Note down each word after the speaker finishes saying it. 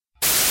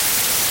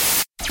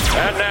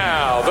And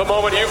now, the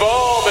moment you've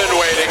all been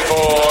waiting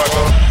for.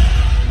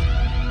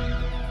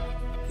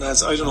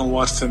 Lads, I don't know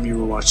what film you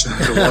were watching,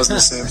 but it wasn't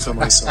the same film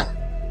I saw.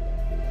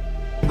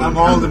 I'm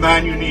all the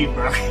man you need,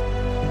 Burr.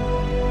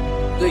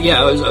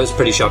 Yeah, I was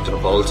pretty shocked and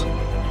appalled.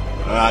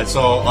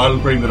 So I'll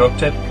bring it up,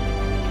 Ted.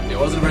 It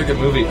wasn't a very good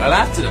movie. I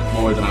laughed at it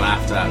more than I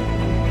laughed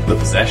at The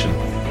Possession.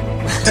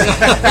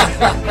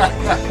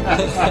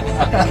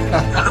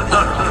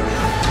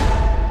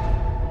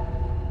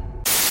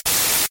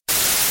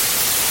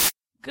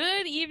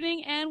 Good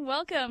evening and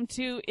welcome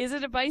to Is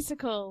It a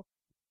Bicycle?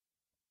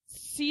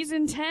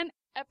 Season 10,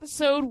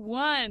 Episode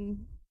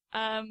 1.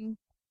 I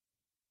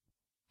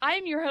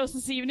am your host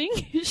this evening,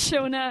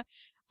 Shona.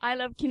 I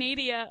love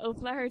Canada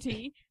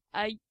O'Flaherty.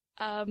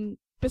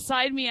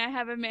 Beside me I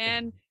have a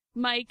man,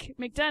 Mike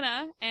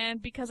McDonough,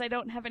 and because I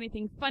don't have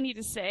anything funny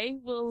to say,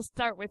 we'll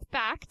start with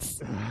facts.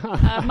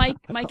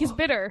 Mike is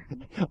bitter.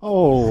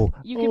 Oh.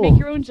 You can make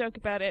your own joke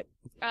about it.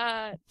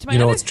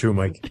 It's true,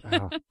 Mike.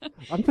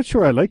 I'm not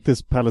sure I like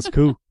this palace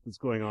coup that's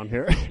going on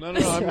here. No,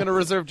 I'm going to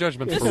reserve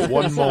judgment for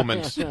one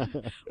moment.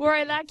 Where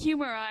I lack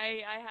humor,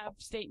 I have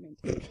statement.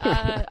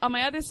 On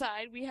my other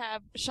side, we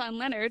have Shaun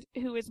Leonard,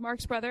 who is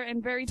Mark's brother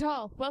and very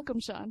tall. Welcome,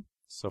 Shaun.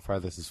 So far,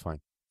 this is fine.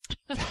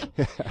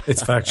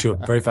 It's factual,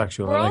 very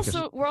factual.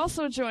 We're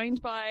also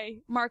joined by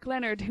Mark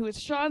Leonard, who is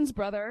Shaun's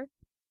brother,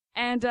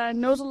 and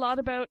knows a lot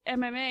about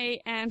MMA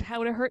and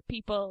how to hurt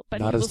people, but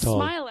Not he will as tall.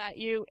 smile at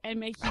you and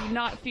make you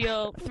not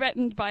feel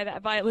threatened by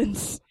that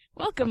violence.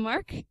 Welcome,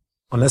 Mark.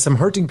 Unless I'm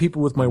hurting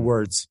people with my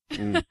words.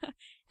 And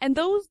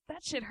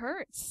that shit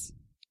hurts.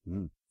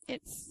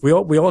 We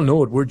all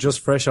know it. We're just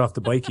fresh off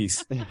the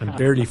Bikies and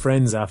barely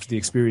friends after the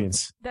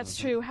experience. That's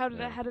true. How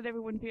did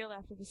everyone feel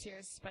after this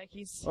year's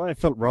Bikies? Oh, I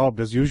felt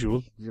robbed as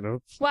usual, Well,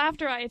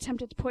 after I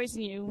attempted to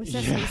poison you with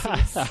sesame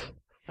seeds.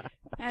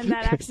 And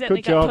that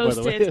accidentally Good job, got by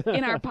the way. posted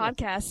in our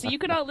podcast. So you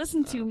could all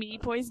listen to me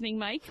poisoning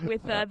Mike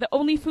with the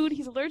only food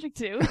he's allergic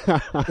to.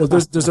 Well,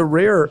 there's a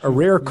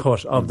rare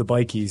cut of the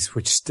Bikies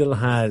which still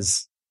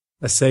has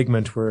a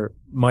segment where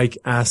Mike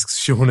asks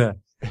Shona,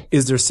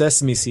 "Is there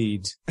sesame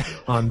seed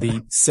on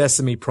the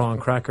sesame prawn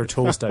cracker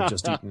toast I've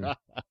just eaten?"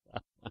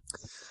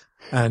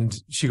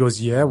 And she goes,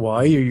 "Yeah,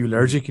 why? Are you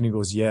allergic?" And he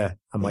goes, "Yeah,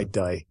 I might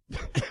die."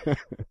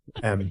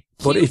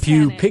 But if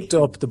you picked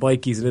up the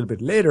Bikies a little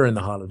bit later in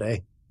the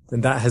holiday,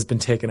 then that has been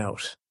taken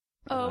out.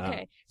 Oh,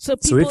 okay. So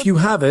if you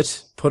have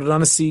it, put it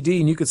on a CD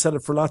and you could sell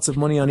it for lots of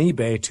money on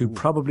eBay to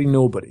probably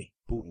nobody.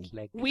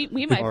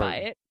 we might buy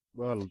it.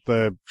 Well,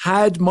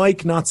 Had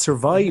Mike not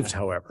survived,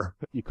 however,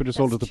 you could have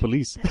sold it to the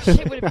police. That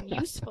shit would have been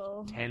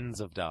useful. Tens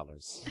of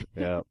dollars.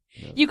 Yeah.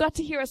 You got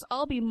to hear us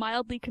all be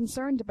mildly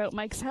concerned about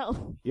Mike's health.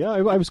 Yeah,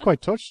 I was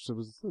quite touched. There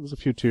was a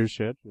few tears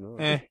shed,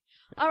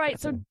 All right,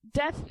 so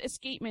death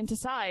escapement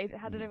aside,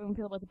 how did everyone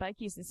feel about the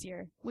Bikies this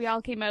year? We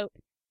all came out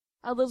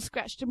a little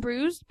scratched and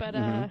bruised, but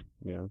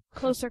Yeah.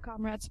 closer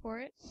comrades for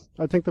it.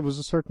 I think there was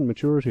a certain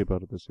maturity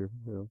about it this year.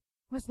 Yeah.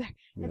 Was there?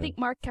 Yeah. I think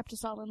Mark kept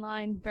us all in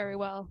line very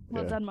well.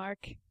 Well done,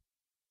 Mark.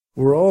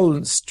 we're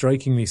all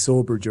strikingly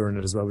sober during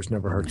it as well, which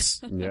never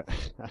hurts. Yeah.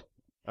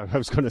 I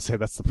was going to say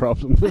that's the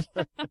problem.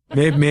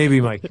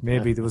 Maybe, Mike.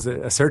 Maybe there was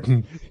a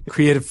certain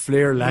creative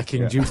flair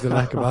lacking due to the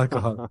lack of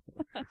alcohol.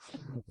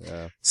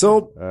 Yeah.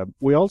 So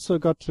we also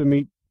got to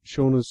meet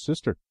Shona's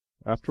sister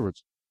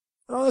afterwards.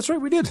 Oh, that's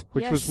right, we did.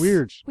 Which was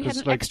weird. We had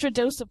an extra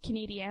dose of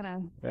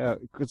Canadiana. Yeah,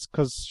 it's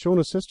because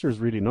Shona's sister is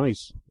really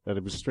nice, and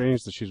it was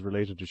strange that she's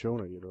related to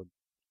Shona, you know.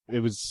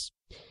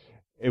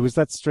 It was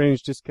that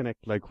strange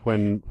disconnect, like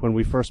when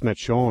we first met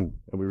Shaun,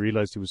 and we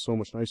realized he was so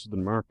much nicer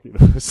than Mark, you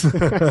know.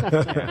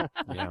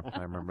 Yeah,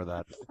 I remember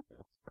that.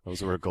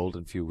 Those were a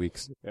golden few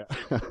weeks. Yeah.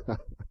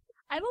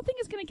 I don't think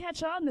it's going to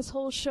catch on, this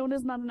whole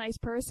Shona's not a nice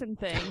person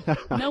thing.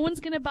 No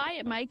one's going to buy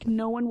it, Mike.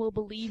 No one will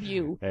believe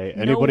you. Hey,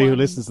 anybody who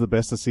listens to the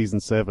best of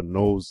season 7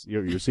 knows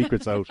your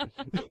secret's out.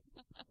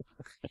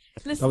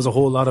 That was a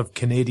whole lot of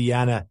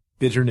Canadiana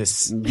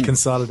bitterness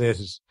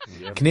consolidated.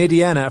 Yeah.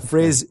 Canadiana, a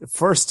phrase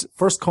first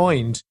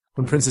coined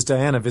when Princess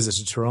Diana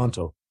visited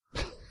Toronto.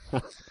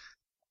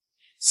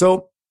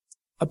 So,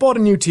 I bought a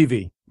new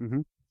TV.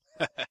 Mm-hmm.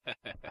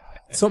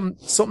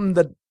 Something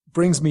that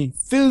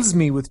fills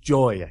me with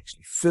joy,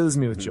 actually. Fills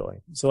me with joy.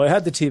 So I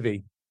had the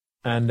TV,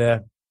 and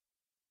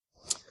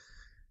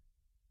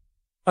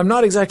I'm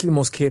not exactly the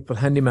most capable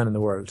handyman in the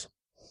world.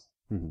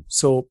 Mm-hmm.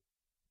 So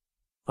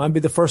I'll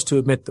be the first to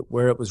admit that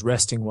where it was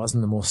resting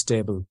wasn't the most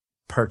stable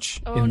perch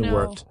in the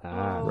world.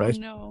 Right?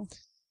 No.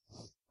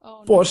 Oh,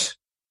 no. But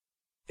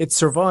it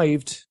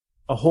survived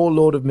a whole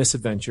load of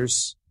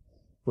misadventures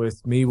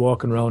with me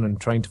walking around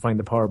and trying to find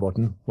the power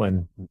button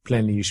when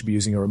plainly you should be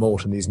using a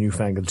remote on these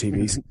newfangled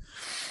TVs.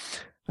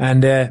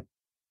 And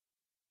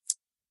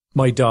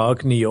my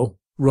dog, Neo,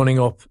 running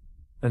up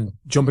and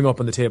jumping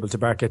up on the table to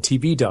bark at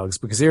TV dogs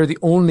because they're the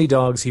only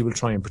dogs he will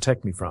try and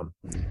protect me from.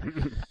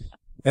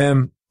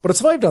 But it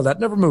survived all that,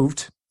 never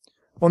moved,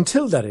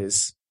 until, that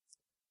is,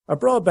 a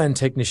broadband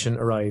technician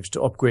arrived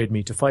to upgrade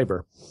me to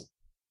fibre.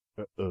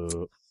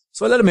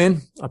 So I let him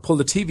in. I pulled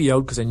the TV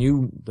out because I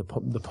knew the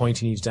point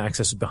he needed to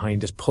access was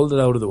behind it, pulled it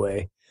out of the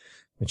way,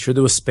 made sure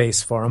there was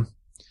space for him.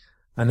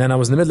 And then I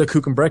was in the middle of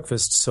cooking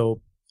breakfast, so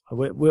I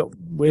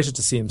waited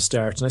to see him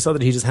start. And I saw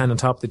that he had his hand on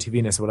top of the TV,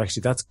 and I said, well,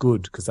 actually, that's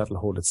good because that'll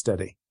hold it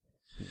steady.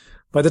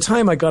 By the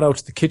time I got out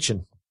to the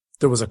kitchen,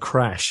 there was a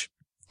crash.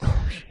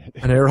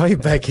 And I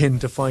arrived back in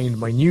to find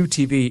my new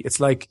TV. It's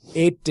like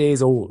 8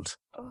 days old.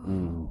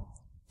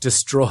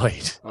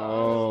 Destroyed.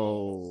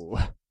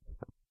 Oh.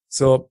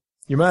 So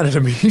your man had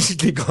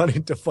immediately gone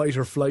into fight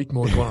or flight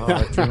mode. Going, I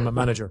have to ring my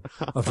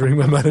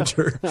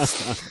manager.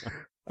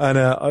 And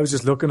I was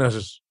just looking at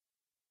it.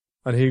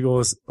 And he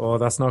goes, oh,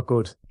 that's not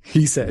good.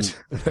 He said.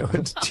 And I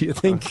went, do you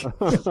think?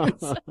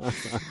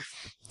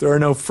 There are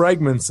now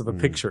fragments of a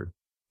picture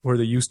where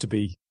there used to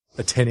be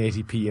a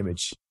 1080p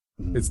image.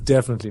 It's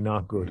definitely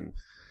not good.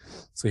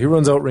 So he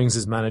runs out, rings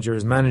his manager.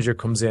 His manager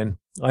comes in.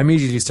 I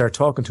immediately start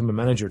talking to him in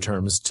manager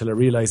terms till I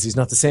realize he's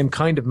not the same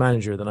kind of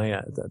manager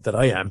that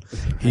I am.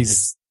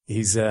 He's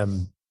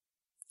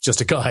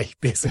just a guy,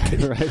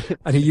 basically. Right.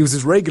 And he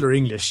uses regular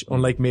English,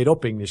 unlike made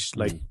up English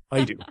like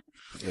I do.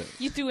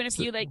 You're doing a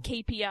few like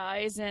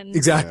KPIs and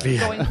exactly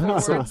going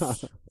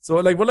forwards. So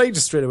like, well, I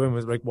just straight away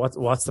was like,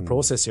 what's the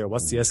process here?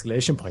 What's the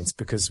escalation points?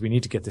 Because we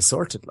need to get this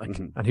sorted. Like,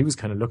 and he was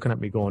kind of looking at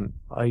me going,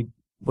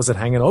 was it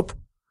hanging up?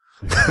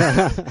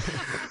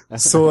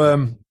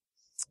 So,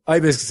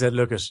 I basically said,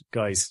 look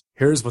guys,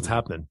 here's what's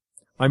happening.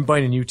 I'm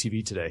buying a new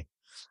TV today.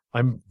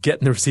 I'm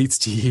getting the receipts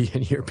to you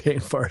and you're paying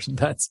for it. And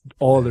that's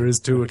all there is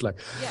to it. Like,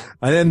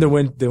 and then they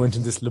went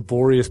in this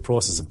laborious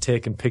process of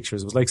taking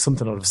pictures. It was like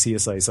something out of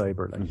CSI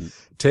Cyber, like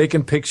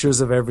taking pictures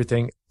of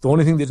everything. The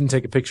only thing they didn't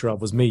take a picture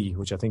of was me,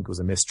 which I think was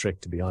a missed trick,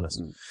 to be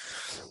honest.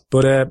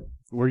 But,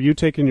 were you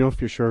taking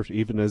off your shirt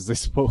even as they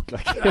spoke?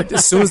 Like,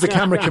 as soon as the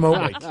camera came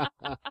out, like,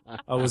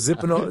 I was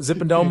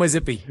zipping down my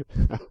zippy.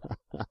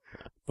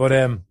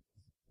 But,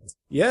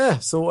 yeah,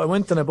 so I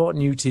went and I bought a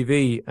new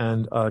TV,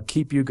 and I'll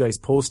keep you guys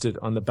posted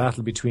on the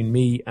battle between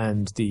me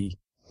and the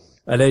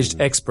alleged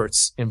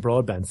experts in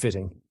broadband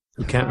fitting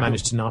who can't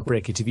manage to not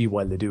break a TV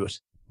while they do it.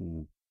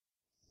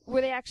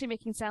 Were they actually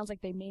making sounds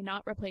like they may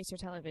not replace your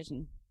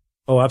television?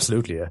 Oh,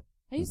 absolutely, yeah.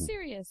 Are you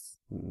serious?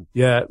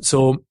 Yeah,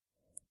 so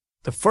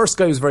the first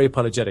guy was very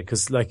apologetic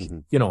because, like,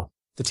 you know,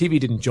 the TV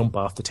didn't jump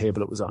off the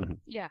table it was on.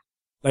 Yeah.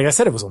 Like I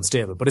said, it was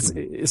unstable, but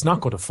it's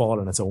not going to fall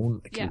on its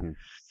own. Like,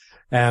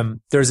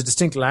 there's a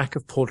distinct lack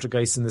of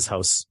poltergeists in this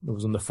house. It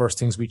was one of the first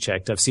things we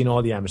checked. I've seen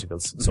all the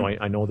Amityvilles, so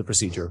I know the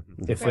procedure.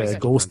 If a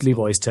ghostly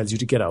voice tells you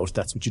to get out,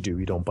 that's what you do.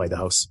 You don't buy the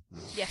house.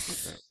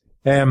 Yes.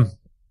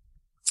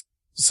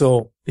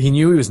 So he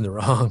knew he was in the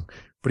wrong,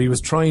 but he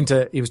was trying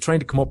to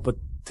come up with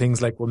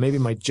things like, well, maybe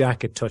my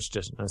jacket touched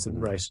it. And I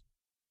said, right,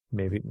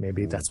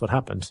 maybe that's what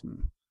happened.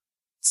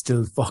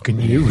 Still fucking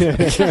you.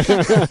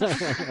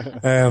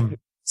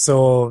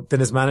 So then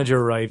his manager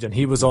arrived and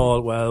he was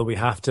all, well, we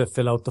have to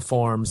fill out the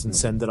forms and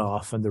send it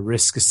off and the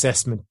risk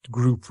assessment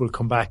group will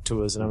come back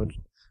to us. And I went,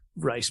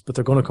 right, but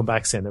they're going to come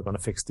back saying they're going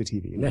to fix the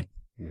TV.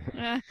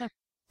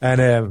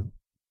 And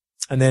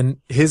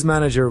then his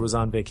manager was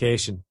on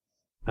vacation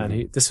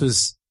and this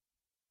was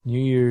New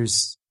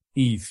Year's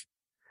Eve.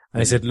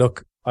 And I said,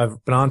 look,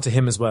 I've been on to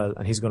him as well,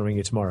 and he's going to ring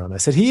you tomorrow. And I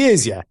said, he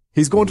is, yeah.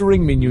 He's going to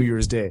ring me New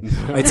Year's Day.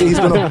 I'd say he's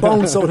going to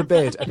bounce out of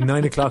bed at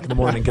 9 o'clock in the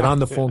morning and get on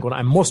the phone going,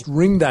 I must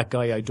ring that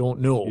guy I don't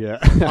know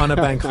on a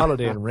bank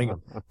holiday and ring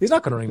him. He's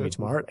not going to ring me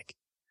tomorrow. Like.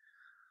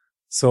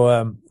 So,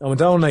 I went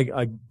down,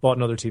 I bought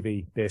another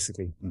TV,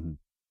 basically.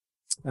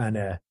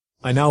 And,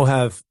 I now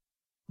have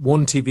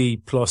one TV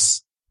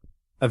plus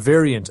a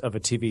variant of a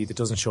TV that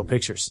doesn't show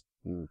pictures.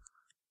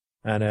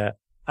 And,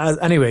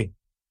 anyway,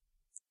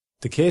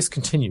 the case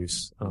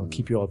continues, and I'll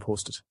keep you all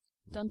posted.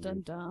 Dun,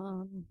 dun,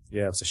 dun.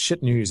 Yeah, it was a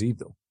shit New Year's Eve,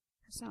 though.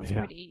 Sounds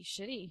pretty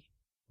shitty.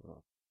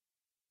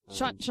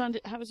 Shaun,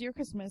 how was your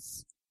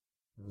Christmas?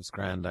 It was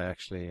grand. I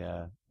actually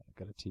got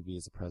a TV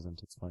as a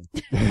present. It's fine.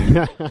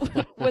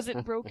 Was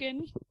it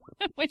broken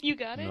when you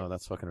got it? No,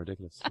 that's fucking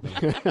ridiculous. I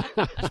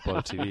just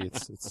bought a TV.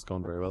 It's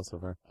going very well so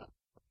far.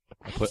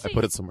 I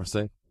put it somewhere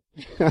safe.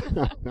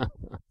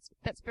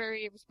 That's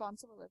very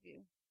responsible of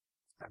you.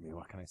 I mean,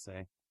 what can I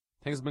say?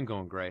 Things have been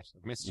going great.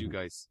 I've missed you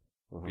guys.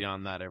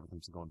 Beyond that,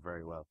 everything's going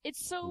very well.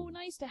 It's so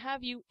nice to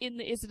have you in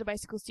the Is It a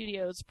Bicycle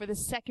Studios for the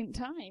second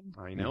time.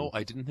 I know.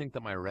 I didn't think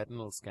that my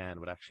retinal scan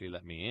would actually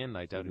let me in.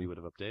 I doubt he would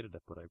have updated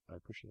it, but I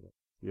appreciate it.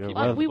 Yeah,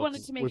 well, we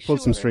wanted to make sure. We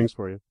pulled some strings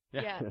for you.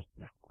 Yeah.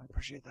 I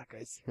appreciate that,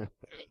 guys. It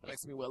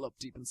makes me well up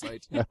deep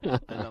inside and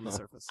on the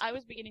surface. I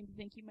was beginning to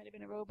think you might have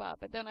been a robot,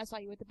 but then I saw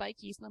you with the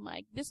Bikies, and I'm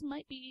like, this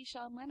might be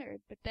Shaun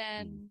Leonard. But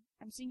then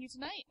I'm seeing you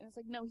tonight, and it's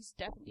like, no, he's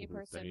definitely a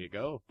person. There you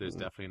go. There's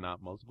definitely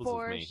not multiples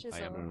of me. I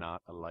am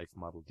not a life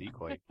model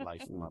decoy.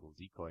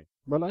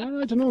 Well,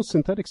 I don't know.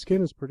 Synthetic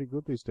skin is pretty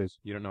good these days.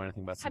 You don't know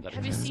anything about synthetic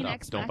skin. Have you seen stock.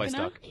 Ex Don't buy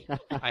Machina? stock.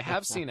 I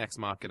have seen Ex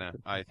Machina.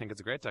 I think it's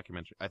a great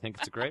documentary. I think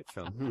it's a great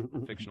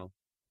film. Fictional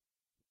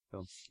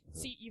film.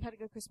 See, you've had a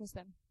good Christmas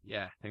then.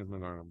 Yeah, things have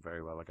been going on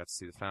very well. I got to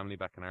see the family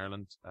back in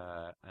Ireland,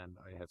 and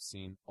I have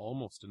seen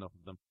almost enough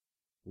of them.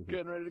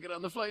 Getting ready to get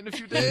on the flight in a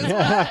few days.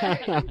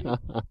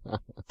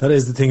 That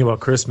is the thing about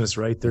Christmas,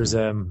 right? There's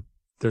a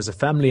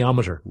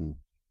familyometer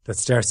that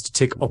starts to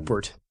tick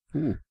upward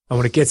And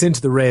when it gets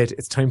into the red,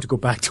 it's time to go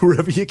back to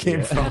wherever you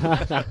came from.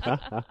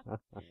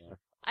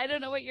 I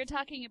don't know what you're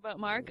talking about,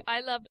 Mark.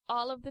 I loved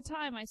all of the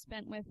time I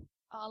spent with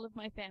all of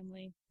my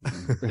family.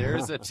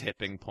 There's a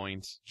tipping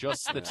point.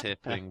 Just the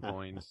tipping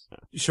point.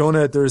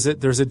 Shona,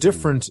 there's a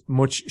different,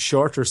 much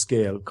shorter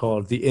scale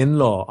called the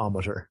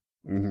in-law-ometer.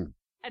 Mm-hmm.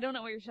 I don't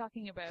know what you're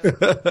talking about.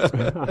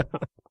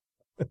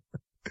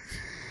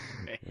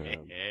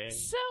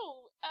 So,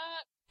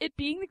 it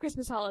being the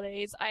Christmas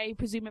holidays, I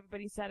presume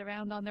everybody sat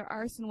around on their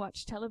arse and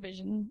watched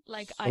television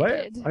like I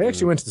did. I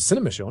actually went to the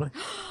cinema, Shona.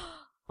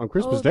 On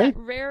Christmas Day? That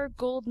rare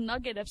gold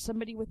nugget of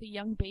somebody with a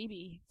young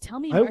baby. Tell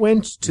me, I Mark.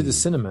 went to the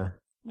cinema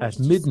at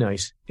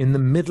midnight in the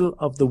middle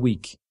of the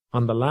week,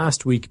 on the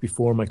last week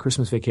before my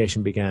Christmas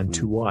vacation began,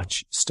 to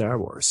watch Star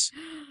Wars,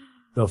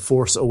 The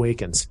Force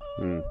Awakens.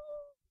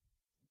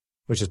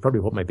 Which is probably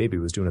what my baby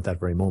was doing at that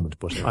very moment,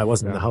 but I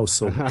wasn't in the house,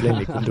 so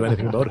plainly couldn't do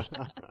anything about it.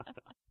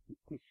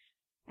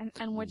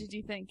 And what did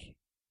you think?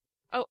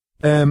 Oh.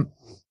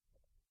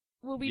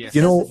 Will we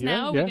discuss this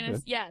now?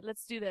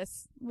 Let's do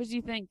this. What did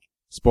you think?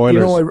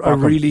 Spoilers.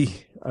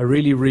 I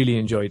really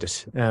enjoyed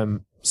it.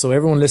 So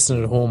everyone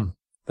listening at home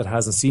that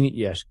hasn't seen it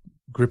yet,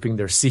 gripping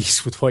their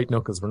seat with white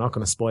knuckles, we're not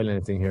going to spoil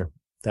anything here.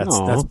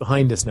 That's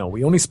behind us now.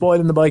 We only spoil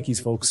in the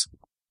bikies, folks.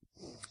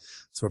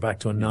 So we're back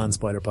to a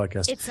non-spoiler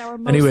podcast. It's our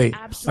most anyway,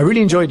 I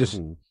really enjoyed it.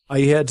 Mm.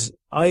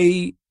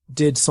 I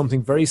did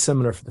something very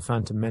similar for The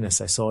Phantom Menace.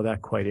 I saw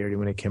that quite early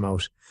when it came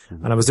out.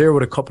 Mm-hmm. And I was there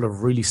with a couple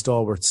of really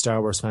stalwart Star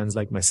Wars fans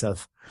like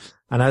myself.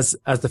 And as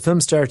the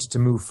film started to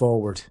move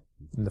forward,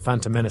 in The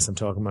Phantom Menace I'm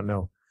talking about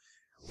now,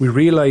 we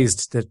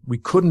realized that we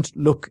couldn't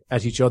look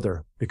at each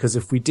other, because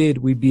if we did,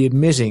 we'd be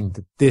admitting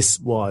that this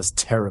was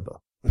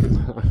terrible.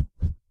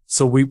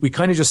 So we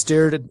kind of just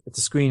stared at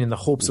the screen in the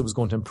hopes it was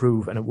going to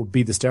improve and it would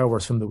be the Star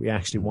Wars film that we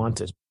actually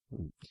wanted.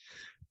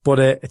 But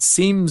it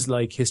seems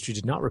like history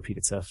did not repeat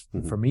itself,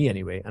 for me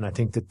anyway, and I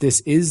think that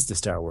this is the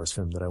Star Wars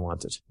film that I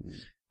wanted.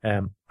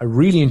 I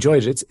really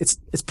enjoyed it.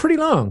 It's pretty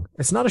long.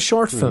 It's not a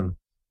short film,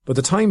 but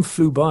the time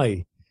flew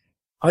by.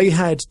 I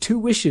had two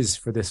wishes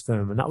for this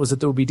film, and that was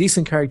that there would be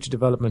decent character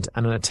development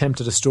and an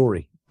attempt at a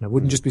story. And it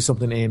wouldn't just be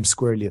something aimed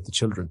squarely at the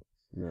children.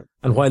 Yeah.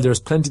 And while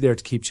there's plenty there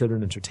to keep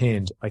children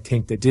entertained, I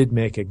think they did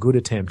make a good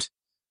attempt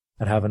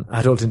at having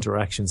adult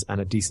interactions and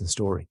a decent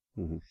story.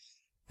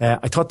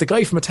 I thought the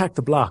guy from Attack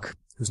the Block,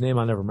 whose name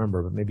I'll never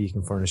remember, but maybe you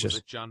can furnish it. Was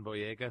it John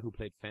Boyega who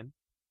played Finn?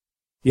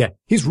 Yeah,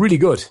 he's really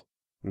good.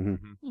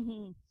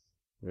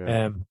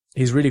 Yeah.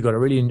 He's really good. I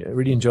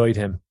really enjoyed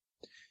him.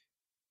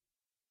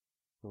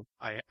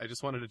 I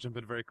just wanted to jump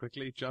in very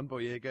quickly. John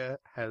Boyega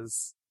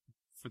has,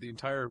 for the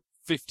entire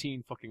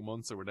 15 fucking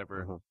months or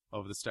whatever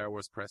of the Star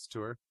Wars press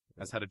tour,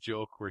 has had a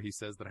joke where he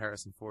says that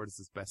Harrison Ford is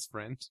his best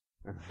friend.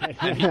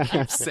 And he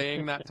keeps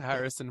saying that to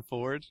Harrison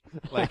Ford.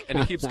 And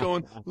he keeps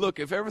going, look,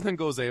 if everything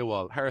goes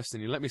AWOL, Harrison,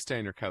 you let me stay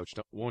on your couch,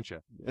 won't you?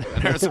 And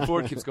Harrison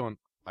Ford keeps going,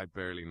 I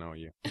barely know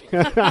you.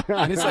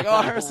 And he's like,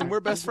 oh, Harrison, we're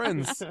best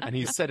friends. And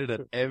he's said it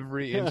at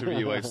every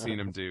interview I've seen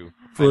him do.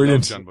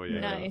 Brilliant. John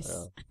Boyega.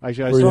 Nice.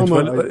 Actually,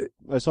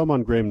 I saw him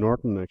on Graham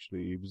Norton,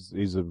 actually.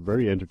 He's a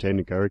very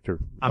entertaining character.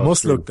 I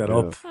must look that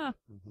up.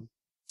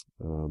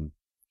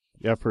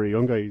 Yeah, for a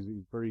young guy, he's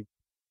very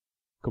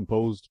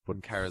composed,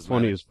 but charismatic.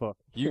 Funny as fuck.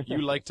 You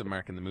liked him,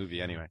 Mark, in the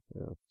movie anyway.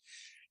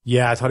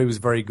 Yeah, I thought he was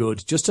very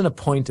good. Just on a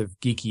point of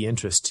geeky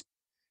interest,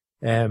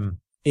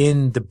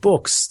 in the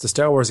books, the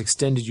Star Wars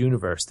Extended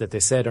Universe that they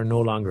said are no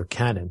longer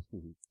canon,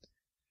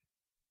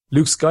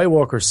 Luke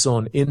Skywalker's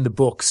son in the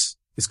books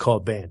is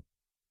called Ben.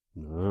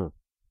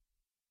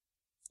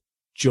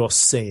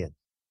 Just saying.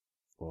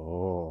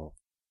 Oh.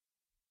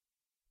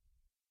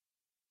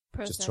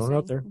 Just throwing it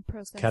out there.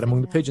 Cat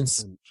among the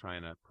pigeons. And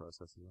trying to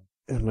process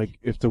it. And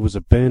if there was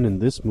a Ben in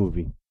this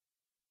movie,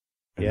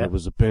 and there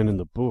was a Ben in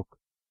the book,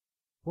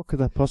 what could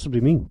that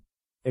possibly mean?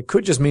 It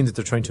could just mean that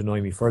they're trying to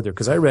annoy me further,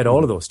 because I read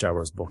all of those Star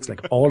Wars books,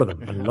 all of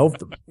them, and loved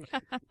them.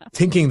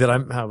 Thinking that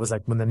I was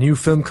like, when the new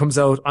film comes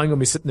out, I'm going to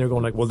be sitting there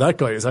going well, that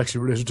guy is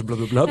actually related to blah,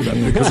 blah, blah, blah,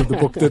 because of the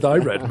book that I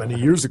read many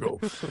years ago.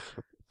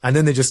 And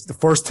then the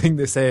first thing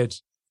they said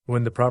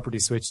when the property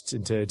switched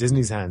into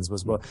Disney's hands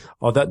was,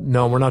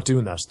 no, we're not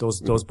doing that.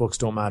 Those books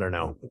don't matter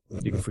now.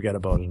 You can forget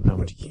about it.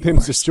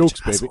 Them's just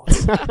jokes, baby.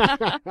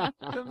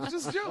 Them's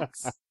just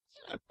jokes.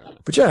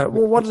 But yeah,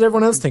 what did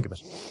everyone else think of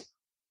it?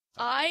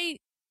 I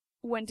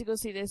went to go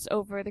see this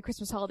over the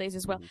Christmas holidays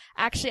as well.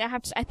 Actually,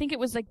 I think it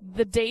was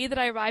the day that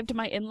I arrived to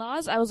my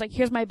in-laws, I was like,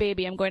 here's my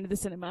baby, I'm going to the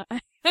cinema.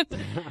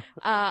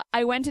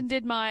 I went and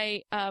did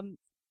my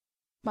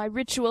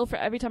ritual for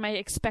every time I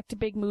expect a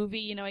big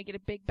movie. I get a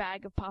big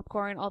bag of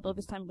popcorn, although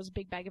this time it was a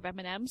big bag of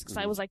M&Ms, because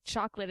I was like,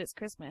 chocolate, it's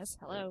Christmas.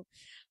 Hello.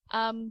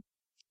 And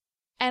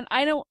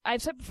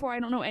I've said before, I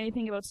don't know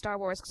anything about Star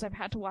Wars because I've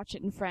had to watch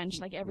it in French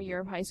every year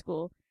of high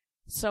school.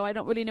 So I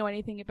don't really know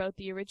anything about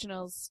the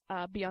originals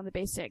beyond the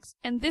basics.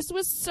 And this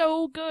was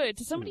so good.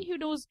 To somebody who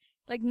knows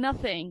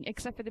nothing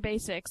except for the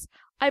basics,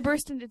 I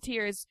burst into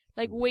tears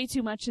way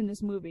too much in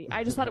this movie.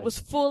 I just thought it was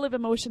full of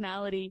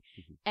emotionality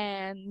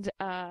and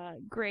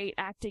great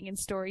acting and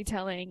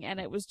storytelling, and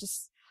it was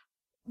just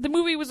the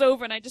movie was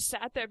over and I just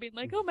sat there being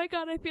like, oh my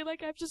god, I feel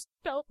like I've just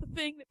felt the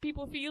thing that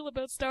people feel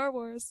about Star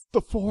Wars.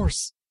 The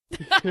Force.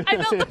 I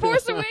felt the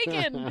Force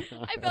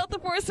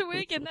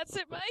Awaken. That's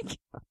it, Mike.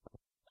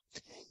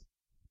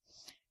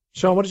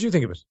 Sean, what did you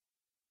think of it?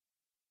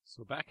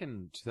 So back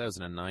in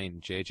 2009,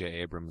 J.J.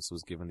 Abrams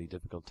was given the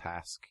difficult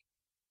task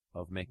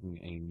of making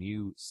a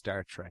new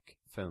Star Trek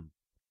film.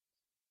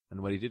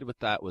 And what he did with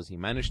that was he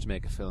managed to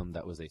make a film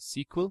that was a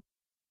sequel,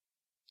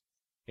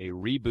 a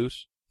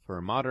reboot for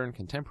a modern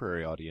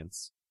contemporary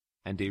audience,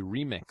 and a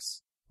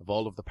remix of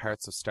all of the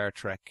parts of Star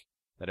Trek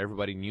that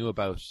everybody knew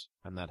about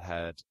and that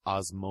had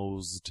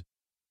osmosed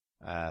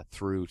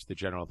through to the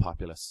general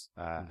populace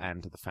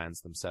and to the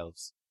fans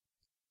themselves.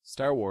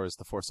 Star Wars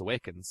The Force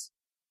Awakens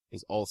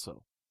is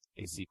also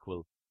a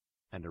sequel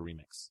and a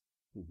remix.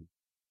 Mm-hmm.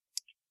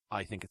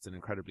 I think it's an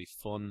incredibly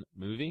fun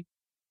movie,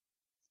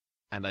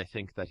 and I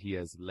think that he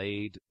has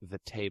laid the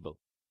table,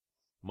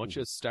 much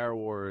as Star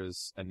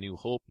Wars A New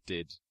Hope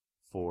did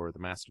for the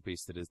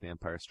masterpiece that is The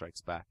Empire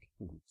Strikes Back.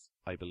 Mm-hmm.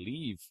 I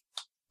believe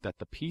that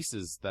the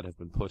pieces that have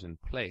been put in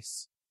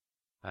place,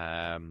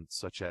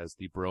 such as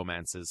the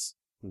bromances,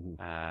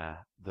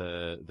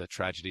 the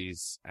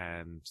tragedies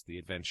and the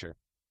adventure,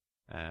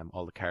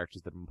 all the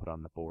characters that have been put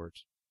on the board,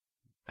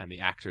 and the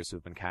actors who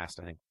have been cast,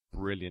 I think,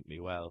 brilliantly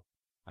well.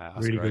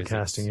 Oscar Really good Isaacs,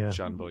 casting, yeah.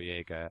 John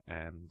Boyega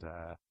and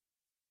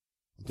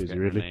Daisy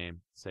Ridley.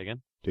 Name. Say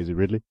again? Daisy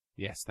Ridley.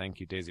 Yes, thank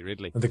you, Daisy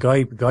Ridley. And the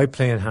guy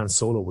playing Han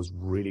Solo was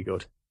really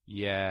good.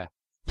 Yeah.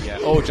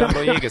 Oh, John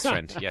Boyega's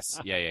friend. Yes.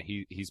 Yeah.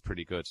 He's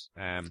pretty good.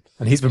 And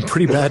he's been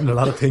pretty bad in a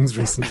lot of things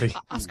recently.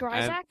 Oscar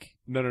Isaac?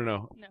 No.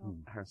 No.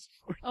 Harrison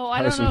Ford. Oh,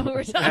 I don't know who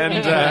we're talking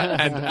And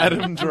about. and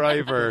Adam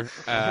Driver.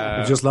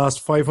 We just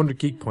lost 500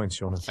 geek points,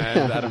 Shona.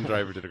 And Adam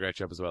Driver did a great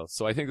job as well.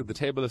 So I think that the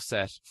table is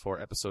set for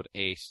episode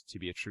 8 to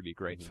be a truly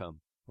great film.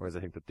 Whereas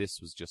I think that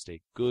this was just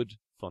a good,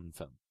 fun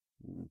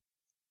film.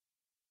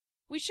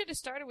 We should have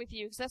started with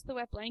you, because that's the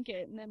wet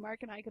blanket, and then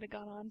Mark and I could have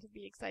gone on to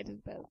be excited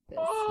about this.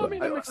 Oh,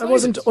 I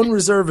wasn't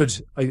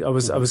unreserved. I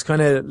was kind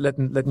of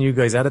letting you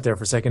guys at it there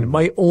for a second.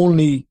 My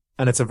only,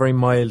 and it's a very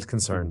mild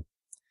concern,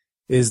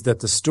 is that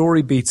the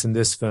story beats in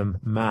this film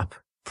map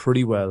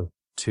pretty well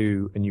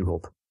to A New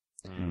Hope.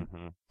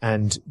 Mm-hmm.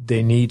 And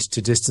they need to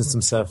distance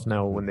themselves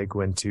now when they go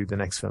into the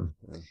next film.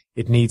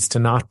 It needs to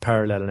not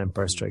parallel an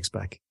Empire Strikes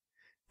Back.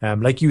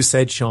 Like you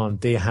said, Sean,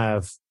 they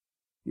have,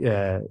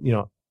 a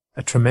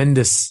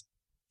tremendous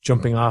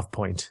jumping off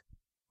point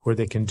where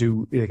they can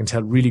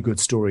tell really good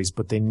stories,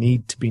 but they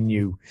need to be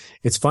new.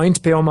 It's fine to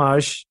pay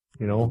homage.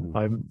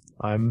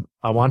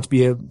 I want to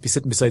be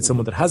sitting beside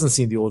someone that hasn't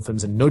seen the old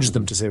films and nudge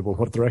them to say, well,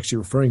 what they're actually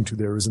referring to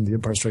there is in The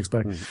Empire Strikes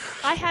Back.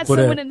 I had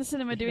someone in the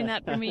cinema doing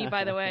that for me,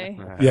 by the way.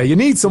 Yeah, you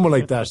need someone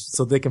like that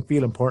so they can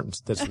feel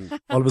important, that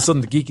all of a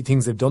sudden the geeky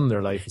things they've done in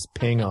their life is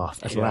paying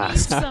off at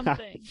last.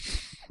 Something.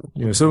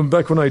 So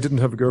back when I didn't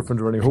have a girlfriend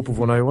or any hope of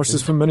one, I watched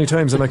this film many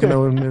times and I can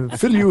now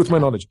fill you with my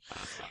knowledge.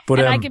 But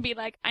and I can be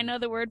like, I know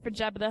the word for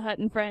Jabba the Hutt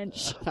in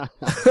French.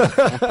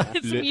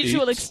 It's a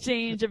mutual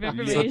exchange of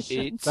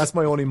information. That's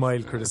my only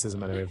mild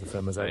criticism anyway of the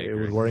film. It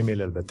would worry me a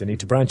little bit. They need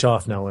to branch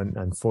off now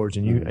and forge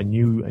a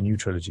new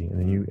trilogy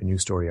and a new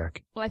story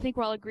arc. Well, I think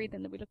we're all agreed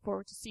then that we look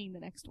forward to seeing the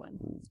next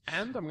one.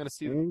 And I'm going to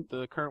see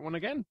the current one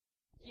again.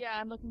 Yeah,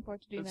 I'm looking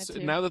forward to doing that too.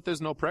 Now that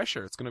there's no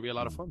pressure, it's going to be a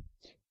lot of fun.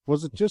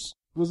 Was it just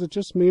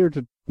me, or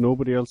did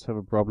nobody else have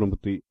a problem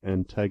with the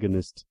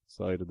antagonist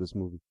side of this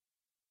movie?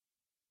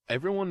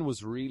 Everyone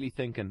was really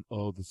thinking,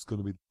 oh, this is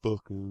going to be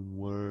fucking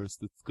worse.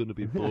 It's going to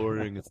be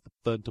boring. It's the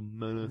Phantom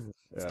Menace.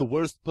 It's the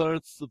worst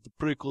parts of the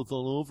prequels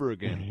all over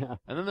again. Yeah.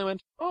 And then they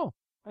went, oh,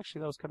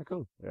 actually, that was kind of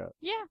cool. Yeah.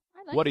 Yeah,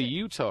 I like What it. are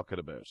you talking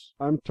about?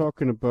 I'm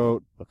talking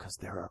about Because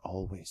there are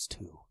always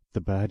two.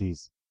 the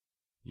baddies.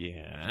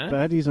 Yeah?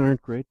 Baddies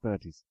aren't great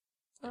baddies.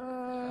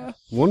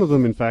 One of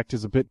them, in fact,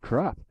 is a bit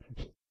crap.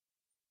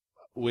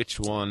 Which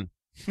one?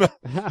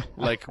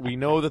 Like, we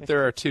know that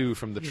there are two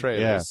from the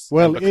trailers. Yeah.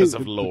 Well, because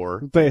of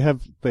lore. They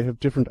have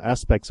different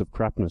aspects of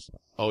crapness.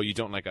 Oh, you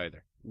don't like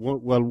either?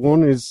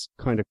 One is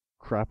kind of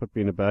crap at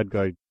being a bad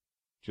guy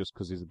just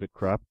because he's a bit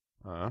crap.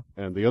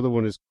 And the other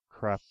one is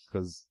crap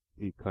because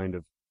he kind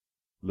of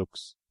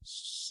looks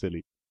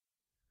silly.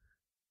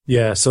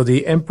 Yeah, so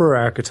the Emperor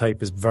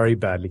archetype is very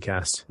badly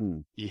cast.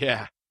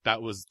 Yeah,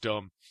 that was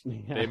dumb.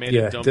 They made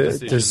Yeah, a dumb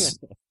decision.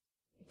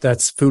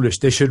 That's foolish.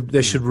 They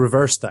should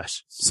reverse that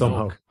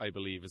somehow. Smoke, I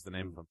believe, is the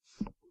name of them.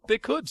 They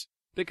could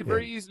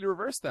very easily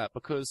reverse that,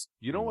 because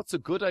you know what's a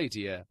good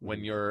idea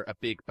when you're a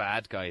big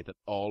bad guy that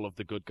all of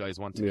the good guys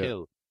want to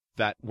kill?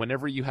 That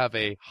whenever you have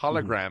a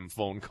hologram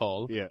phone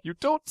call, you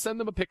don't send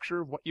them a picture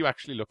of what you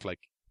actually look like.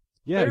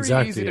 Yeah, very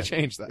exactly, easy to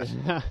change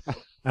that.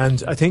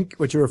 And I think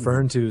what you're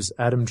referring to is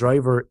Adam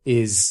Driver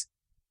is,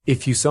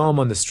 if you saw him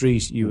on the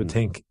street, you would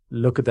think,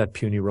 look at that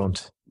puny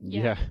runt.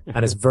 Yeah.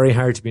 And it's very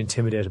hard to be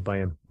intimidated by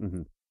him.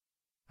 Mm-hmm.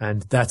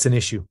 And that's an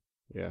issue.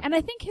 Yeah. And I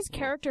think his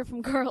character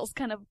from Girls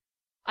kind of,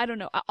 I don't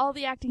know, all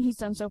the acting he's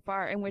done so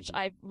far, in which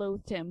I've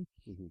loathed him,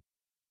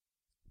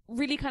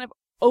 really kind of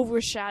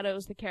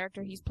overshadows the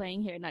character he's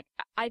playing here. And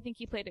I think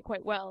he played it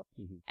quite well.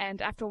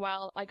 And after a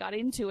while, I got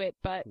into it,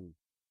 but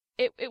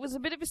it was a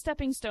bit of a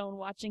stepping stone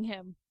watching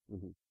him.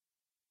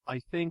 I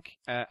think,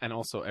 and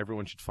also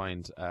everyone should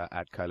find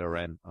at Kylo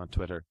Ren on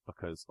Twitter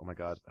because, oh my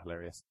god,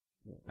 hilarious.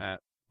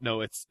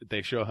 No,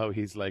 they show how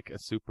he's like a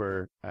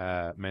super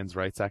men's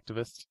rights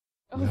activist.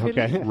 Oh, really?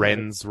 Okay.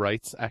 Ren's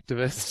rights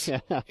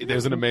activist.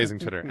 There's an amazing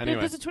Twitter. Anyway,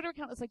 There's a Twitter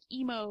account that's like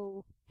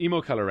emo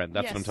Kylo Ren.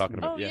 That's Yes. what I'm talking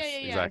about. Oh, yes,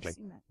 yeah, exactly. I've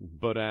seen that.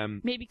 But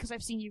Maybe because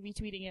I've seen you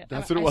retweeting it.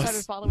 That's I what it was.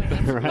 started following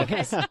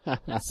it.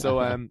 Okay.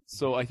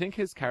 So I think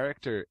his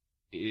character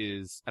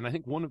is, and I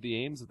think one of the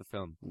aims of the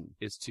film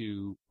is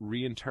to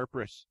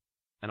reinterpret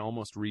and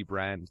almost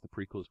rebrand the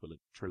prequel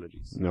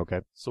trilogies.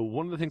 Okay. So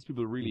one of the things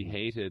people really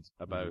hated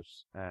about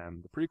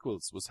the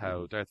prequels was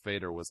how Darth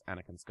Vader was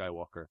Anakin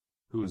Skywalker,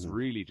 who was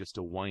really just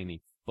a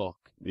whiny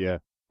fuck. Yeah.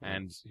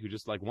 And who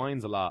just like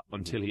whines a lot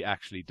until he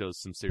actually does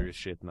some serious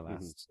shit in the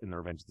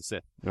Revenge of the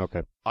Sith.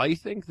 Okay. I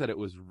think that it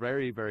was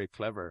very, very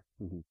clever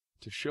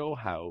to show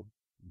how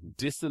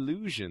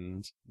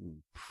disillusioned,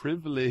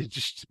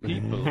 privileged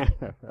people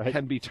Right.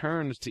 can be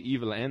turned to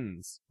evil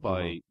ends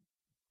by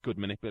good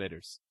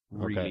manipulators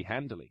really Okay.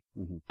 handily.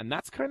 And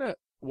that's kind of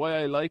why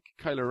I like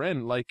Kylo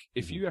Ren. Like,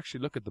 if Mm-hmm. you actually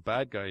look at the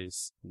bad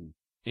guys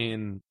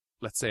in,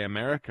 let's say,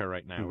 America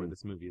right now, where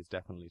this movie is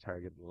definitely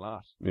targeted a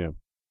lot, Yeah.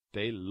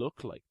 they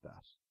look like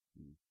that.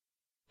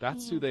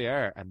 That's who they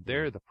are, and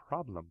they're the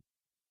problem.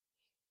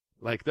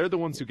 Like, they're the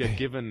ones who get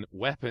given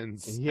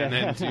weapons and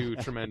then do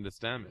tremendous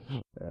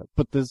damage.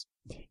 But there's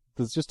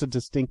just a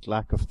distinct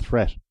lack of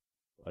threat,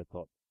 I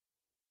thought.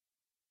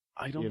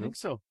 I don't think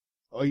so.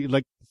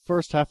 Like,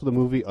 first half of the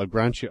movie, I'll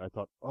grant you, I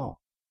thought, oh,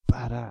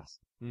 badass.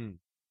 And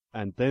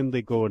then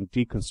they go and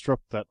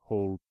deconstruct that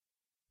whole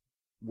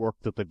work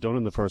that they've done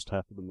in the first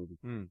half of the movie.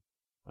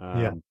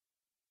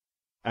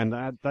 And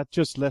that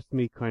just left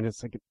me kind of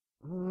thinking,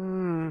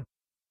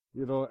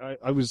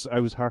 I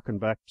was harking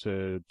back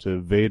to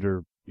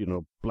Vader,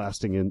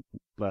 blasting in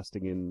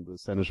the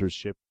Senator's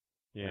ship,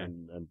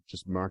 and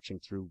just marching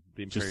through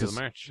The Imperial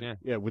March,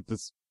 with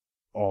this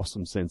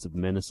awesome sense of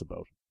menace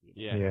about it.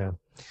 Yeah.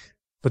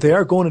 But they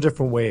are going a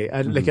different way.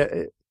 And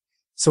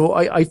so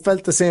I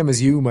felt the same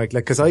as you, Mike,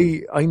 like, cause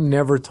I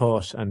never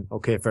thought, and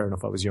okay, fair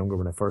enough, I was younger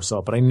when I first saw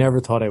it, but I never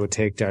thought I would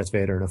take Darth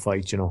Vader in a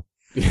fight,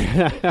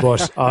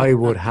 but I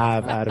would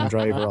have Adam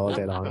Driver all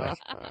day long. Like.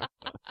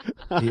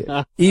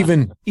 Yeah.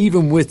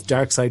 Even with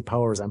dark side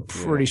powers, I'm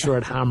pretty sure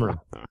I'd hammer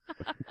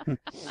him.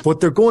 But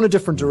they're going a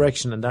different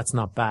direction, and that's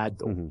not bad,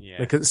 though.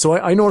 Like, so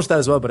I noticed that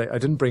as well, but I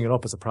didn't bring it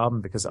up as a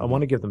problem because I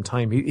want to give them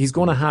time. He's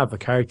going to have a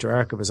character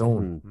arc of his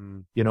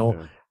own,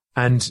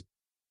 and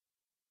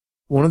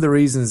one of the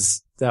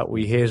reasons that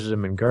we hated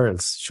him in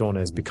Girls,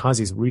 Shona, is because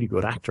he's a really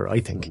good actor, I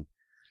think.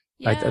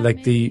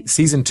 Like the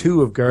season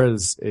 2 of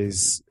Girls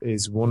is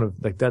one of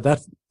like that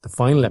the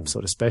final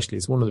episode especially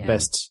is one of the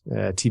best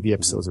TV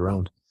episodes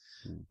around.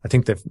 I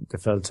think they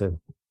fell to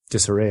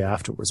disarray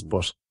afterwards,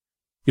 but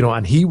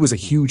and he was a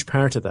huge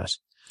part of that.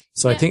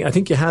 So I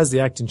think he has the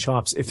acting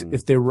chops.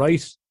 If they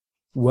write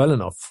well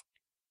enough,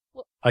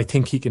 I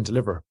think he can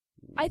deliver.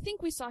 I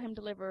think we saw him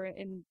deliver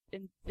in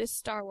this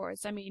Star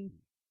Wars. I mean,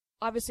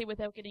 obviously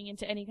without getting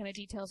into any kind of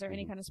details or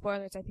any kind of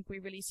spoilers, I think we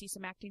really see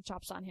some acting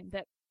chops on him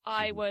that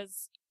I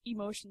was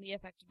emotionally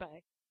affected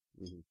by.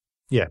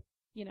 Yeah.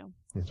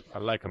 I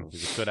like him.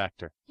 He's a good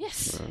actor.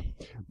 Yes.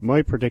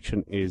 My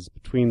prediction is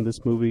between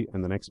this movie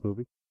and the next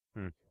movie,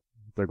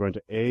 they're going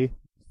to A,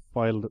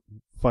 file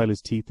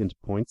his teeth into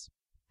points,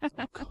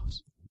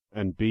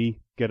 and B,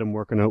 get him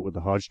working out with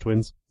the Hodge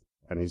twins,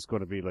 and he's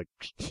going to be like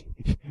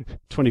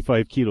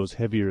 25 kilos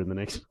heavier in the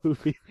next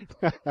movie.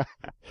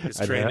 His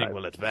training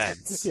will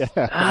advance.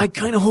 I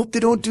kind of hope they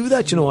don't do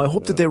that, I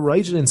hope that they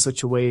write it in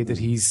such a way that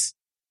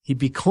he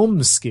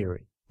becomes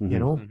scary,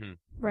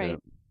 Right.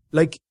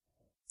 Like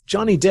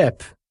Johnny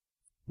Depp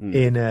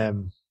in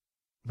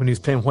when he was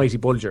playing Whitey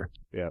Bulger.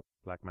 Yeah.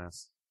 Black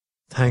Mass.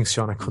 Thanks,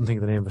 Sean. I couldn't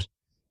think of the name of it.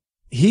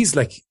 He's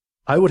like,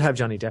 I would have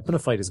Johnny Depp in a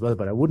fight as well,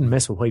 but I wouldn't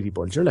mess with Whitey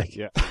Bulger. Like,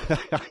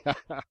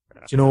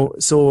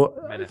 so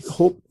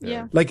hope,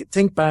 like,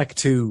 think back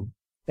to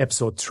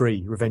episode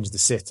 3, Revenge of the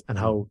Sith, and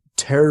how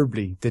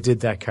terribly they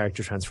did that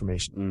character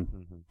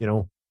transformation.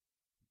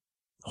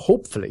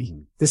 Hopefully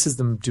this is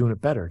them doing it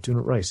better, doing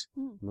it right.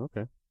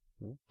 Okay.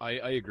 I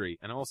agree.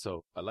 And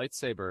also, a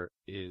lightsaber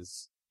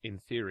is, in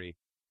theory,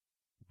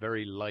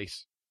 very light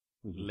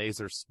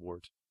laser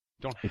sword.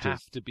 You don't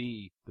have to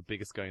be the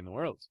biggest guy in the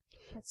world.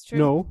 That's true.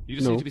 No. You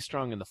just need to be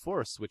strong in the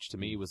Force, which to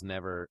me was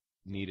never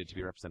needed to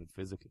be represented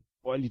physically.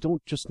 Well, you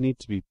don't just need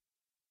to be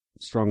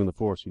strong in the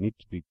Force. You need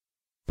to be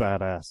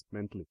badass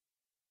mentally.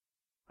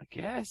 I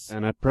guess.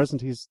 And at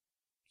present, he's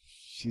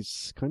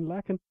kind of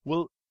lacking.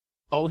 Well,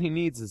 all he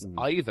needs is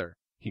either.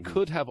 He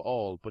could have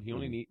all, but he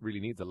only really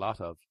needs a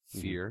lot of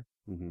fear,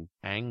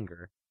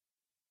 anger,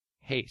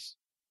 hate.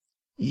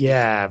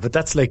 Yeah, but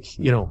that's like,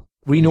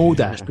 we know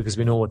that because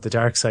we know what the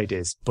dark side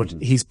is, but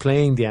he's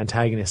playing the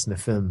antagonist in the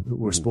film who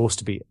we're supposed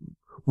to be.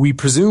 We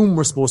presume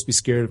we're supposed to be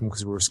scared of him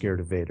because we're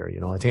scared of Vader,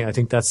 I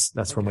think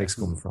that's where Mike's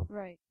coming from.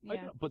 Right.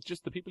 But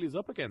just the people he's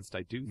up against,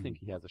 I do think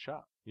he has a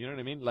shot. You know what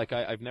I mean? Like,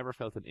 I've never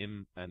felt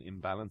an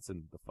imbalance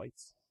in the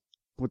fights.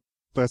 But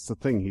That's the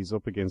thing. He's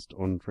up against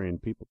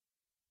untrained people.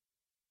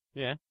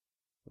 Yeah.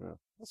 Yeah.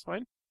 That's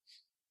fine.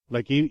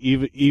 Like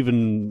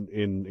even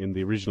in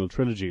the original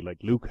trilogy, like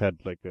Luke had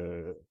like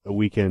a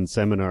weekend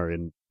seminar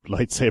in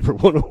lightsaber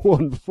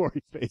 101 before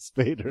he faced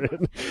Vader.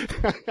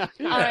 All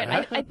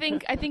right, I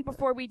think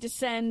before we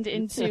descend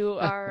into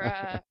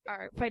our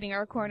fighting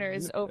our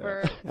corners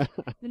over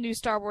the new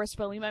Star Wars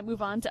film, we might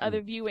move on to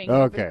other viewing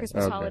over the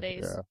Christmas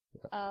holidays.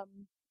 Yeah.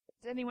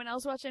 Did anyone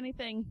else watch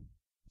anything?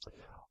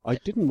 I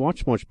didn't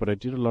watch much, but I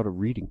did a lot of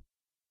reading.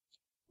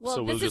 Well,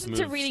 So we'll this just isn't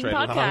a move reading straight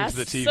along podcast. to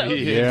the TV. So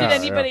Yeah, did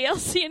anybody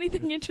else see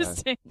anything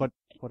interesting? But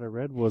what I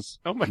read was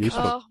Oh my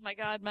useful. Oh my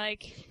God,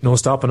 Mike! No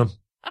stopping him.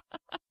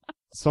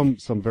 Some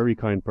very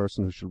kind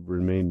person who should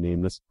remain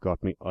nameless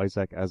got me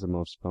Isaac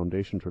Asimov's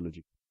Foundation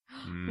trilogy,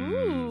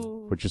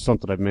 Ooh. which is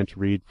something I've meant to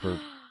read for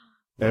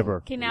ever.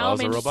 Okay, now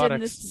Laws I'm of interested in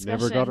robotics. this discussion.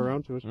 Never got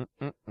around to it.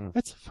 Mm-mm-mm.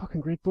 It's a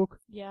fucking great book.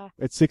 Yeah,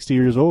 It's 60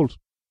 years old,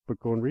 but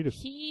go and read it.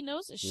 he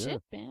knows his Yeah.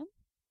 shit, man.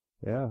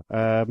 Yeah,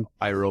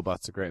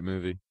 iRobot's a great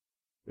movie.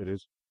 it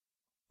is.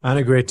 And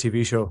a great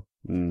TV show.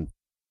 Mm.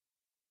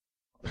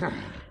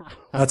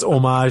 That's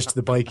homage to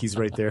the Bikies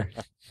right there.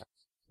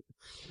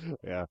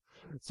 Yeah.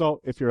 So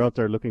if you're out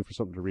there looking for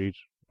something to read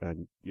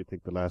and you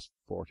think the last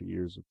 40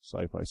 years of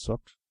sci-fi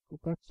sucked, go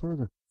back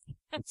further.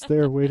 It's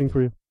there waiting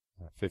for you.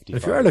 55.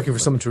 If you are looking for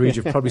something to read,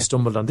 you've probably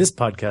stumbled on this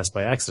podcast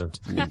by accident.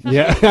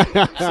 Yeah.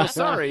 So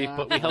sorry,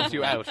 but we helped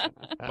you out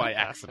by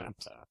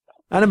accident.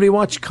 Anybody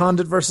watch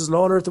Condit versus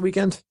Lawler at the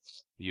weekend?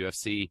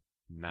 UFC?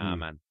 Nah,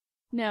 man.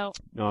 No.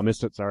 No, I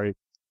missed it. Sorry.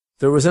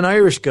 There was an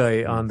Irish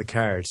guy on the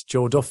card,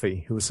 Joe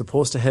Duffy, who was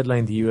supposed to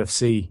headline the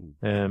UFC,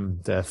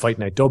 the Fight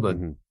Night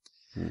Dublin.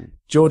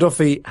 Joe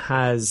Duffy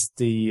has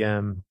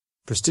the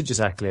prestigious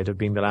accolade of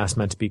being the last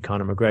man to beat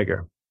Conor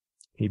McGregor.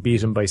 He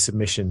beat him by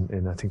submission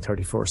in, I think,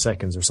 34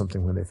 seconds or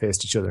something when they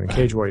faced each other in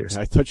Cage Warriors.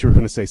 I thought you were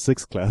going to say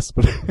sixth class,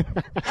 but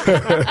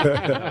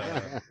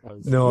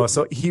No,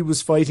 so he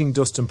was fighting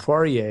Dustin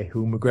Poirier,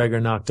 who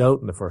McGregor knocked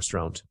out in the first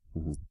round.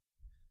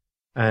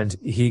 And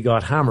he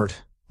got hammered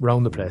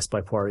round the place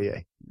by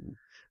Poirier.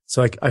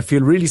 So I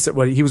feel really,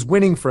 well, he was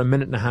winning for a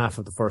minute and a half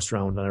of the first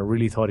round, and I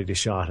really thought he'd a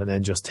shot, and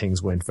then just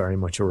things went very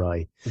much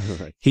awry.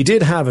 Right. He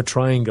did have a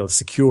triangle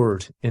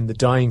secured in the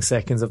dying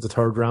seconds of the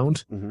third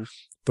round,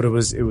 but it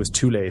was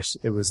too late.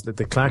 It was the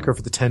clacker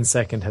for the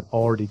 10-second had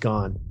already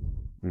gone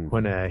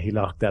when he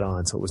locked that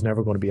on, so it was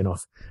never going to be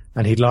enough.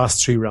 And he'd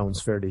lost 3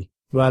 rounds fairly,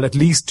 well, at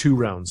least 2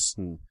 rounds.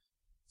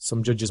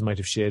 Some judges might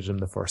have shaded him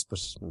the first, but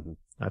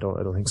I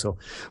don't think so.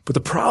 But the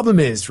problem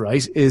is,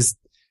 right, is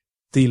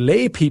the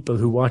lay people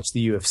who watch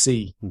the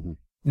UFC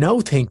now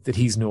think that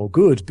he's no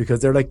good because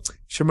they're like,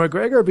 sure,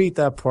 McGregor beat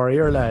that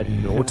Poirier lad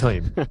in no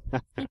time.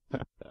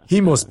 He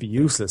must be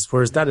useless.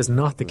 Whereas that is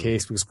not the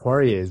case because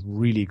Poirier is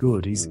really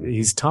good.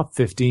 He's top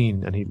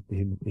 15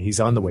 and he's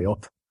on the way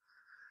up.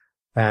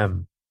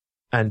 And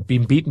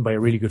being beaten by a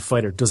really good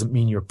fighter doesn't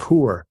mean you're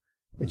poor.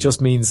 It just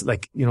means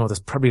there's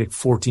probably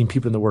 14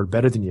 people in the world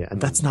better than you.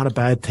 And that's not a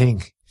bad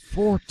thing.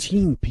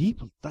 14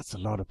 people? That's a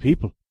lot of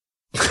people.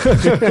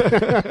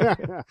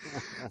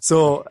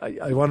 So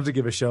I wanted to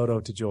give a shout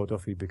out to Joe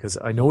Duffy because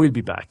I know he'll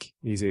be back.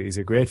 He's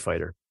a great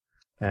fighter.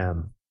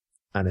 And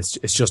it's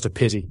just a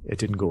pity it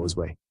didn't go his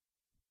way.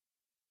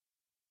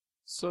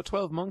 So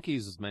 12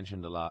 Monkeys was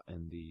mentioned a lot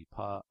in the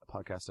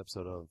podcast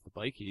episode of The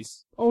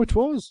Bikies. Oh, it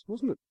was,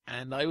 wasn't it?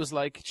 And I was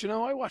like,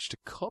 I watched a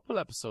couple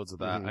episodes of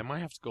that. I might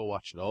have to go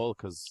watch it all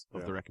because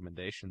of the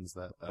recommendations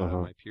that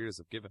my peers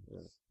have given.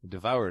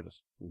 Devoured it.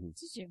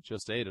 Did you?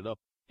 Just ate it up.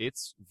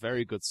 It's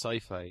very good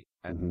sci-fi.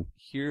 And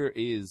here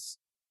is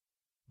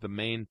the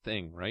main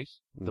thing, right?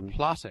 The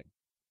plotting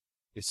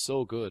is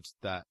so good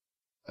that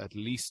at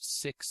least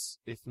 6,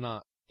 if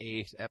not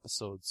 8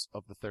 episodes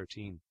of the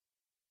 13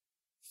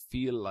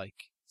 feel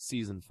like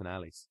season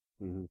finales.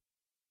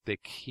 They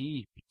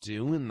keep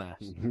doing that.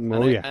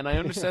 And I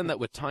understand that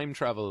with time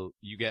travel,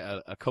 you get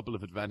a couple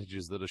of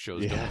advantages that other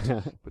shows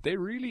don't. But they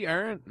really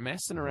aren't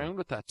messing around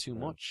with that too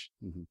much.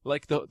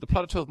 Like the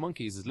plot of 12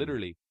 Monkeys is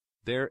literally,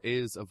 there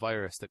is a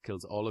virus that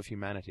kills all of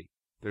humanity.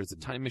 There's a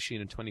time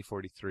machine in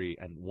 2043,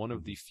 and one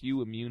of the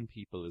few immune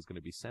people is going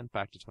to be sent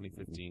back to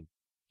 2015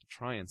 to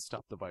try and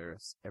stop the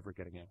virus ever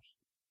getting out.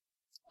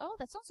 Oh,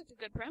 that sounds like a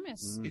good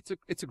premise.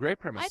 It's a great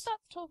premise. I thought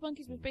 12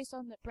 Monkeys was based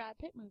on the Brad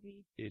Pitt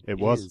movie. It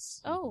was.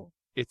 Is. Oh.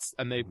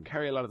 And they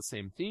carry a lot of the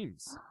same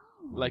themes.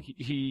 Like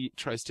he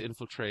tries to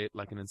infiltrate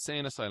like an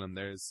insane asylum.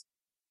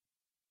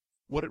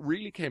 What it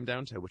really came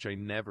down to, which I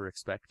never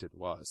expected,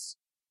 was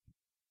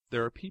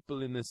there are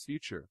people in this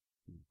future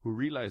who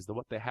realize that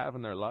what they have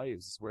in their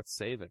lives is worth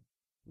saving,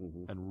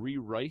 and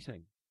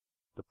rewriting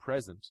the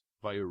present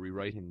via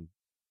rewriting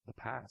the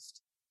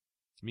past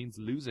means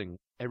losing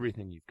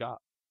everything you've got.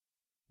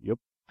 Yep.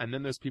 And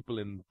then there's people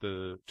in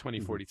the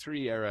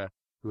 2043 era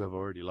who have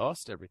already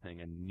lost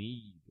everything and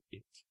need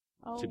it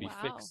to be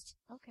fixed.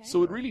 Okay.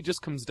 So it really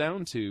just comes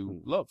down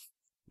to love.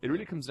 It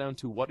really comes down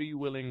to what are you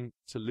willing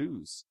to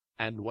lose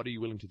and what are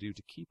you willing to do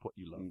to keep what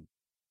you love.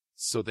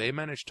 So they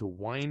manage to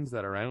wind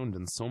that around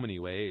in so many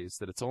ways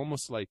that it's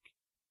almost like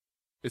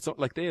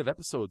they have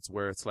episodes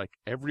where it's like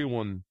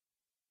everyone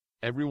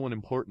everyone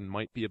important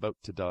might be about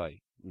to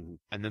die, Mhm.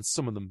 and then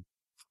some of them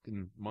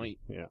fucking might.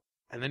 Yeah.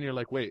 And then you're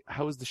like, wait,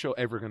 how is the show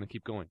ever going to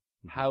keep going?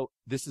 How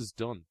this is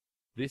done?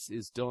 This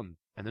is done,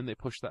 and then they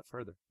push that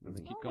further and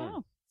they keep going.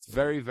 Wow. It's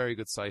very, very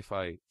good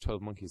sci-fi.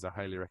 12 Monkeys, I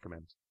highly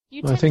recommend.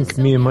 You I tend think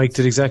to me and still Mike get-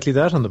 did exactly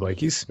that on the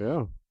Bikies.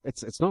 Yeah.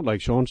 It's not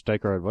like Shaun to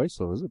take our advice,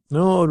 though, is it?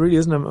 No, it really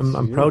isn't.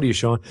 I'm Yeah. proud of you,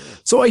 Sean.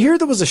 So I hear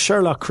there was a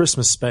Sherlock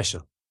Christmas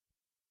special.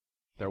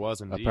 There was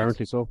indeed.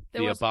 Apparently so.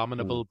 There The was-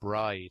 Abominable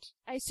Bride.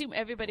 I assume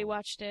everybody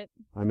watched it.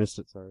 I missed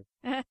it, sorry.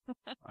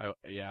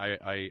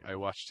 I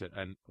watched it,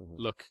 and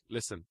look,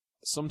 listen.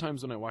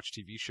 Sometimes when I watch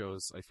TV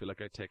shows, I feel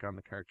like I take on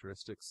the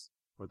characteristics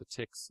or the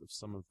tics of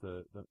some of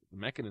the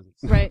mechanisms.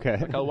 Right. Okay.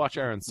 Like I'll watch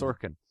Aaron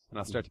Sorkin, and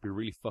I'll start to be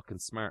really fucking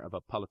smart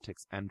about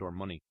politics and or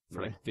money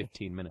for like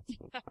 15 minutes.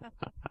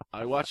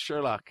 I watch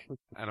Sherlock,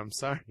 and I'm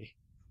sorry,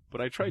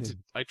 but I tried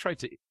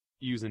to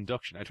use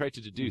induction. I tried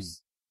to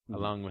deduce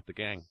along with the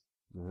gang.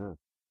 Yeah.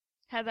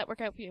 How'd that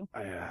work out for you?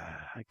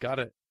 I got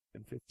it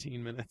in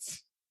 15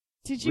 minutes.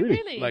 Did you Really?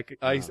 really? Like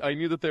I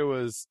knew that there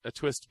was a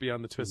twist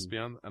beyond the twist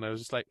beyond, and I was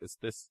just like, it's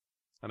this.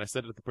 And I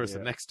said it to the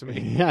person next to me.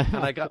 Yeah.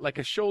 And I got like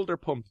a shoulder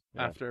pump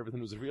after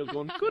everything was revealed,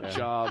 going, good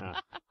job.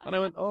 And I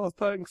went, oh,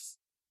 thanks.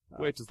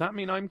 Wait, does that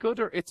mean I'm good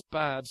or it's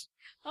bad?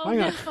 Oh, Hang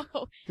on.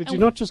 no. Did you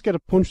not just get a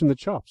punch in the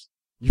chops?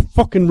 You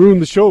fucking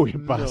ruined the show, you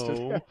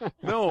bastard.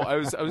 No, I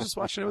was just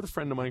watching it with a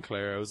friend of mine,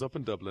 Claire. I was up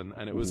in Dublin,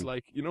 and it was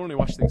like, you know when you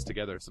watch things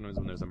together, sometimes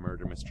when there's a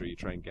murder mystery, you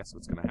try and guess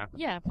what's going to happen.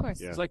 Yeah, of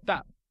course. It's like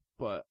that,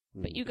 but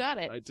But you got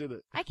it. I did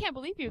it. I can't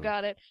believe you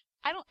got it.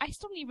 I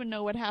still don't even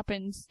know what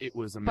happens It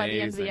was amazing. by the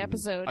end of the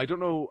episode. I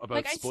don't know about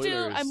like,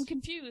 spoilers. I'm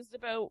confused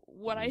about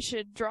what I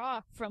should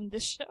draw from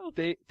this show.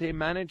 They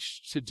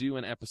managed to do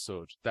an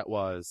episode that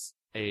was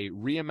a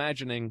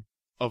reimagining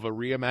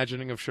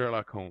of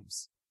Sherlock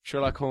Holmes.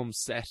 Sherlock Holmes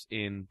set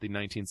in the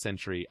 19th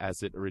century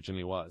as it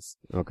originally was.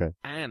 Okay.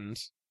 And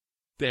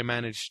they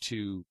managed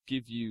to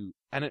give you,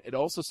 and it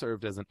also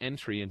served as an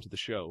entry into the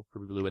show for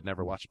people who had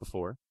never watched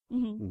before.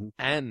 Mm-hmm.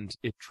 And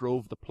it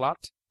drove the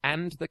plot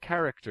and the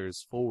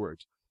characters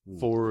forward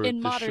for In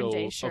the modern show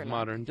day of Sherlock.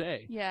 modern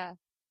day. Yeah.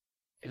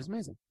 It was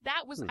amazing.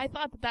 That was, I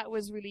thought that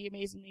was really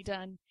amazingly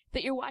done.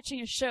 That you're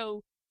watching a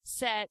show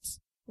set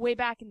way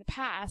back in the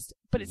past,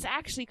 but it's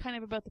actually kind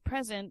of about the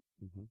present,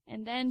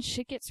 and then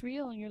shit gets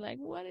real, and you're like,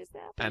 what is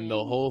happening? And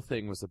the whole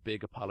thing was a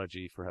big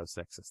apology for how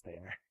sexist they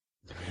are.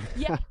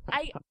 Yeah,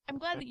 I'm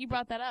glad that you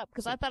brought that up,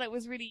 because I thought it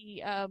was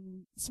really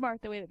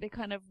smart the way that they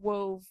kind of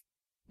wove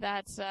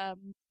that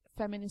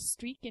feminist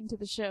streak into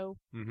the show,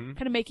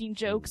 kind of making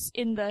jokes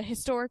in the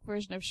historic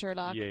version of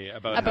Sherlock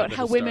about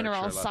how women are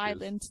all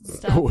silent and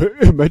stuff.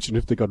 Imagine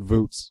if they got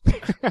votes.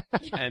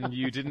 And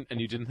you didn't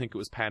think it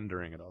was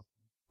pandering at all.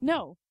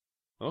 No.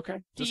 Okay.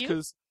 Do Just you?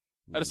 because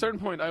at a certain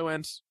point I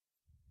went,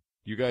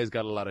 you guys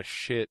got a lot of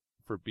shit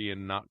for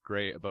being not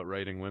great about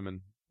writing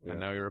women, and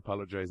now you're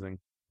apologizing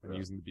and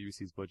using the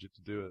BBC's budget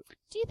to do it.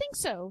 Do you think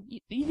so?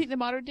 You think the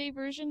modern day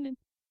version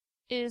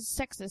is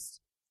sexist?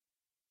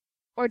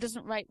 Or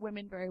doesn't write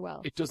women very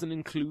well? It doesn't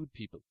include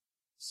people.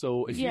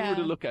 So if you were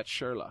to look at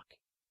Sherlock,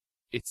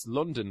 it's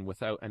London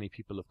without any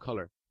people of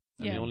colour.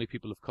 And the only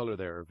people of colour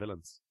there are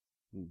villains.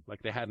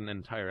 Like they had an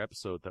entire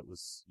episode that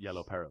was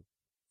Yellow Peril.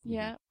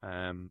 Yeah.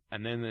 And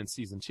then in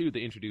season 2,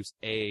 they introduced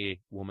a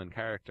woman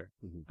character.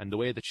 And the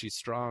way that she's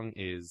strong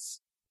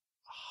is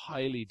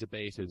highly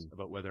debated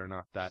about whether or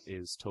not that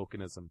is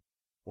tokenism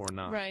or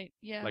not. Right,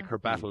 yeah. Like her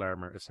battle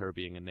armor is her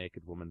being a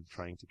naked woman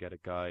trying to get a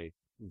guy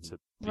to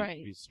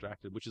be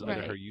distracted, which is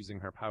either her using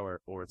her power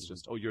or it's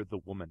just, oh, you're the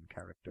woman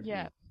character.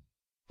 Yeah.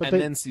 But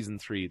and then season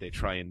 3, they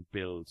try and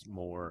build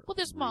more. Well,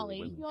 there's real Molly.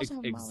 women. You also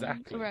have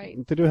exactly. Molly.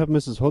 Right. They do have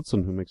Mrs.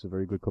 Hudson, who makes a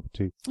very good cup of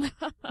tea.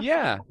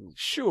 Yeah,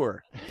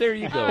 sure. There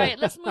you go. All right,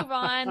 let's move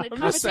on. The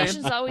I'm just saying.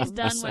 conversation's always I'm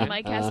done just when saying.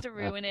 Mike has to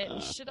ruin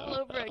it. Shit all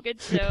over a good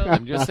show.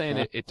 I'm just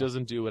saying it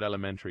doesn't do what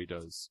Elementary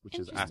does, which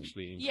is Interesting.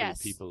 actually include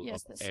Yes, people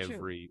yes, of that's true.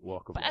 every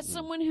walk of But life. as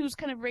someone whose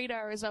kind of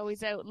radar is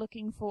always out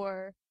looking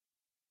for,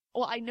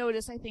 well, I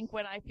notice, I think,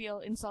 when I feel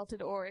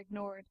insulted or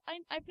ignored.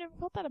 I've never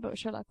felt that about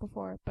Sherlock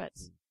before, but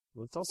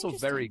Well, it's also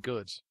Interesting. very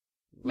good.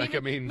 Like, I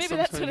mean, maybe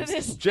that's what it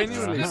sometimes- is.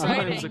 Genuinely, Good sometimes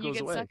writing, it you goes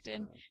get away. sucked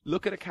in.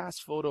 Look at a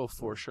cast photo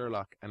for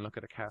Sherlock and look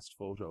at a cast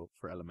photo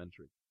for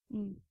Elementary.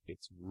 Mm.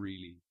 It's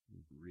really,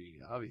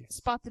 really obvious.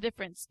 Spot the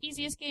difference.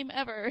 Easiest game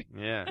ever.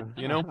 Yeah,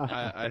 you know,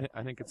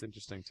 I think it's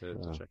interesting to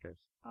check out.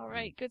 All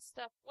right, good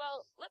stuff.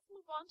 Well, let's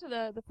move on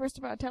to the first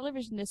of our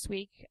television this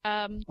week.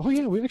 Oh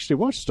yeah, we actually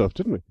watched stuff,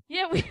 didn't we?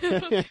 Yeah, we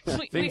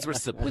Things we're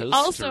supposed we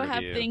also to have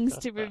review. things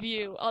to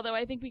review. Although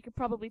I think we could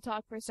probably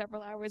talk for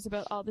several hours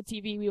about all the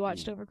TV we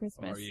watched over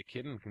Christmas. Are you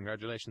kidding?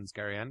 Congratulations,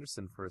 Gary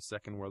Anderson, for a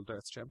second World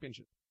Darts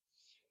Championship.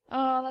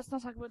 Oh, let's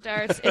not talk about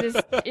darts. It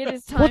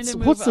is time to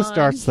move What's this on.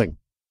 darts thing?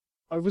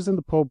 I was in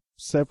the pub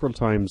several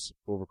times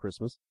over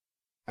Christmas,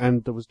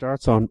 and there was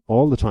darts on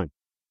all the time.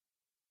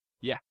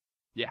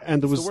 Yeah,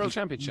 And there it's was the World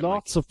Championship.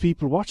 lots of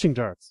people watching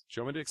darts. Do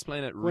you want me to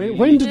explain it When- really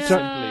when did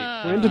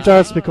simply? when did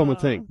darts become a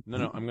thing?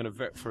 No, I'm going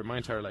to, for my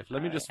entire life,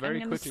 let me just I'm very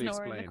gonna quickly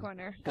snore in the explain.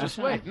 corner. Just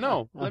Go on. wait,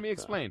 no, let me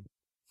explain.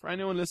 For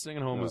anyone listening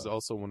at home who's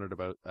also wondered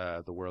about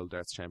the World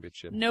Darts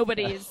Championship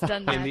Nobody has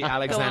done that. in the Go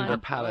Alexander on.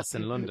 Palace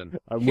in London.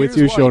 I'm with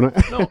you,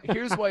 Shona.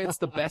 Here's why it's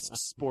the best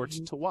sport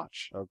to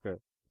watch. Okay.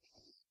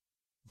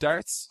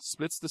 Darts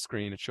splits the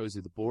screen. It shows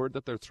you the board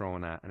that they're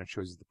throwing at, and it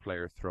shows you the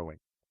player throwing.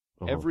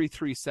 Uh-huh. Every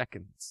 3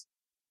 seconds,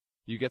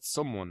 you get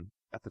someone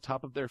at the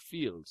top of their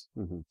field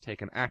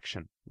take an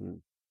action,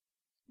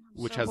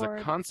 which has a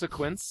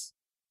consequence,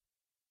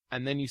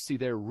 and then you see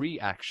their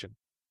reaction.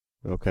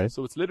 Okay.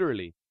 So it's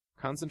literally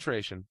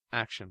concentration,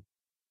 action,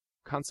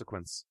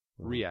 consequence,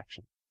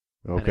 reaction.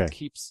 Okay. And it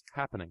keeps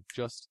happening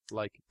just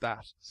like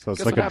that. So it's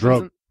Guess like what a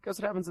drug. Guess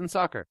what happens in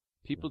soccer?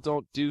 People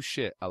don't do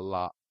shit a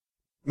lot.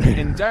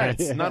 In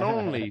darts, not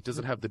only does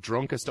it have the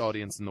drunkest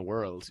audience in the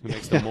world, who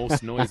makes the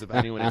most noise of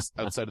anyone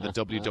outside of the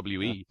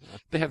WWE,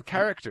 they have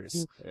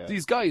characters. Yeah.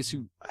 These guys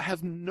who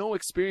have no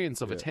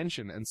experience of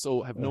attention and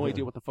so have no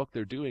idea what the fuck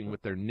they're doing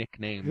with their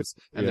nicknames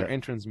and their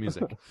entrance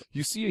music.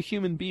 You see a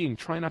human being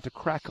try not to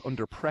crack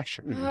under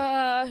pressure.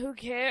 Who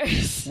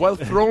cares? While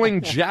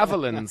throwing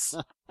javelins,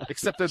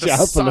 except they're the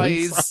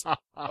size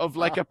of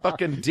like a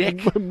fucking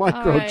dick.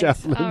 Micro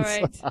javelins. All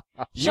right.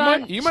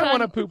 You might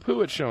want to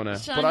poo-poo it,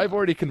 Shona, but I've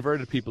already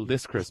converted people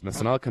this Christmas,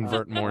 and I'll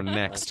convert more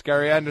next.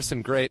 Gary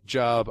Anderson, great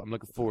job. I'm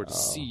looking forward to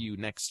see you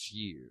next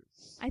year.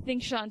 I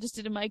think Shaun just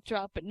did a mic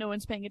drop, but no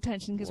one's paying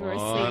attention because we're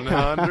asleep.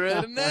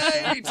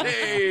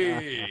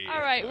 180!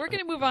 All right, we're going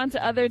to move on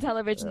to other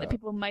television that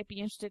people might be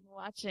interested in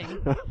watching.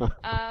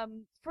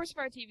 First of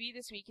our TV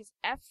this week is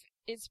F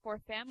is for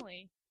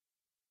Family.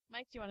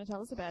 Mike, do you want to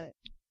tell us about it?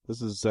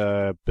 This is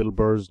Bill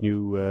Burr's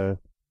new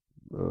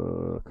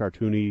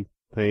cartoony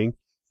thing.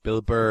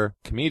 Bill Burr,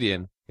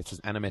 comedian. It's his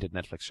animated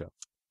Netflix show.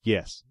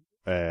 Yes.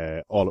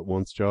 All at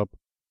once job.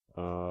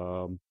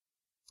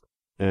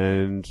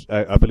 And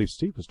I believe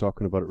Steve was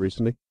talking about it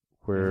recently,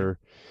 where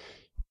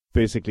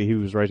basically he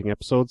was writing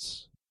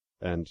episodes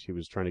and he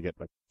was trying to get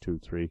like 2,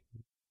 3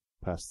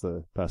 past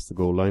the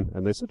goal line,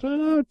 and they said,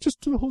 just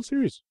do the whole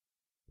series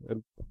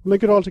and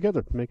make it all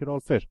together, make it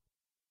all fit.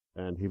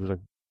 And he was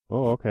like,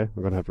 oh, okay, I'm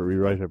going to have to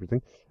rewrite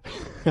everything.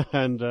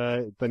 And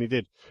then he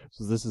did.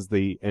 So this is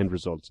the end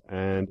result.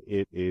 And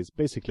it is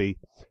basically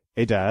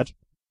a dad,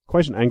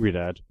 quite an angry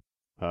dad,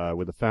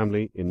 with a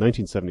family in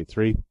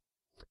 1973.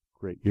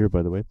 Great year,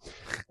 by the way.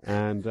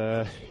 And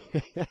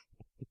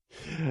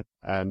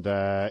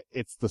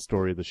it's the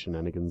story of the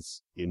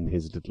shenanigans in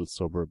his little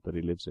suburb that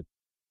he lives in.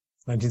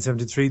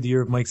 1973, the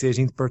year of Mike's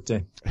 18th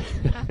birthday.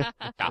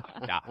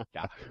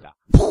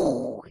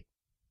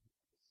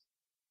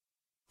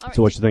 Right.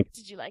 So what you think?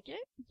 Did you like it?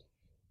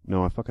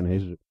 No, I fucking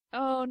hated it.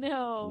 Oh,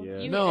 no. Yeah. You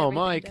hate No, everything,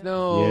 Mike, don't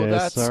no. Yeah,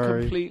 That's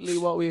sorry. completely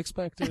what we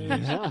expected. you?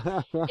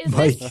 Is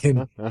Mike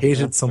this-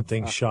 hated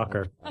something.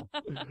 Shocker.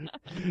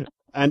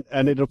 And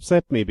it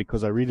upset me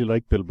because I really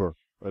like Bill Burr.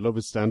 I love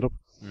his stand-up.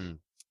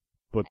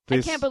 But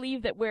this... I can't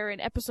believe that we're in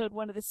episode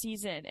 1 of the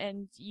season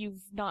and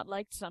you've not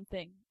liked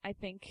something, I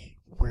think.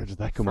 Where did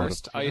that come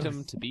First out of?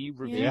 item to be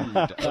reviewed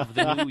of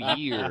the new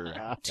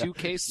year.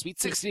 2K Sweet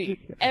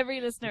 16. Every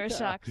listener is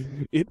shocked.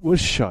 It was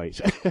shite.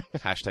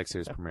 Hashtag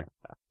series premiere.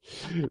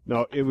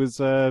 No, it was,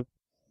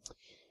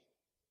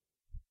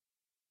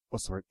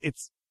 what's the word?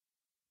 It's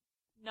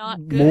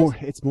Not good.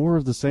 it's more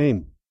of the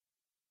same.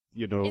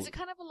 You know, Is it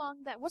kind of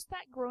along that? What's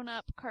that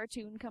grown-up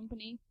cartoon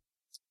company?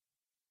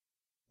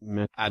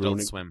 Matt Adult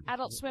Groening. Swim.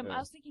 Adult Swim. I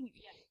was thinking,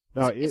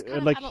 No, it's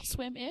kind like of Adult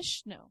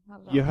Swim-ish. No,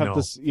 not at all. you have No.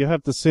 this. You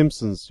have The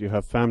Simpsons. You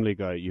have Family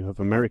Guy. You have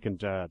American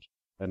Dad,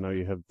 and now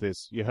you have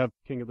this. You have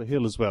King of the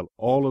Hill as well.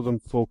 All of them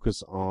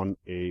focus on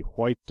a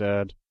white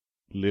dad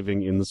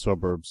living in the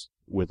suburbs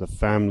with a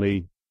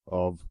family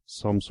of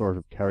some sort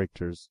of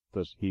characters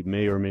that he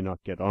may or may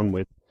not get on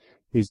with.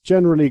 He's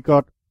generally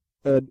got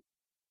a,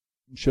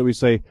 shall we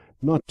say,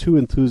 not too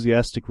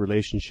enthusiastic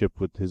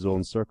relationship with his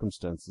own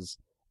circumstances.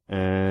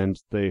 And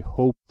they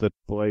hope that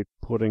by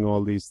putting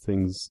all these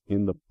things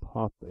in the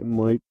pot, they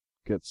might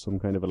get some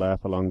kind of a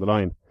laugh along the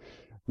line.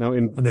 Now,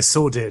 And they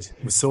so did.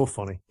 It was so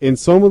funny. in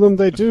some of them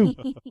they do.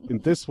 In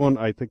this one,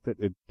 I think that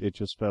it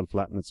just fell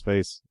flat in its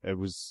face.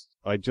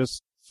 I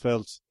just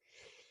felt,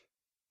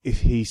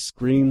 if he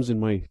screams in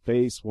my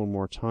face one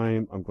more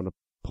time, I'm going to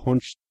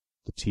punch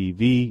the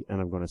TV and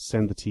I'm going to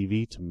send the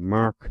TV to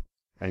Mark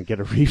and get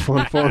a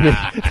refund for me.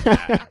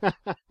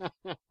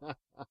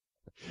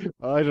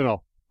 I don't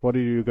know. What do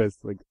you guys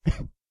think?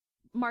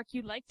 Mark,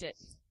 you liked it.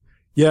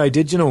 Yeah, I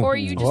did, you know. Or are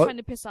you just What? trying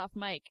to piss off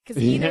Mike?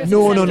 Because either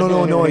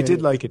No, I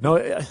did like it. No,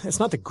 it's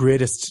not the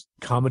greatest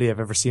comedy I've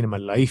ever seen in my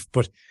life,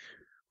 but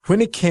when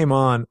it came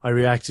on, I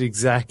reacted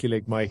exactly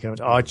like Mike. I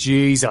went, oh,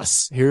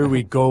 Jesus, here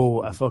we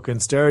go. A fucking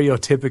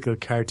stereotypical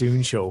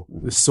cartoon show.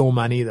 There's so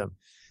many of them.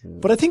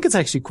 But I think it's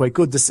actually quite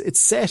good. It's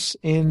set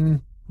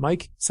in,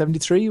 Mike,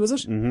 73, was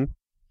it? Mm-hmm.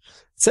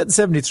 Set in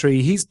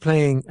 73. He's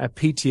playing a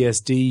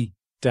PTSD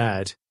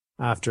dad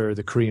after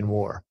the Korean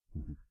War.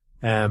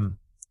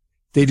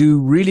 They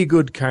do really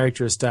good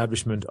character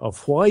establishment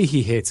of why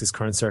he hates his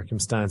current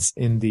circumstance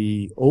in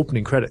the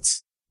opening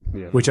credits,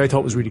 which I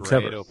thought was really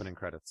Great clever. opening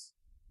credits.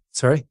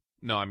 Sorry?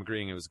 No, I'm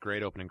agreeing. It was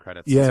great opening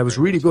credits. Yeah, it was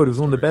really good. It was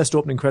one of the story. best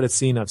opening credits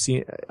scene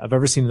I've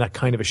ever seen in that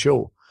kind of a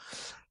show.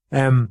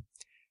 I'm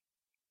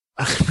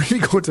really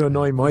going to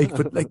annoy Mike,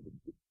 but like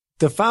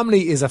the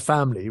family is a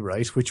family,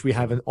 right? Which we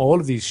have in all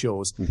of these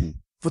shows,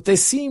 but they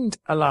seemed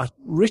a lot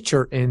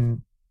richer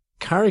in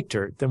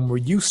character than we're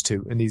used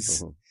to in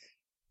these.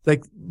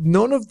 Like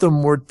none of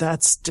them were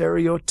that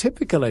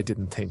stereotypical. I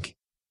didn't think.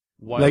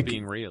 While like,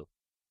 being real.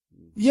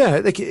 Yeah,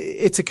 like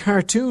it's a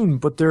cartoon,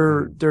 but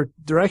they're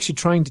actually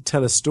trying to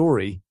tell a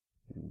story.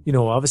 You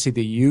know, obviously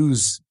they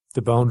use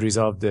the boundaries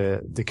of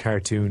the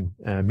cartoon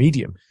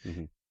medium,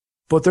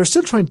 but they're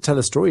still trying to tell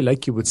a story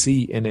like you would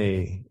see in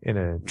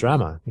a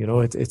drama. You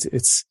know, I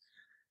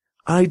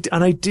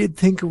did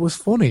think it was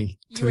funny,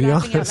 to be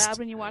honest. You were laughing out loud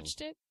when you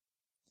watched it?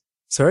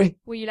 Sorry?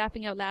 Were you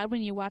laughing out loud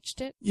when you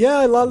watched it? Yeah,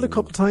 I laughed a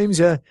couple of times,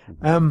 yeah.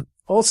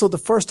 Also, the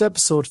first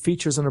episode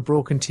features on a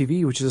broken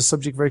TV, which is a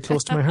subject very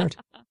close to my heart.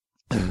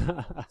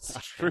 It's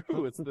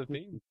true. It's the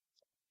theme.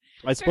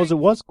 I suppose it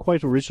was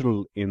quite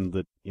original in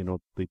that, you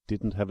know, they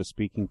didn't have a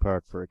speaking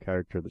part for a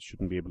character that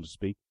shouldn't be able to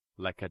speak.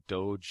 Like a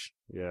doge.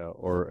 Yeah,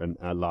 or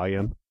a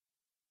lion.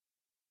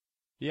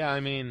 Yeah, I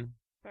mean...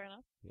 Fair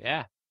enough.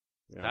 Yeah.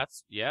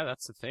 That's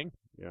the thing.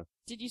 Yeah.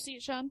 Did you see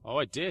it, Shaun? Oh,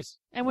 I did.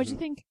 And what'd you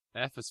think?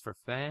 F is for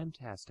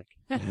fantastic.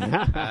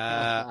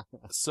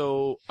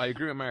 So, I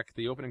agree with Mark.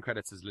 The opening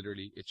credits is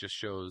literally, it just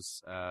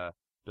shows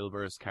Bill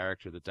Burr's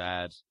character, the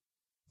dad,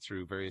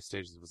 through various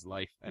stages of his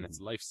life, and it's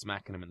life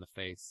smacking him in the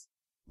face.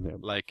 Yeah.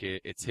 Like,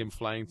 it's him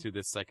flying through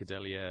this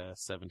psychedelia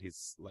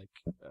 70s,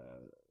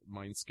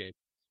 mindscape.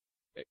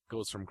 It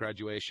goes from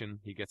graduation,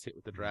 he gets hit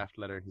with the draft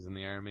letter, he's in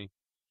the army.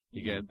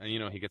 He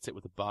gets hit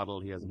with a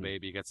bottle, he has a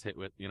baby, he gets hit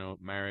with,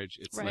 marriage.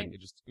 It's like, it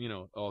just,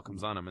 all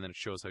comes on him, and then it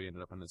shows how he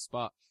ended up on this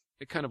spot.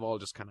 It kind of all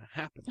just kind of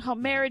happened. Oh,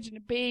 marriage and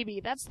a baby,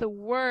 that's the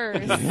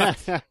worst.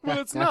 Well,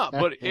 it's not,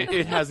 but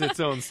it has its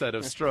own set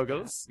of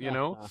struggles,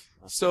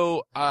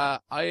 So, I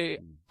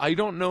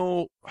don't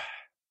know.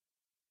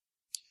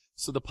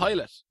 So the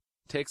pilot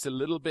takes a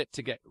little bit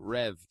to get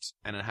revved,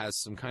 and it has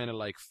some kind of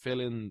like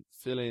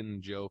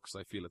fill-in jokes,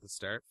 I feel, at the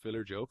start,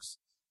 filler jokes.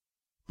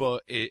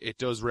 But it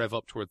does rev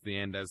up towards the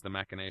end as the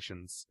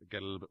machinations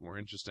get a little bit more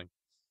interesting.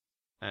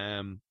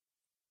 And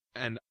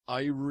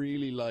I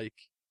really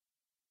like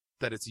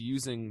that it's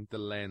using the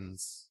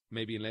lens,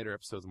 maybe in later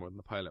episodes more than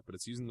the pilot, but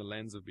it's using the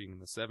lens of being in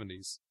the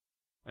 70s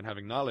and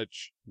having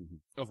knowledge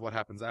of what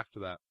happens after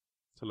that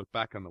to look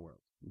back on the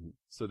world.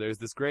 So there's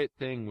this great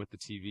thing with the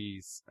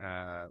TVs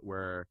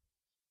where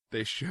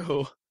they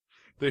show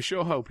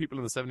how people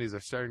in the 70s are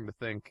starting to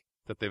think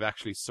that they've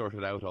actually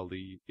sorted out all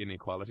the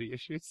inequality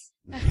issues.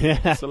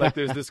 So like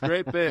there's this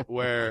great bit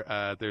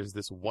where there's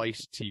this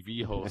white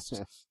TV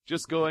host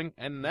just going,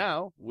 and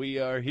now we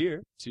are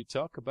here to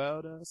talk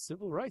about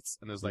civil rights.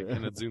 And there's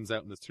and it zooms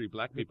out and there's three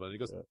black people, and he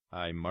goes,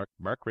 "I'm Mark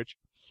Rich."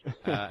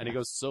 And he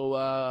goes,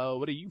 "So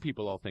what do you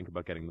people all think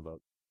about getting the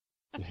vote?"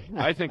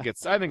 I think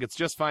it's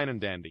just fine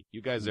and dandy.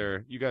 You guys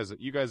are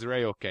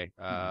A-okay.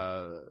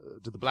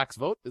 Do the blacks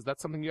vote? Is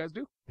that something you guys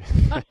do?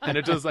 And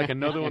it does like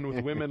another one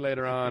with women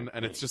later on,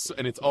 and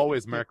it's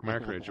always Mark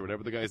Markridge or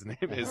whatever the guy's name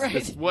is, right.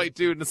 This white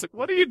dude, and it's like,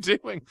 what are you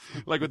doing?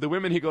 Like with the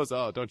women, he goes,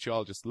 "Oh, don't you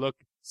all just look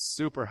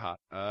super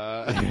hot?"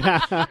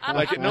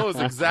 Like it knows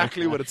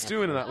exactly what it's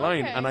doing in that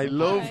line, and I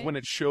love when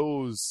it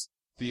shows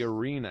the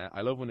arena.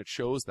 I love when it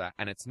shows that,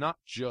 and it's not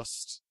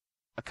just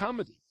a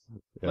comedy.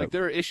 Yep. Like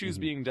there are issues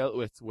being dealt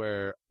with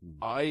where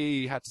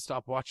I had to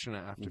stop watching it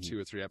after 2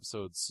 or 3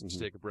 episodes to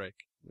take a break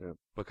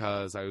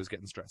because I was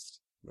getting stressed.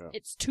 Yeah.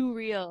 It's too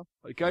real.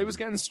 Like I was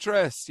getting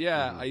stressed.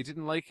 Yeah, I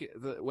didn't like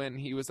it when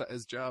he was at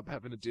his job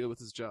having to deal with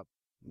his job.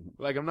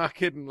 Like I'm not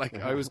kidding. Like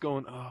I was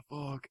going, oh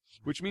fuck,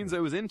 which means I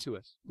was into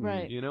it.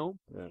 Right. Yeah.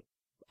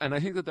 And I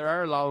think that there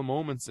are lull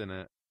moments in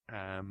it.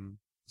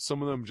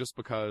 Some of them just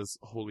because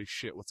holy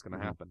shit, what's going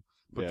to happen?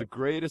 But the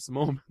greatest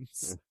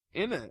moments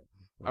in it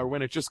are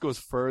when it just goes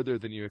further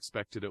than you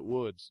expected it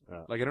would.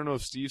 Like, I don't know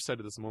if Steve said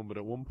at this moment, but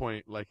at one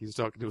point, like, he's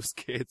talking to his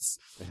kids,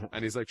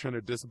 and he's, like, trying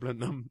to discipline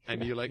them,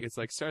 and you, like, it's,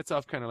 like, starts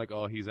off kind of like,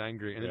 oh, he's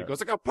angry, and then he goes,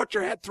 like, "I'll put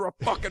your head through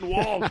a fucking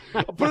wall!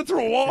 I'll put it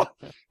through a wall!"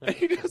 And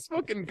he just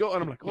fucking go,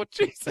 and I'm like, oh,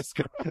 Jesus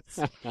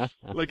Christ.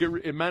 Like,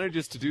 it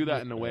manages to do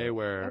that in a way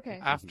where,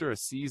 after a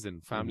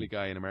season, Family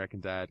Guy and American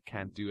Dad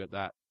can't do it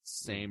that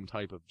same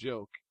type of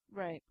joke.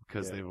 Right.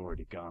 Because they've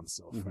already gone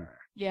so far.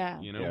 Yeah.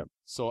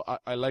 So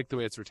I like the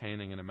way it's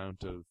retaining an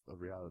amount of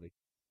reality.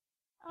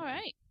 All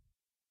right.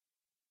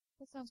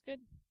 That sounds good.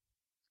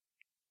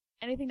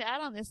 Anything to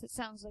add on this? It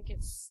sounds like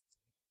it's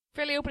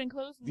fairly open and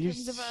closed in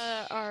terms of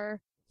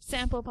our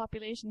sample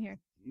population here.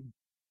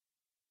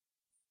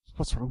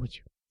 What's wrong with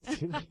you?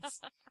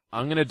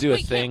 I'm going to do a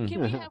thing.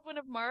 Can we have one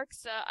of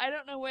Mark's? I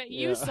don't know what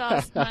you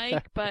saw,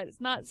 Mike, but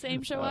it's not the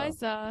same show I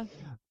saw.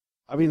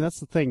 I mean, that's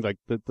the thing. Like,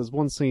 there's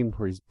one scene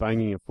where he's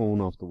banging a phone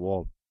off the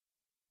wall.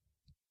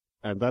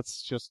 And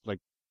that's just like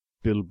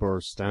Bill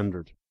Burr's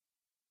standard.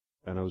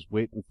 And I was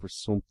waiting for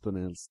something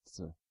else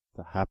to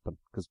happen.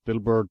 Because Bill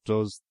Burr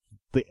does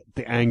the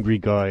angry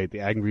guy, the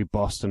angry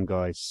Boston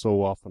guy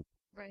so often.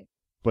 Right.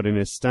 But in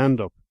his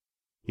stand-up,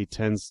 he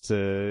tends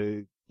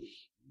to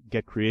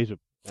get creative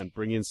and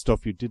bring in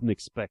stuff you didn't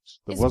expect.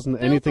 There Is wasn't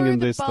Bill anything Burr in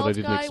the this that I bald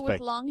didn't guy expect.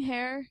 with long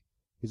hair?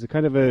 He's a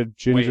kind of a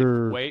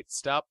ginger. Wait,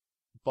 stop.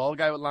 Bald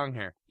guy with long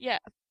hair. Yeah.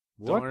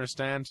 Don't What?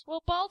 understand.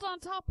 Well, bald on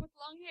top with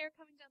long hair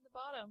coming down the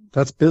bottom.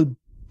 That's Bill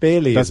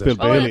Bailey. That's is Bill it?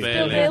 Oh, Bailey. that's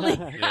Bill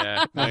Bailey.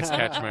 Yeah, nice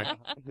catch, Mark.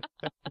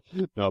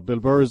 No, Bill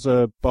Burr is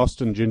a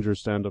Boston ginger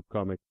stand-up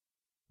comic.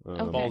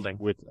 Okay. Balding.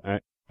 With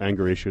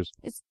anger issues.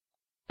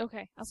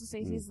 Okay, I was gonna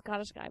say he's a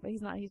Scottish guy, but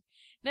he's not.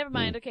 Never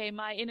mind. Okay,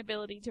 my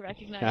inability to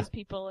recognize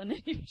people in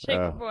any shape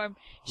or form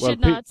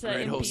should not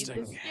great impede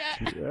hosting. this.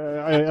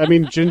 Yeah. I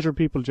mean, ginger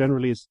people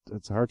generally,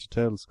 it's hard to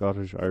tell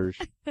Scottish, Irish,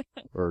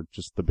 or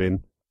just the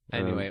bin.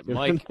 Anyway, You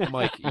know?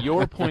 Mike,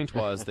 your point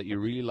was that you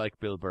really like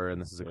Bill Burr,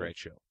 and this is a great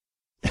show.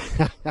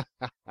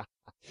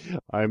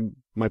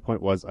 My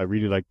point was, I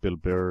really like Bill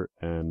Burr,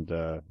 and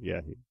I'm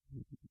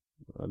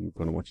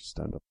going to watch you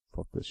stand up.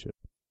 Fuck this shit.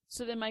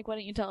 So then, Mike, why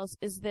don't you tell us?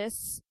 Is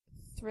this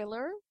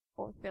thriller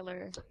or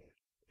filler?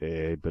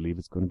 I believe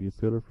it's going to be a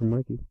filler from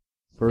Mikey.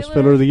 First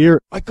Filler. filler of the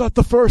year. I got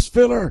the first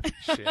filler.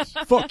 Shit.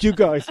 Fuck you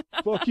guys.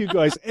 Fuck you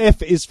guys.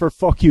 F is for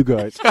fuck you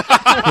guys.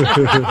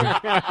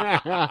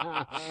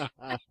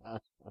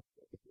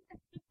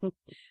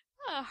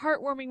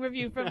 Heartwarming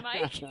review from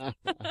Mike.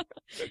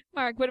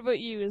 Mark, what about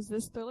you? Is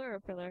this thriller or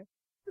filler?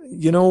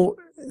 You know,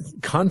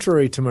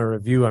 contrary to my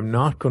review, I'm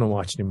not going to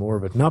watch any more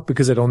of it. Not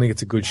because I don't think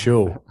it's a good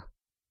show,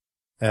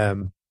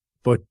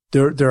 but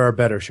there are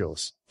better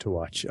shows to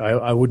watch.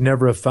 I would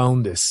never have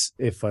found this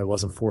if I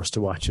wasn't forced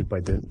to watch it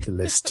by the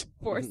list.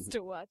 Forced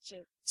to watch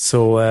it.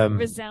 So,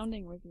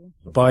 Resounding review.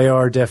 by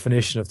our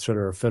definition of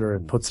thriller or filler,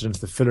 it puts it into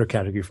the filler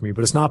category for me.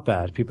 But it's not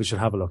bad. People should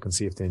have a look and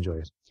see if they enjoy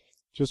it.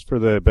 Just for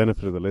the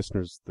benefit of the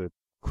listeners, the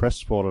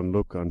crestfallen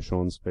look on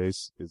Sean's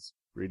face is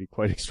really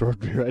quite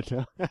extraordinary right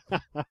now.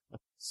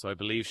 So I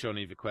believe, Shona,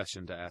 you have a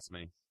question to ask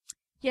me.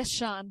 Yes,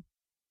 Shaun.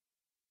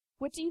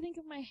 What do you think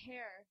of my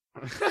hair?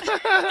 Do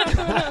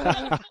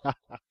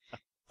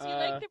you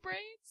like the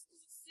braids?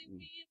 Does it suit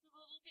me? Is it a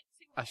little bit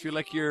too I feel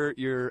like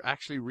you're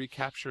actually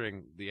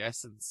recapturing the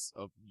essence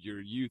of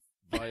your youth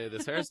via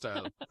this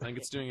hairstyle. I think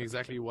it's doing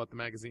exactly what the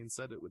magazine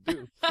said it would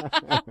do.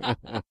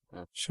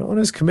 Shaun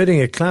is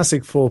committing a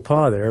classic faux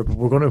pas there,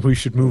 but we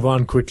should move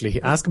on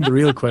quickly. Ask him the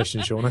real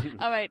question, Shona.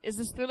 All right, is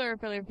this thriller or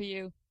filler for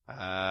you?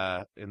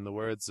 In the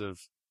words of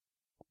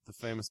the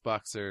famous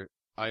boxer,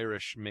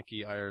 Irish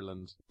Mickey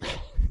Ireland.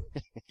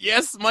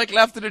 Yes, Mike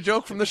laughed at a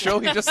joke from the show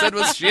he just said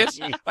was shit.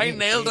 I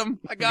nailed him.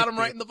 I got him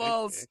right in the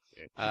balls.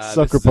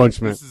 Sucker punch,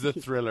 man. This is a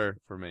thriller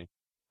for me.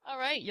 All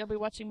right, you'll be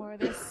watching more of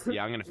this.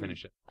 Yeah, I'm going to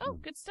finish it. Oh,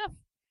 good stuff.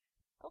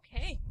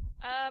 Okay.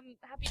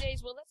 Happy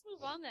days. Well, let's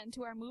move on then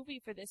to our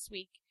movie for this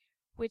week,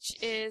 which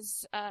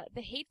is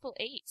The Hateful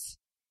Eight,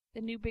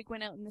 the new big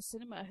one out in the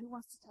cinema. Who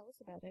wants to tell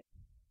us about it?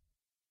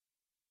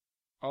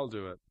 I'll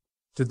do it.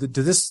 Did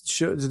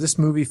this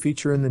movie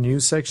feature in the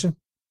news section?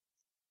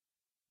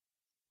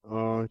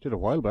 I did a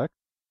while back.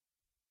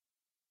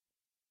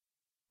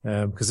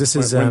 Because this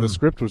When is the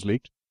script was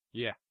leaked.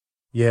 Yeah.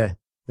 yeah,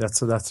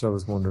 that's what I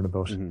was wondering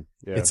about. Mm-hmm.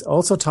 Yeah. It's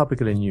also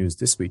topical in news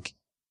this week.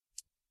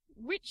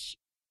 Which?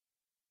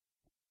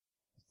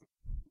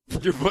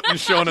 You're putting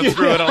Shona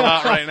through it a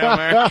lot right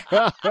now,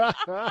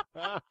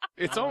 Mark.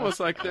 It's almost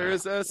like there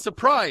is a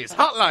surprise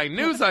hotline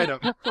news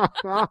item.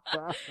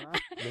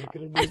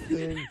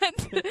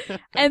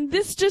 And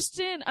this just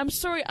in, I'm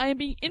sorry, I am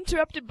being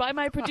interrupted by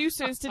my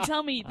producers to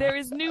tell me there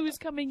is news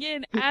coming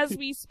in as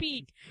we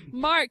speak.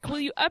 Mark, will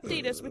you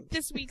update us with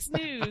this week's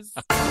news?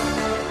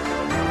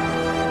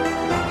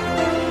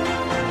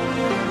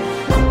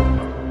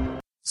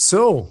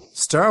 So,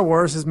 Star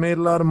Wars has made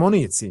a lot of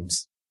money, it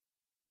seems.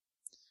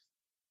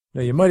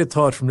 Now, you might have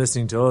thought from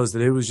listening to us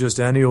that it was just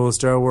any old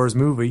Star Wars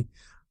movie,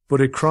 but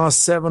it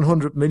crossed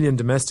 700 million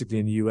domestically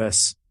in the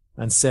US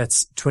and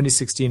sets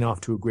 2016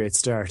 off to a great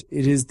start.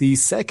 It is the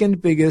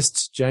second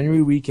biggest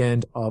January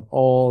weekend of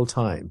all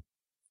time.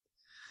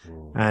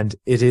 And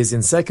it is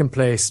in second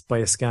place by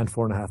a scant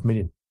 4.5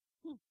 million.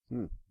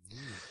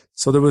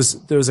 So there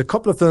was a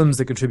couple of films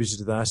that contributed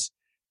to that.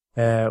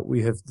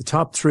 We have the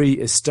top three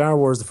is Star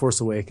Wars: The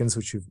Force Awakens,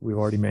 which we've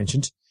already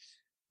mentioned.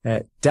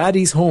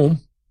 Daddy's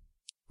Home,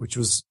 which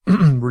was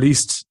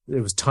released,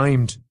 it was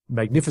timed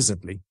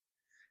magnificently.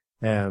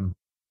 And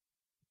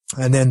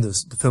then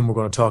there's the film we're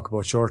going to talk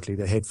about shortly,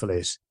 The Hateful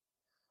Eight.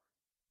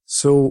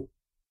 So,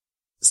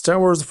 Star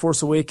Wars: The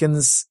Force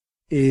Awakens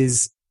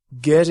is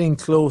getting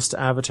close to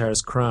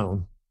Avatar's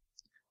crown,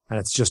 and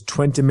it's just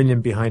 20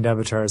 million behind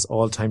Avatar's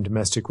all-time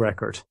domestic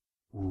record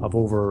of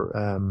over,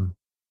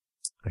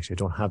 actually I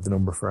don't have the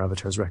number for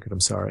Avatar's record, I'm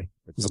sorry.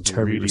 It's a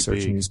terrible really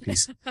research big. news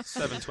piece.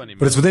 720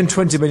 But it's within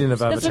 20 million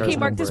of Avatar's That's okay,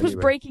 Mark. number This was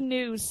anyway. breaking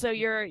news, so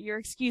your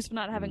excuse for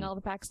not having all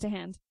the facts to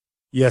hand.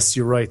 Yes,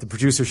 you're right. The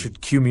producer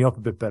should cue me up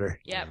a bit better.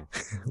 Yep.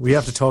 We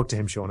have to talk to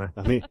him, Shona.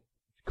 I mean,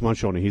 come on,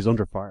 Shona, he's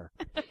under fire.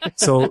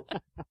 So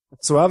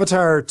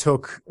Avatar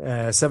took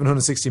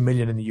 760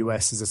 million in the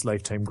US as its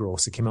lifetime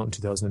gross. It came out in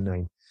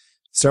 2009.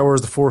 Star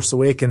Wars: The Force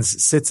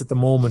Awakens sits at the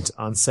moment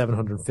on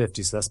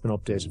 750, so that's been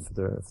updated for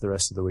the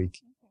rest of the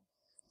week.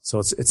 So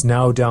it's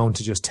now down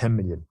to just 10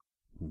 million.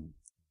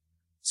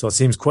 So it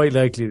seems quite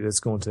likely that it's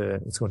going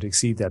to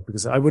exceed that,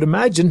 because I would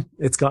imagine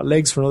it's got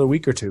legs for another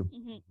week or two.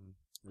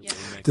 Mm-hmm. Yeah.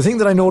 The thing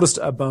that I noticed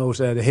about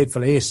the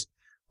Hateful Eight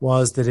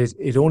was that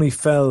it only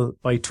fell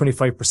by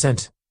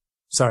 25%.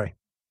 Sorry,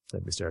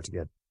 let me start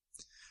again.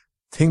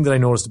 The thing that I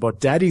noticed about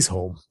Daddy's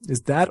Home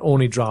is that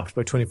only dropped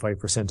by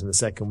 25% in the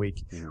second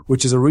week,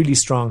 which is a really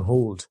strong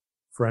hold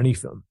for any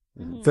film.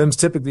 Mm-hmm. Films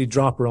typically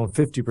drop around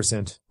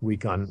 50%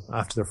 week on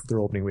after their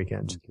opening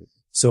weekend. Okay.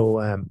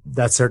 So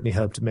that certainly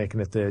helped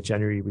making it the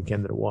January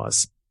weekend that it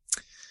was.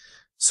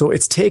 So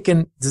it's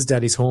taken, this is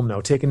Daddy's Home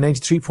now, taken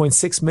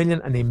 93.6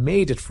 million, and they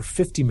made it for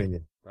 50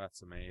 million.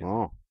 That's amazing.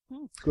 Oh,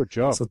 good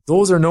job. So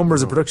those are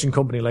numbers a production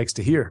company likes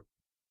to hear.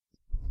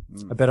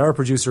 I bet our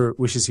producer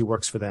wishes he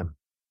works for them.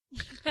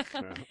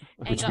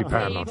 Which would be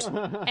paramount.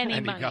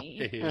 Any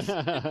money.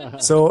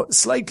 So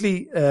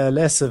slightly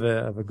less of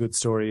a good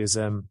story is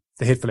the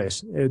Hateful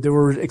Eight. They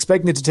were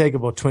expecting it to take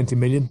about 20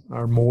 million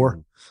or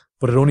more,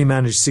 but it only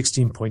managed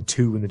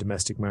 16.2 in the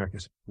domestic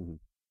market.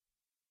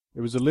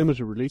 It was a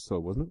limited release though,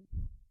 wasn't it?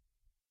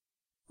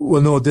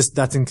 Well, no,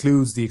 that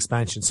includes the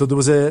expansion. So there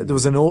was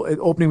an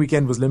opening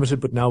weekend was limited,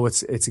 but now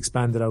it's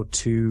expanded out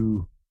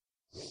to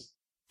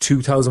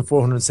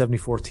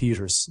 2,474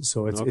 theaters.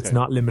 So it's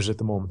not limited at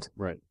the moment.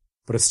 Right.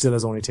 But it still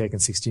has only taken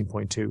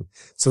 16.2.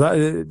 So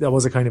that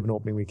was a kind of an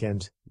opening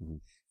weekend.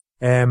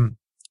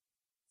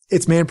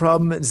 Its main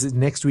problem is that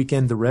next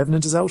weekend The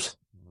Revenant is out.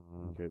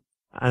 Okay.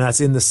 And that's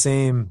in the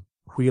same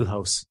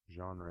wheelhouse.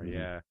 Genre,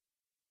 yeah.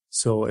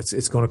 So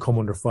it's going to come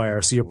under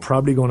fire. So you're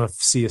probably going to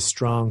see a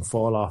strong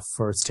fall off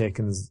for its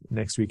takings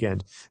next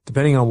weekend,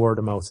 depending on word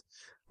of mouth.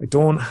 I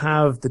don't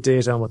have the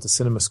data on what the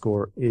cinema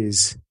score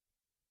is,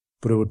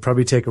 but it would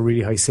probably take a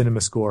really high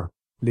cinema score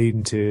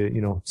leading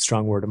to,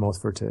 strong word of mouth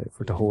for it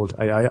to hold.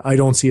 I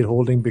don't see it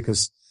holding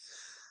because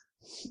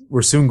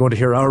we're soon going to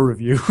hear our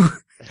review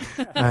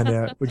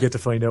and we get to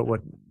find out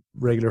what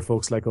regular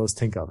folks like us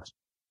think of it.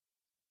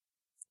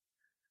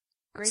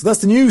 Great. So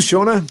that's the news,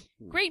 Shona.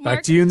 Great, Mark.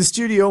 Back to you in the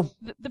studio.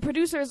 The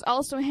producer is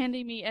also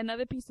handing me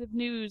another piece of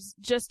news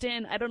just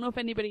in. I don't know if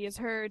anybody has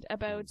heard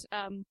about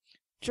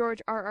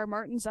George R.R.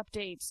 Martin's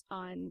updates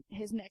on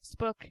his next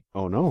book.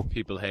 Oh, no.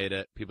 People hate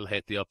it. People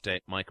hate the update.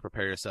 Mike,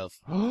 prepare yourself.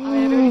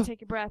 Everybody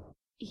take a breath.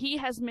 He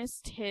has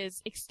missed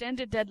his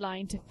extended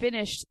deadline to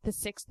finish the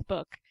 6th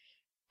book,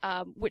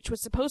 which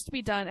was supposed to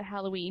be done at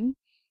Halloween.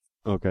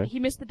 Okay. He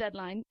missed the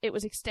deadline. It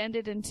was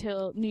extended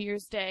until New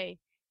Year's Day.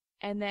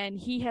 And then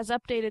he has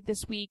updated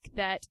this week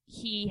that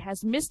he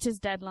has missed his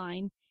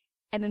deadline.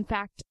 And in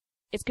fact,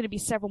 it's going to be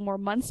several more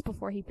months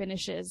before he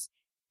finishes.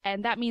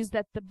 And that means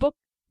that the book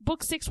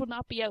 6 will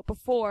not be out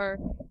before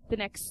the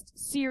next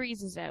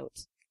series is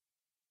out.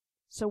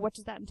 So what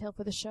does that entail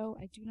for the show?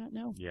 I do not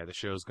know. Yeah, the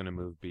show's going to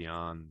move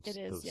beyond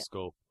the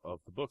scope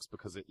of the books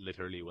because it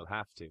literally will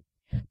have to.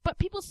 But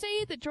people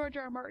say that George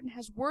R.R. Martin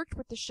has worked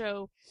with the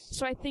show,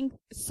 so I think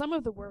some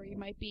of the worry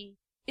might be,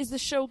 is the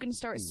show going to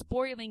start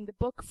spoiling the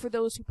book for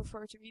those who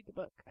prefer to read the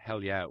book?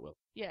 Hell yeah, it will.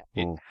 Yeah.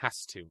 It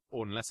has to,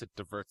 unless it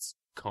diverts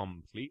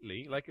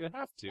completely, like it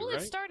have to, well,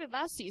 right? It started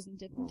last season,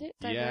 didn't it?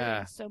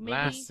 Yeah, so maybe...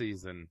 last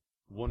season.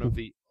 One of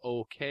the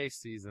okay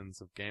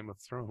seasons of Game of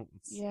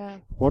Thrones. Yeah.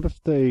 What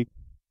if they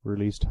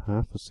released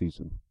half a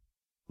season,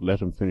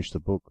 let him finish the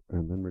book,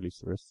 and then release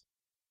the rest?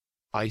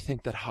 I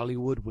think that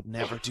Hollywood would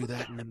never do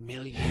that in a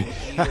million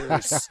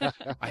years.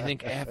 I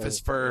think F is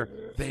for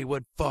they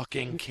would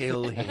fucking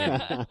kill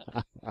him.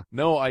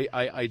 No,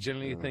 I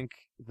genuinely think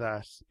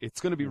that it's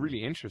going to be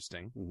really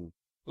interesting. Mm-hmm.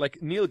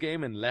 Like, Neil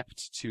Gaiman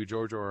leapt to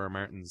George R.R.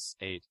 Martin's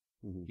aid.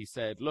 Mm-hmm. He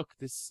said, look,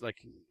 this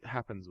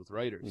happens with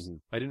writers. Mm-hmm.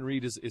 I didn't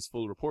read his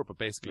full report, but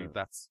basically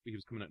he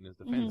was coming out in his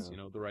defense,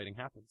 the writing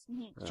happens.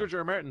 Mm-hmm. George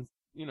R.R. Martin,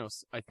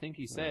 I think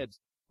he said,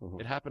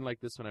 it happened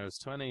like this when I was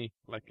 20,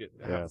 like it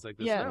happens like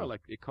this now,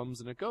 like it comes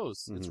and it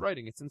goes. Mm-hmm. It's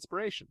writing, it's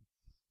inspiration.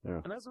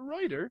 Yeah. And as a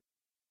writer,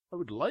 I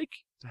would like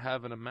to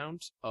have an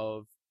amount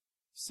of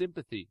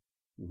sympathy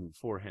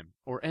for him,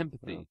 or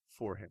empathy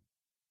for him.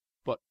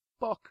 But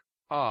fuck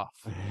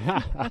off.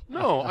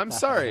 No, I'm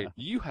sorry.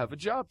 You have a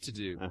job to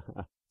do.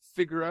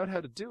 Figure out how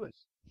to do it.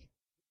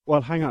 Well,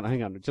 hang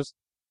on. Just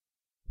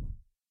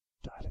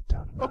dial it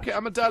down. Okay,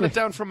 I'm going to dial it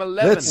down from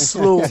 11 Let's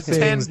slow to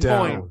things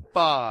down.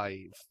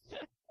 10.5.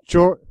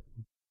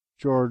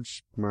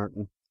 George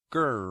Martin.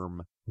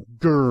 Germ.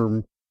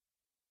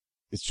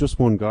 It's just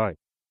one guy.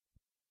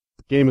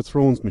 The Game of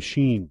Thrones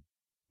machine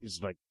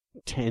is like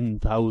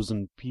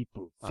 10,000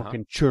 people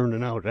fucking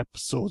churning out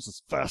episodes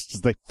as fast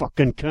as they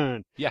fucking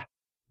can. Yeah.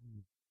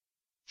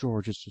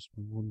 George is just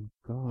one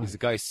guy. He's a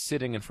guy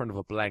sitting in front of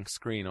a blank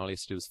screen. All he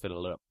has to do is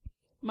fill it up.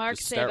 Mark,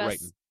 just save start us.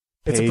 writing.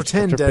 It's a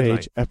pretend deadline.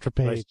 Page after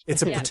page. Right?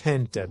 It's a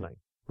pretend deadline,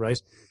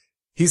 right?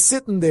 He's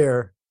sitting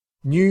there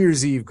New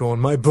Year's Eve going,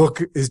 my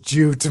book is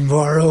due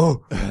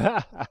tomorrow.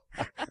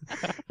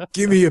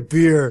 Give me a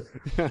beer.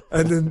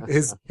 And then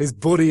his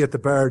buddy at the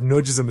bar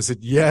nudges him and said,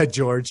 yeah,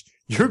 George,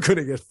 you're going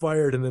to get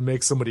fired and then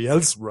make somebody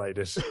else write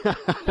it.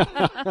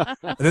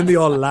 And then they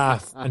all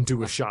laugh and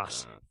do a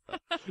shot.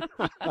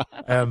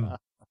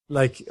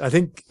 I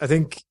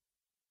think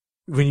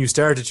when you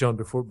started, Sean,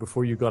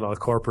 before you got all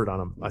corporate on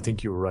him, I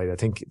think you were right. I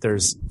think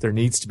there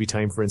needs to be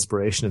time for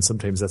inspiration, and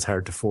sometimes that's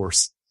hard to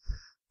force.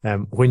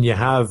 When you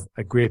have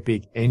a great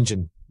big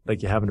engine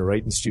like you have in a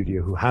writing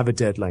studio who have a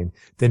deadline,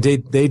 then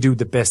they do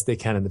the best they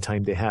can in the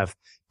time they have.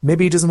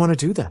 Maybe he doesn't want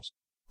to do that.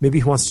 Maybe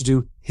he wants to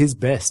do his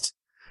best.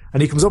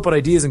 And he comes up with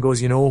ideas and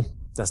goes,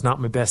 that's not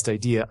my best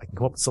idea. I can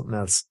come up with something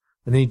else.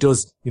 And then he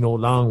does,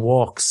 long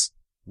walks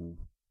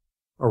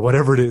or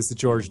whatever it is that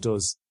George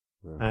does.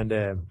 And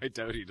I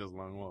doubt he does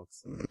long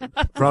walks.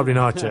 Probably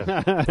not,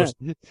 yeah.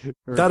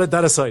 But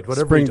that aside,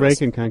 whatever Spring he does,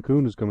 break in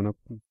Cancun is coming up.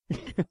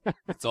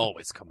 It's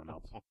always coming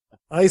up.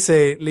 I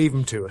say leave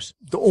him to it.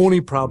 The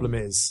only problem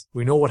is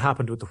we know what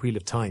happened with the Wheel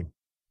of Time.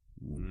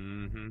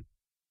 Mm-hmm.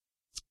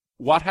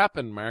 What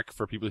happened, Mark,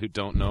 for people who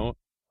don't know?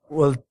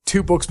 Well,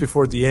 2 books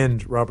before the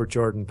end, Robert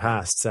Jordan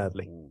passed,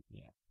 sadly.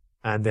 Yeah.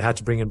 And they had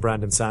to bring in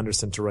Brandon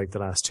Sanderson to write the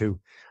last 2.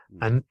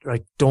 And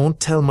don't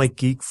tell my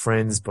geek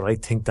friends, but I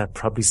think that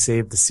probably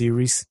saved the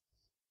series.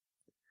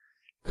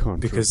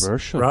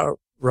 Controversial. Because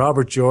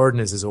Robert Jordan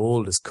is as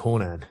old as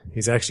Conan.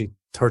 He's actually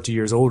 30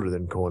 years older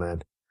than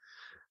Conan.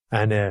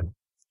 And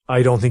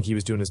I don't think he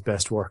was doing his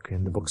best work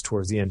in the books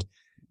towards the end.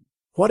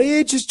 What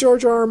age is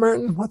George R.R.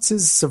 Martin? What's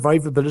his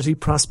survivability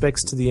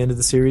prospects to the end of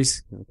the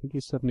series? I think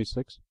he's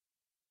 76.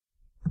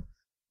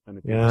 And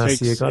if Yeah, takes,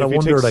 so you gotta if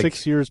wonder, it takes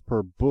 6 years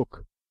per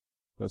book,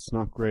 that's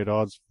not great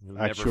odds,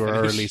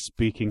 actuarially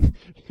speaking.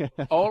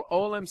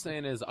 All I'm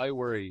saying is I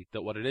worry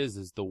that what it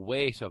is the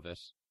weight of it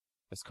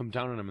has come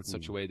down on him in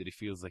such a way that he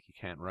feels like he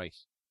can't write.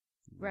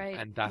 Right.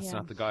 And that's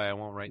not the guy I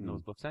want writing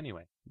those books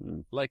anyway.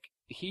 Like,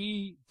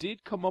 he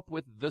did come up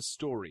with the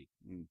story.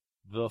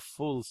 The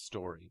full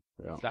story.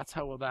 Yeah. That's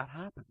how that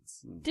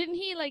happens. Didn't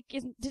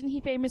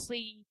he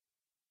famously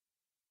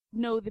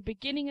know the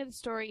beginning of the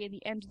story and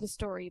the end of the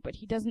story, but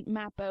he doesn't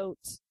map out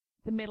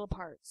the middle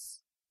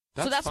parts?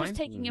 So that's fine. what's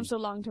taking him so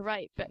long to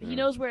write. But he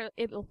knows where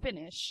it'll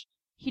finish.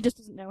 He just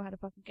doesn't know how to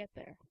fucking get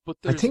there. But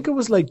I think it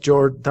was like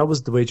that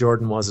was the way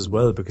Jordan was as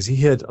well, because he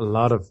had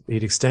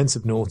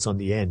extensive notes on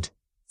the end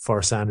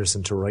for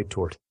Sanderson to write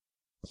toward.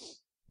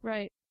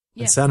 Right.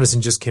 Yeah. And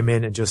Sanderson just came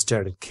in and just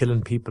started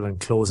killing people and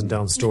closing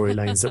down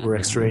storylines that were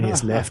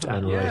extraneous left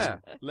and right. Yeah,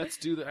 let's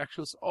do the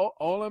actual...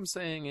 All I'm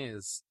saying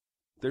is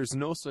there's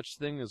no such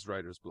thing as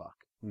writer's block.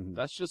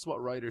 That's just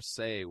what writers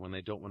say when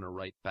they don't want to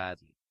write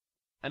badly.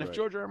 And if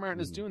George R. R.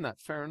 Martin is doing that,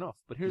 fair enough.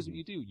 But here's what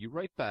you do. You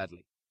write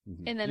badly.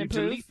 And then you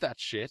improve. delete that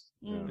shit,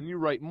 and you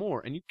write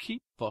more, and you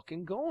keep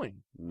fucking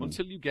going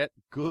until you get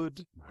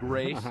good,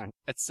 great,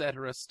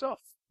 etc. stuff.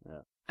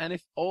 Yeah. And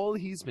if all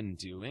he's been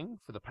doing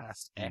for the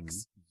past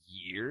X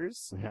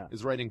years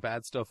is writing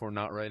bad stuff or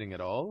not writing at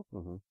all,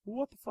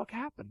 what the fuck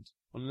happened?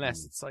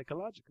 Unless it's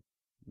psychological.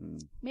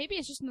 Maybe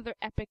it's just another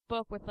epic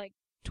book with like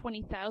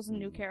 20,000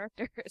 new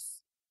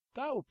characters.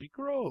 That would be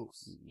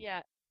gross.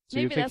 Yeah.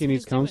 So you think he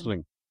needs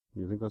counselling?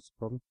 You think that's the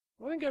problem?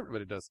 I think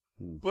everybody does.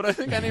 But I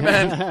think any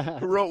man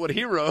who wrote what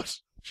he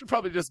wrote should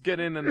probably just get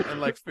in and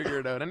like figure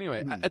it out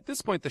anyway. At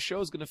this point, the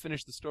show's going to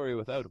finish the story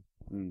without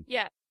him.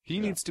 Yeah. He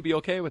needs to be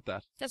okay with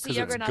that. That's the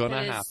because it's juggernaut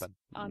gonna that is happen.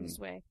 on its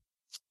way.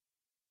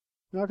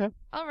 Okay.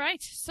 All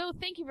right. So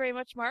thank you very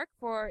much, Mark,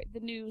 for the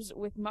news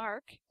with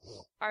Mark.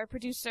 Our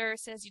producer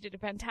says you did a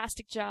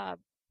fantastic job.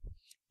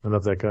 I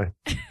love that guy.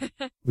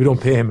 We don't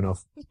pay him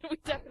enough. We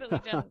definitely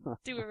don't.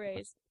 Do a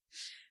raise.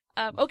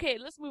 Okay,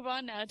 let's move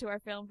on now to our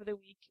film for the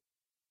week.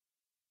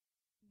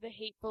 The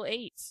Hateful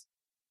Eight.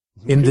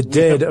 In the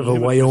dead of a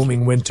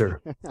Wyoming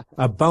winter,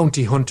 a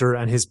bounty hunter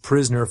and his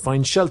prisoner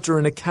find shelter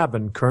in a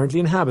cabin currently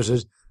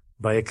inhabited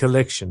by a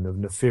collection of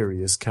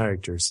nefarious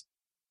characters.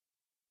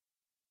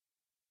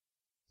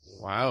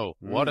 Wow,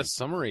 what a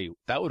summary.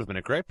 That would have been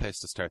a great place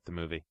to start the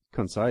movie.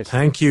 Concise.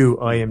 Thank you,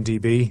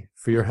 IMDb,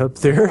 for your help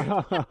there.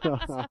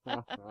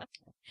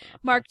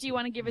 Mark, do you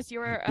want to give us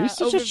your You're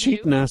such overview? a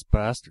cheating ass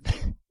bastard.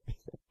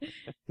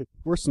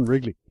 Worse than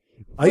Wrigley.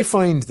 I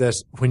find that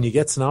when you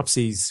get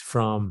synopses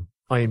from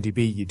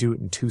IMDb, you do it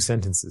in 2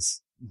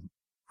 sentences.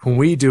 When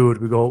we do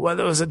it, we go, well,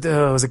 there was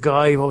a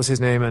guy, what was his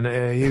name?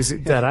 And he was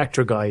that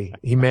actor guy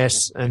he met,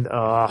 and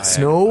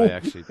Snow. I do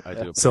it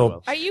pretty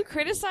well. Are you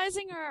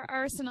criticizing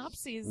our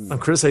synopses? I'm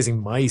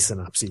criticizing my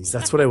synopses.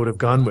 That's what I would have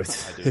gone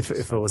with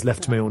if I was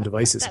left to my own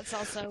devices. That's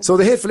also... So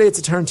The Hateful Eight's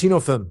a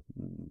Tarantino film.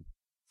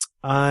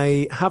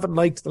 I haven't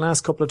liked the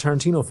last couple of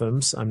Tarantino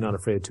films, I'm not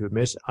afraid to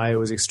admit. I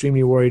was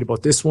extremely worried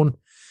about this one.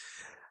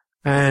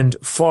 And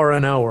for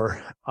an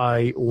hour,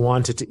 I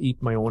wanted to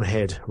eat my own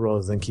head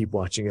rather than keep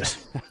watching it.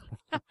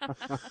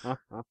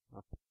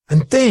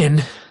 And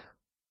then,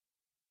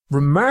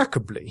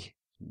 remarkably,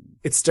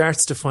 it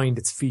starts to find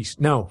its feet.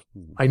 Now,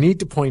 I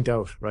need to point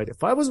out, right,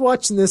 if I was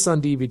watching this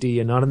on DVD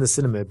and not in the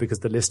cinema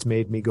because the list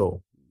made me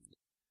go,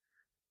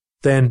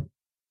 then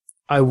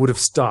I would have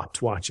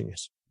stopped watching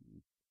it.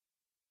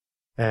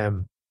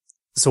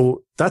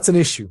 So that's an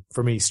issue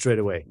for me straight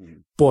away.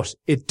 But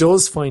it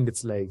does find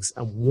its legs,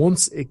 and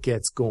once it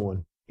gets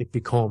going, it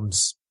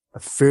becomes a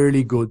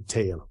fairly good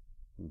tale.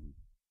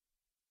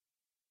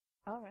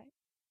 All right.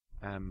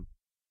 Can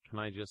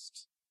I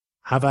just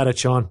Have at it,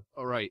 Sean.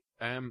 All right.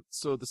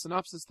 So the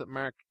synopsis that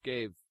Mark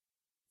gave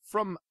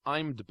from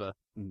IMDb,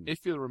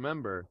 if you'll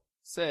remember,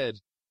 said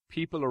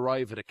people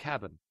arrive at a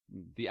cabin.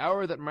 The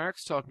hour that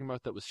Mark's talking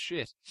about that was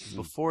shit is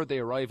before they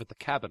arrive at the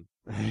cabin.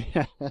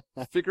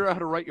 Figure out how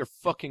to write your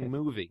fucking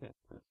movie.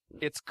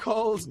 It's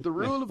called The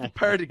Rule of the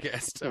Party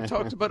Guest. I've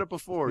talked about it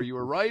before. You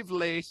arrive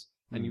late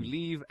and you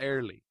leave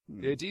early.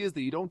 The idea is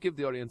that you don't give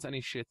the audience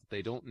any shit that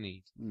they don't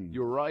need.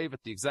 You arrive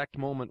at the exact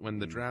moment when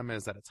the drama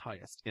is at its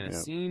highest. In a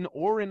scene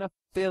or in a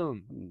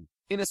film.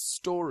 In a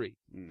story.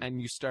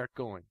 And you start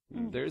going.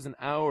 There's an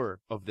hour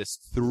of this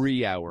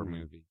 3-hour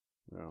movie.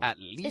 At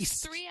least.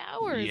 It's 3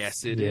 hours.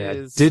 Yes, it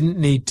is. Didn't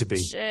need to be.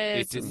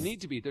 It didn't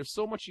need to be. There's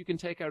so much you can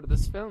take out of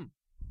this film.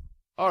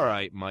 All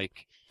right,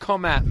 Mike.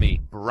 Come at me,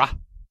 brah.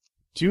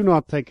 Do you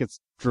not think it's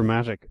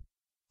dramatic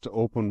to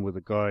open with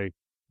a guy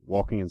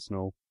walking in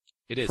snow?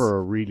 It is. For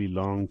a really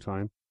long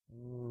time.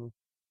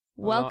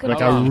 Welcome.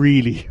 Like a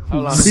really,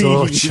 really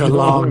such a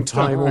long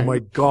time. Oh my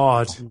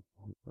God.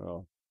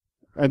 Oh.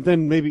 And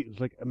then maybe,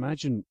 like,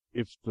 imagine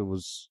if there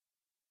was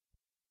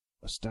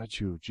a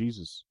statue of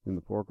Jesus in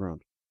the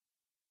foreground.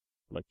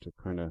 Like to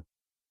kind of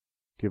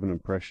give an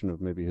impression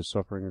of maybe his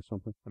suffering or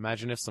something.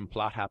 Imagine if some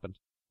plot happened.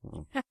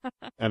 Oh.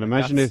 And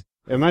imagine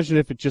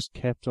if it just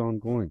kept on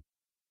going.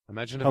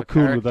 Imagine How if a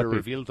cool would that character be?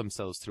 revealed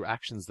themselves through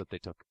actions that they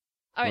took.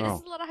 All right, Wow. this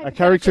is a lot of A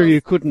character hypotheticals.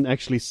 you couldn't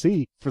actually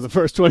see for the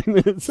first 20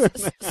 minutes.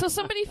 So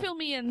somebody fill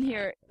me in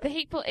here. The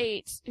Hateful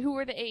Eight. Who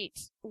were the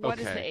eight? What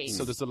is the eight?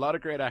 So there's a lot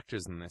of great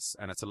actors in this,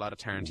 and it's a lot of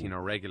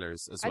Tarantino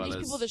regulars as Are well these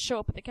as... people that show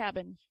up at the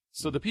cabin?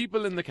 So the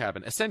people in the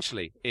cabin,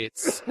 essentially,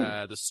 it's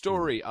the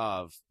story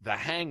of the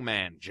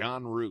hangman,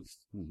 John Ruth,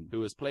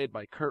 who is played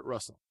by Kurt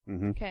Russell,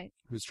 Okay.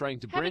 who's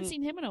trying to Haven't bring...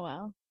 seen him in a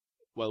while.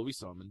 Well, we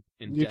saw him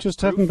in You Death just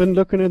Proof haven't been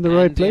looking in the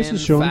right and places, in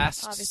Sean.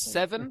 Fast Obviously.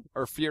 7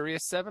 or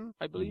Furious 7,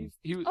 I believe.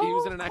 He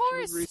was in an of action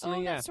course. movie recently.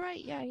 Oh, Yeah, that's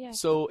right. Yeah, yeah.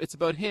 So it's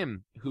about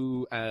him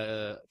who,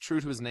 true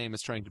to his name,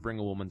 is trying to bring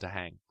a woman to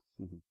hang.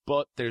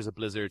 But there's a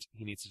blizzard.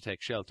 He needs to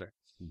take shelter.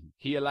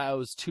 He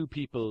allows 2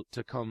 people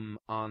to come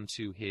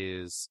onto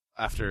his,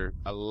 after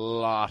a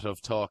lot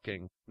of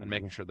talking and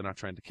making sure they're not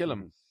trying to kill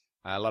him.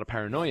 A lot of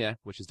paranoia,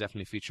 which is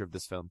definitely a feature of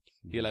this film.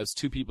 He allows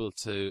 2 people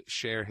to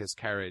share his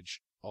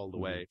carriage all the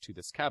way to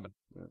this cabin.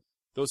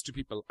 Those 2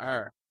 people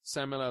are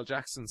Samuel L.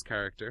 Jackson's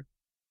character,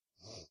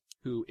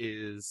 who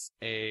is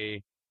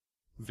a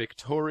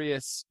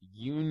victorious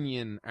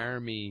Union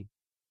Army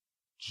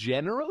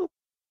general?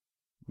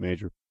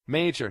 Major.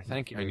 Major,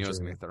 thank you. I knew I was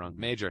going to get that wrong.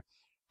 Major.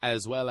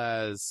 As well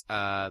as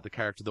the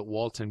character that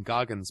Walton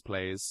Goggins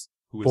plays,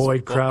 who is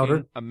Boyd fucking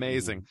Crowder.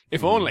 amazing.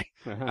 If only.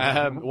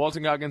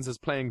 Walton Goggins is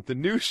playing the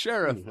new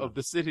sheriff of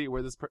the city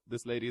where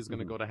this lady is going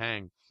to go to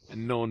hang,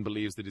 and no one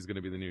believes that he's going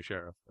to be the new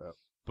sheriff.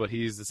 But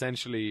he's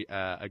essentially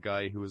a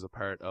guy who was a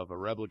part of a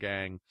rebel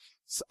gang,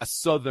 a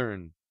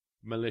southern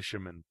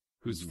militiaman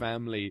whose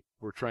family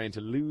were trying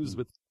to lose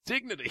with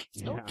dignity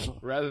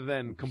rather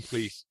than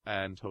complete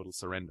and total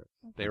surrender.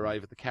 They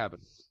arrive at the cabin.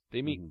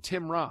 They meet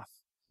Tim Roth,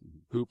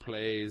 who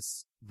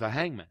plays the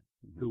hangman,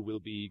 who will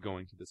be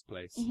going to this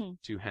place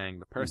to hang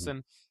the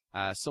person.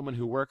 Someone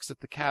who works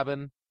at the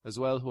cabin as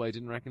well, who I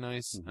didn't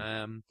recognize.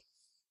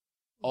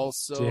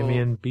 Also...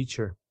 Damien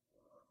Beecher.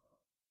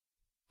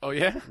 Oh,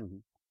 yeah?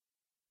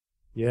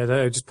 Yeah,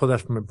 I just pulled that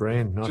from my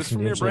brain. Not Just from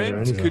from the your internet brain? or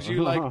anything. Could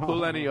you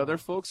pull any other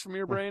folks from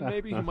your brain?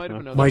 Maybe who might have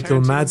been other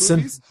Michael Tarantino Madsen.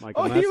 movies?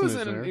 Michael Oh, he Madsen was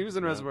is in there. he was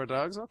in Reservoir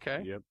Dogs.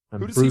 Okay. Yep.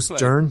 And Who does Bruce he play?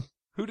 Dern.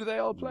 Who do they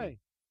all play?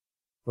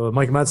 Well,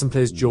 Michael Madsen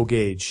plays Joe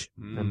Gage,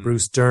 and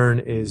Bruce Dern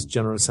is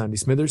General Sandy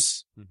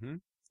Smithers.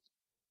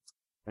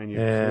 And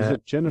is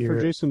it Jennifer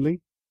Jason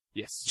Leigh?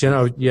 Yes.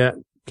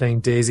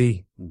 Playing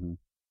Daisy.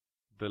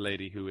 The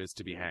lady who is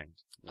to be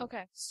hanged.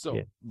 Okay.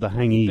 So The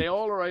hangee. they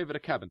all arrive at a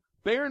cabin.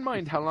 Bear in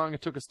mind how long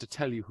it took us to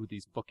tell you who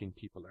these fucking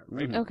people are.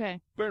 Right?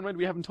 Okay. Bear in mind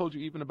we haven't told you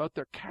even about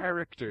their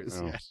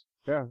characters Oh. yet.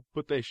 Yeah.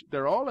 But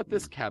they're all at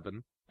this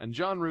cabin, and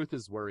John Ruth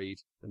is worried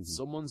that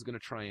someone's going to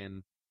try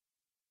and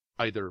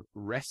either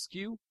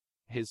rescue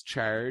his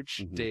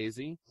charge,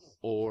 Daisy,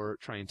 or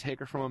try and take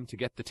her from him to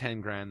get the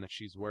 10 grand that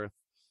she's worth.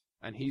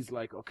 And he's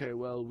like, okay,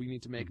 well, we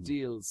need to make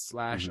deals, /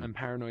 I'm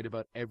paranoid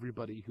about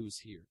everybody who's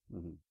here.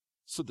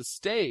 So the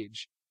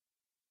stage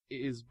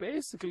is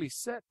basically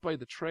set by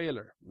the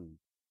trailer.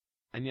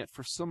 And yet,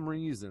 for some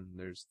reason,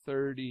 there's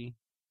 30,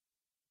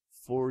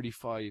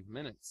 45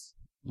 minutes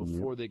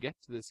before they get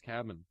to this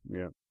cabin.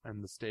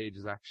 And the stage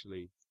is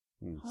actually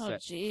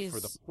set for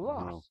the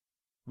plot. Wow.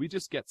 We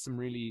just get some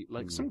really,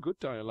 some good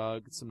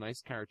dialogue, some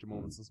nice character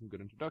moments, and some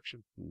good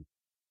introduction.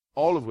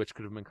 All of which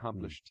could have been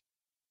accomplished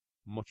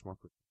much more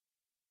quickly.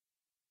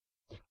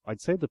 I'd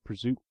say the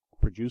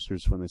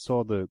producers, when they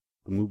saw the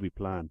movie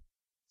plan,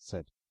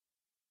 said,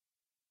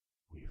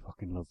 "We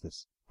fucking love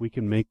this. We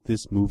can make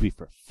this movie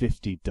for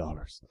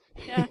 $50.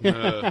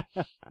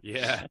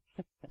 Yeah.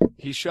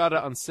 He shot it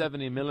on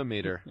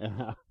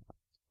 70mm.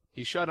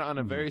 He shot it on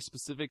a very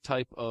specific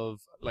type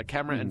of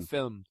camera and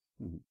film.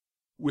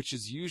 which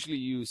is usually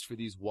used for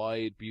these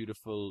wide,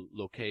 beautiful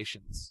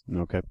locations.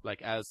 Okay.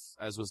 Like as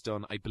was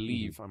done, I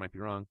believe, I might be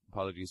wrong,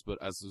 apologies, but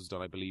as was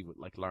done, I believe, with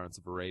like Lawrence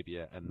of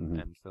Arabia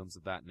and films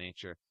of that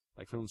nature,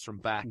 like films from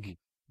back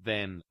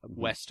then,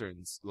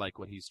 westerns, like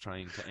what he's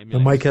trying to emulate.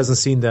 And Mike hasn't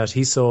seen that.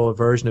 He saw a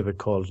version of it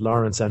called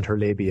Lawrence and Her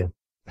Labia.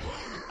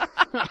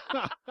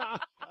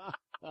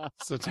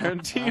 So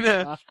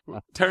Tarantino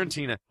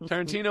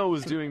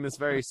was doing this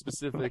very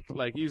specific,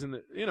 like using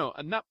the,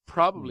 and that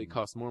probably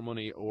cost more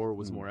money or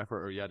was more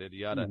effort or yada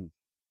yada.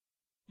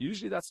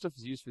 Usually that stuff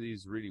is used for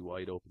these really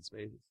wide open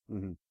spaces.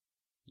 Yeah.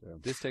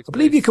 This takes. I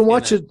believe you can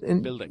watch it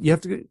in building. You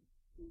have to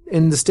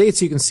in the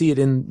States. You can see it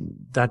in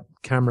that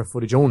camera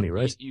footage only,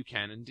 right? You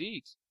can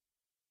indeed.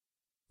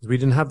 We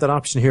didn't have that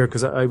option here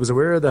because I was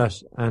aware of that,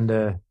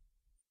 and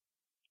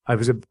I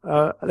was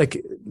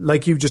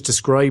like you've just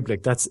described,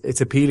 like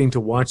it's appealing to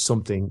watch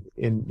something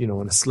in in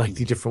a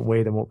slightly different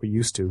way than what we're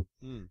used to.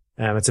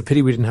 It's a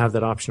pity we didn't have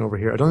that option over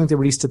here. I don't think they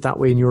released it that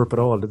way in Europe at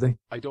all, did they?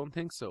 I don't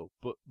think so.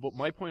 But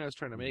my point I was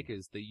trying to make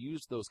is they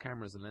used those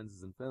cameras and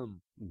lenses in film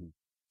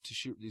to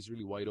shoot these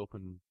really wide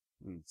open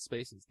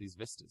spaces, these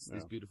vistas,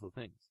 these beautiful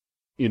things.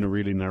 In a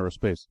really narrow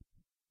space.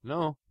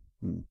 No.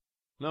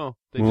 No,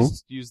 they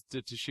just used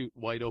it to shoot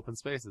wide open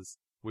spaces,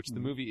 which the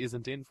movie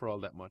isn't in for all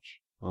that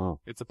much. Oh.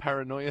 It's a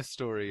paranoia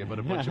story about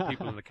a bunch of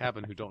people in a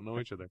cabin who don't know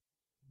each other.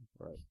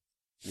 Right.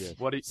 Yeah.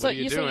 What are you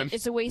you're doing? saying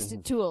it's a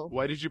wasted tool.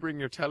 Why did you bring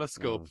your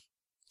telescope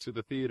to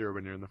the theater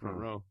when you're in the front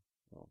row?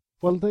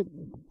 Well, the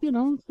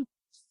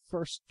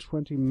first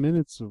 20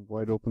 minutes of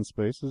wide open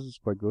spaces is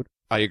quite good.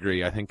 I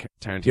agree. I think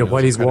Tarantino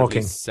while he's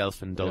walking,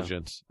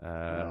 self-indulgent.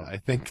 I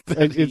think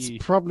that it's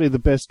probably the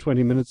best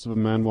 20 minutes of a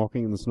man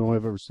walking in the snow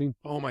I've ever seen.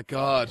 Oh my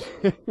god!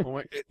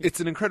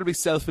 It's an incredibly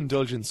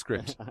self-indulgent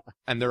script,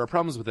 and there are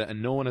problems with it.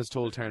 And no one has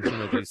told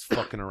Tarantino that he's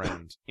fucking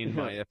around, in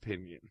my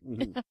opinion.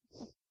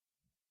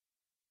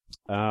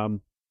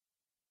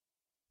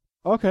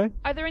 Okay.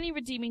 Are there any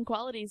redeeming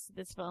qualities to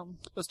this film?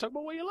 Let's talk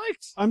about what you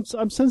liked.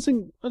 I'm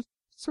sensing a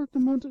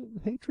certain amount of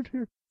hatred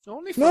here.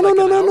 Only for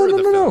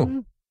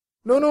no.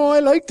 No, I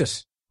liked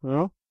it.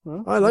 No?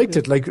 I liked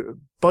it. Like,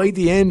 by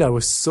the end, I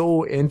was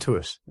so into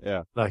it.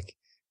 Yeah. Like,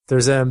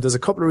 there's a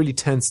couple of really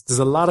there's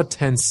a lot of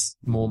tense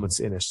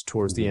moments in it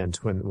towards the end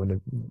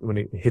when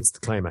it hits the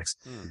climax.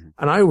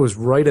 And I was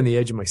right on the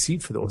edge of my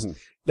seat for those.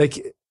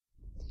 Like,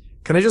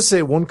 can I just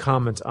say one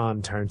comment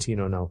on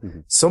Tarantino now?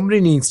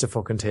 Somebody needs to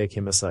fucking take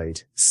him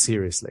aside,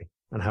 seriously,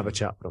 and have a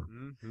chat with him.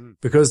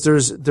 Because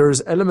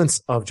there's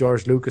elements of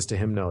George Lucas to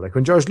him now. Like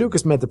when George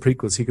Lucas made the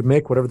prequels, he could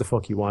make whatever the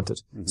fuck he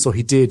wanted. So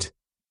he did.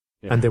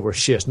 Yeah. And they were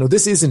shit. Now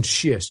this isn't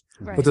shit,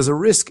 but there's a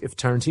risk if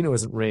Tarantino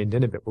isn't reined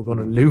in a bit, we're going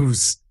to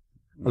lose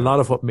a lot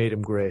of what made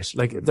him great.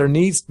 Like there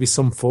needs to be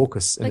some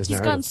focus in his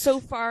narrative. Like he's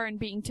gone so far in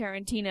being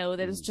Tarantino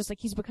that it's just like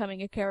he's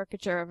becoming a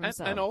caricature of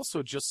himself. And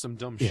also just some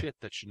dumb shit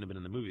that shouldn't have been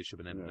in the movie. It should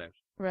have been edited out.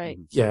 Right.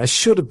 Yeah, it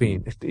should have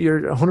been.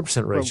 You're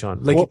 100% right,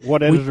 Shaun. Like,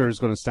 what editor is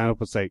going to stand up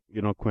and say,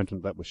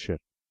 Quentin, that was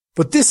shit?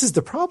 But this is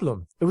the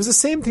problem. It was the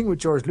same thing with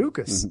George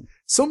Lucas.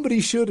 Somebody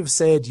should have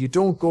said, you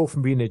don't go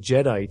from being a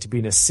Jedi to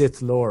being a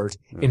Sith Lord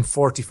in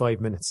 45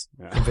 minutes,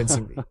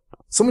 convincingly.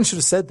 Someone should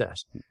have said that.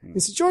 He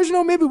said, George,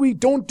 maybe we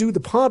don't do the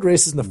pod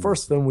races in the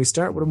first film. We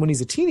start with him when he's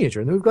a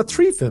teenager. And then we've got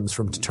 3 films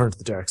for him to turn to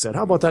the dark side.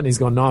 How about that? And he's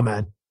gone, nah,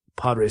 man,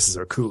 pod races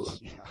are cool.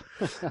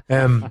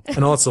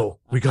 And also,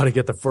 we got to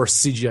get the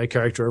first CGI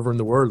character ever in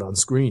the world on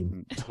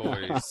screen.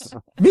 Toys.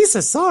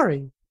 Misa,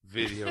 sorry.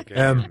 Video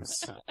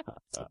games.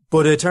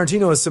 But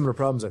Tarantino has similar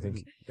problems, I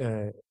think.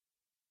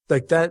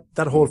 Like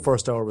that whole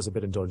first hour was a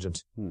bit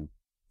indulgent.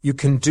 You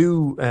can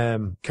do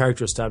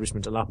character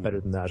establishment a lot better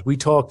than that. We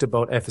talked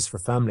about F is for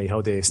Family,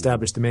 how they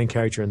established the main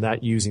character in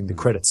that using the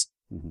credits.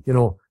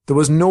 There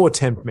was no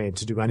attempt made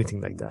to do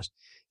anything like that.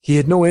 He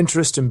had no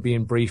interest in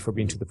being brief or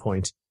being to the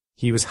point.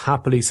 He was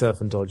happily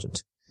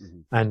self-indulgent.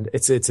 And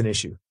it's an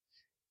issue.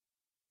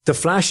 The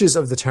flashes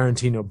of the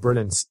Tarantino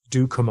brilliance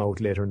do come out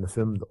later in the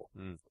film, though.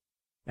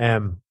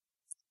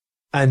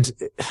 And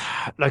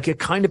like it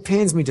kind of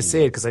pains me to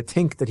say it because I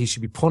think that he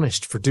should be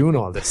punished for doing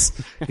all this.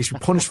 He should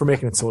be punished for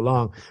making it so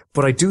long.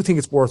 But I do think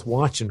it's worth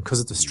watching because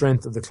of the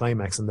strength of the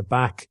climax and the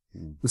back.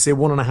 We'll say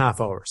 1.5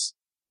 hours.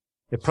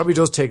 It probably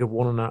does take an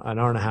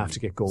hour and a half to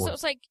get going. So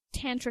it's like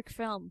tantric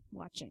film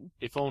watching.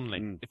 If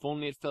only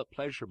it felt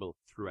pleasurable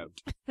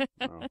throughout.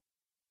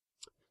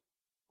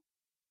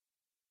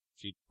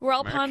 We're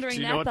all pondering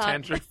do you that know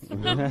thought.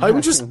 tantric?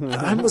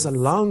 I was a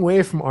long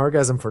way from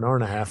orgasm for an hour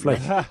and a half.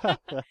 Like,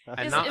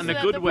 and not in a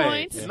good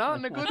way. Not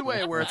in a good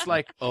way where it's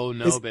like, oh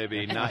no,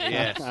 baby, not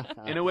yet.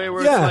 In a way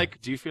where it's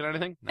like, do you feel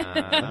anything? Nah,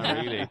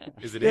 not really.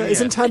 Is it?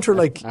 Isn't tantra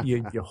like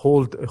you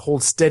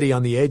hold steady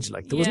on the edge?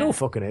 Like there was no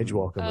fucking edge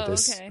walking with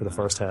this for the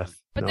first half.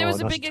 But there was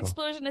a big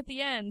explosion at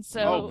the end,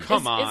 so is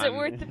it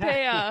worth the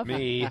payoff?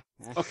 Me.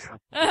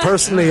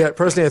 Personally, I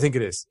think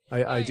it is.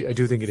 I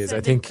do think it is.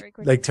 I think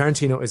like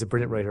Tarantino is a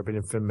brilliant writer,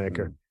 brilliant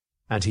filmmaker,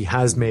 and he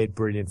has made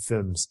brilliant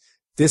films.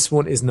 This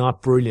one is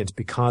not brilliant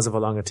because of how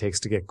long it takes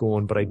to get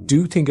going, but I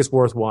do think it's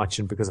worth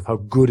watching because of how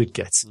good it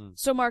gets.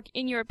 So, Mark,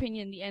 in your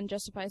opinion, the end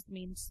justifies the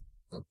means?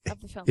 of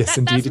the film. Yes,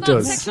 indeed that's it not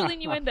does. sexual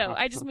innuendo.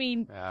 I just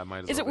mean, Yeah,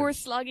 might as is well it be. worth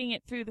slogging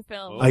it through the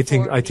film? I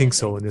think before the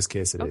so. ending? In this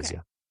case, it is. Okay.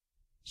 Yeah.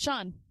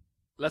 Sean.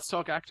 Let's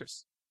talk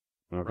actors.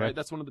 Okay. Right,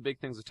 that's one of the big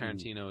things with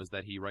Tarantino is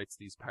that he writes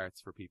these parts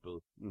for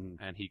people,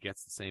 and he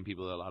gets the same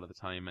people a lot of the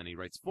time, and he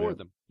writes for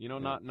them. You know,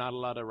 not a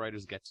lot of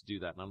writers get to do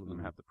that. None of them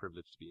have the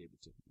privilege to be able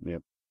to.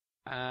 Yep.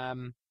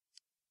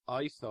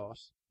 I thought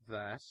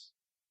that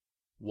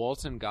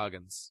Walton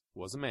Goggins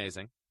was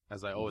amazing,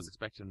 as I always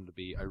expected him to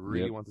be. I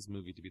really want this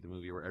movie to be the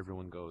movie where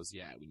everyone goes,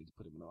 yeah, we need to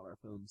put him in all our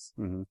films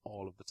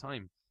all of the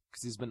time,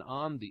 because he's been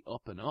on the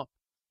up and up.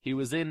 He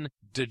was in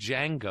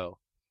Django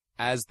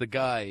as the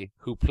guy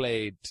who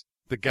played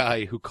the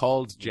guy who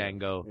called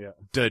Django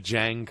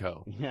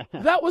Django. Yeah.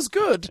 That was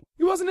good.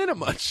 He wasn't in it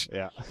much.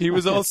 Yeah. He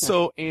was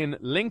also in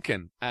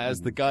Lincoln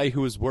as the guy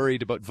who was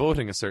worried about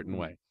voting a certain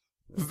way.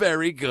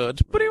 Very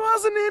good, but he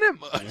wasn't in it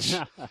much.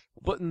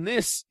 But in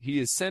this, he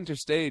is center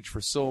stage for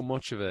so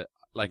much of it.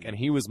 Like, and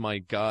he was my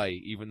guy,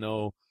 even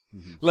though,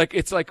 like,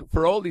 it's like,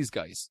 for all these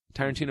guys,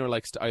 Tarantino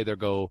likes to either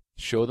go,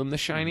 show them the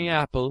shiny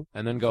apple,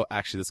 and then go,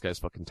 actually, this guy's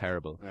fucking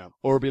terrible. Yeah.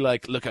 Or be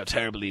like, look how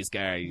terrible these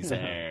guys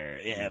are.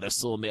 Yeah, they're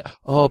so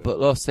oh, but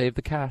look, save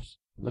the cat.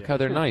 Look how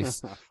they're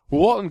nice.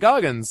 Walton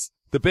Goggins,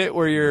 the bit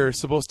where you're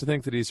supposed to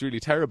think that he's really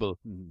terrible,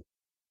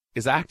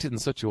 is acted in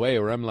such a way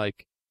where I'm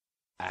like,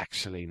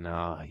 actually,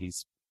 nah,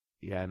 he's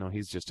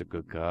just a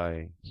good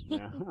guy.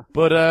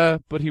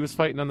 But he was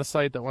fighting on the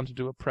side that wanted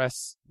to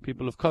oppress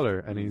people of color,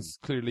 and he's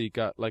clearly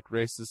got, like,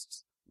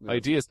 racist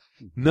ideas.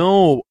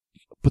 No,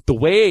 but the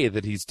way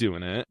that he's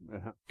doing it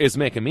is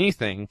making me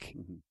think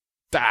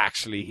that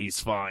actually he's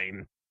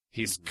fine.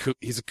 He's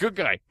a good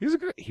guy.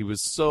 He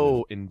was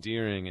so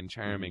endearing and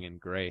charming and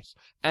great.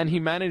 And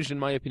he managed, in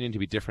my opinion, to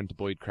be different to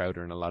Boyd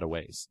Crowder in a lot of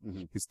ways.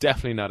 He's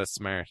definitely not as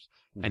smart,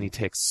 and he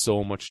takes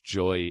so much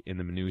joy in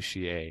the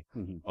minutiae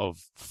of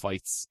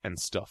fights and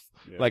stuff.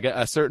 Yeah. Like, at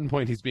a certain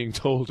point, he's being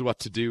told what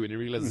to do, and he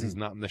realizes he's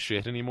not in the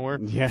shit anymore.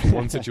 Yeah. In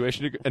one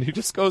situation, and he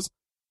just goes,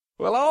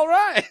 well, all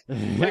right.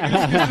 Like,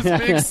 he gives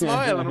this big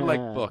smile, and I'm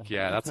like, fuck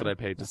yeah, that's what I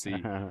paid to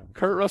see.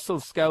 Kurt Russell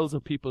scowls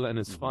at people and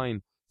is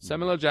fine.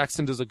 Samuel L.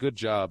 Jackson does a good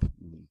job.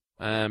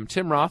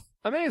 Tim Roth,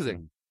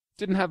 amazing.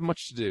 Didn't have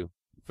much to do.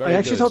 I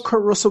actually thought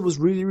Kurt Russell was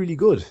really, really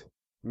good.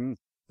 I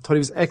thought he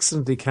was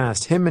excellently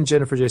cast. Him and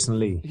Jennifer Jason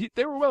Leigh.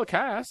 They were well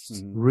cast.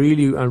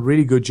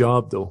 Really good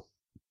job, though.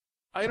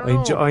 I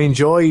don't know. I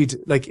enjoyed,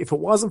 like, if it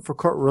wasn't for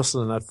Kurt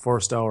Russell in that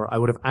first hour, I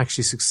would have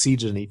actually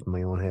succeeded in eating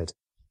my own head.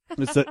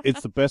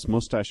 It's the best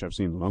mustache I've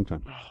seen in a long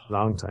time.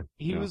 Long time.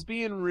 He was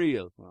being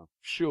real.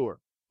 Sure.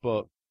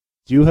 But.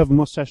 Do you have a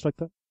mustache like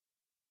that?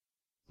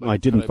 I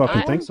didn't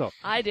fucking think so.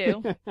 I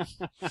do.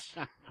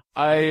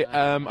 I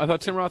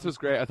thought Tim Roth was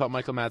great. I thought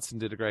Michael Madsen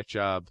did a great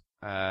job.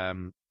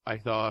 I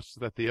thought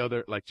that the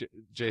other, like,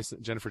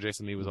 Jennifer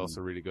Jason Leigh was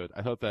also really good.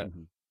 I thought that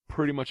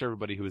pretty much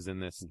everybody who was in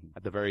this,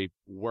 at the very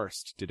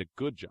worst, did a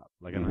good job.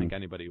 Like, I don't think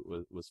anybody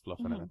was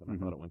fluffing it. I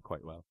thought it went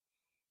quite well.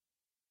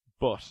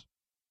 But,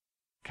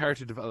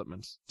 character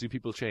development. Do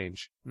people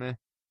change? Meh.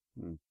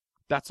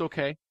 That's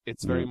okay.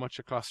 It's very much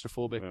a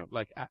claustrophobic,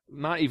 like,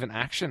 not even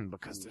action,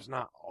 because there's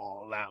not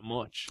all that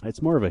much.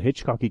 It's more of a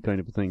Hitchcocky kind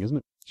of a thing, isn't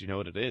it? Do you know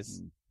what it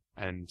is?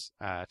 And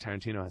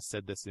Tarantino has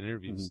said this in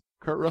interviews.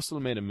 Kurt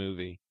Russell made a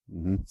movie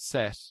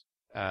set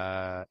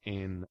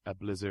in a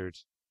blizzard,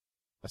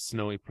 a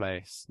snowy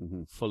place,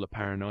 full of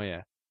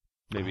paranoia,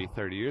 maybe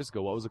 30 years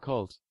ago. What was it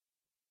called?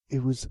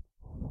 It was...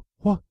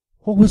 What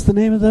was the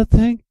name of that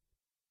thing?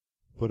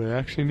 But I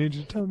actually need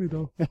you to tell me,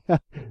 though.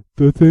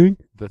 The Thing?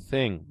 The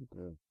Thing.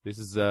 Yeah. This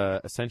is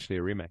essentially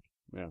a remake.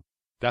 Yeah.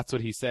 That's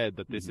what he said,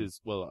 that this is,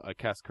 well, I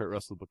cast Kurt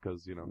Russell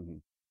because, you know,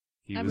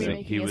 he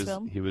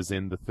was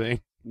in The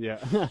Thing. Yeah.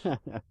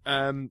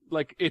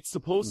 Like, it's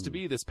supposed to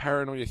be this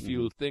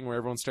paranoia-fueled thing where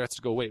everyone starts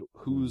to go, wait,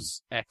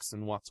 who's X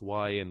and what's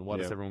Y and what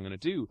is everyone going to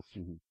do?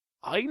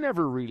 I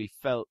never really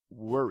felt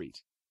worried.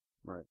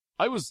 Right.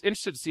 I was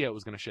interested to see how it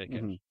was going to shake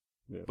out.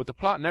 Yeah. But the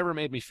plot never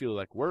made me feel,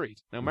 like,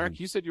 worried. Now, Mark,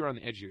 you said you were on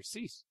the edge of your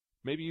seat.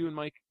 Maybe you and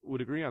Mike would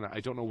agree on that.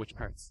 I don't know which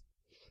parts.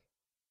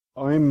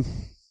 I'm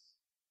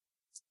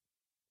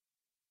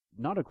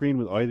not agreeing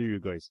with either of you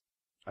guys.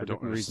 I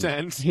don't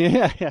understand.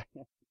 Yeah.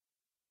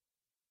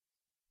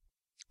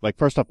 Like,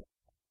 first up,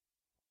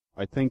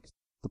 I think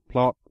the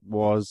plot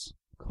was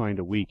kind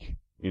of weak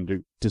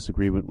in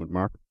disagreement with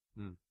Mark.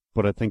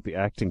 But I think the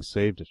acting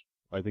saved it.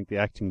 I think the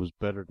acting was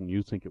better than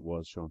you think it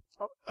was, Sean.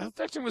 Oh,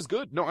 the acting was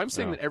good. No, I'm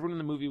saying that everyone in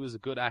the movie was a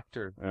good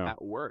actor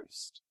at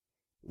worst.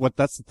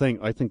 That's the thing.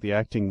 I think the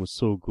acting was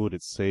so good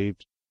it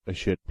saved a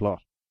shit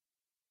plot.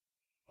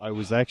 I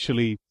was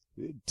actually,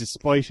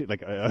 despite it,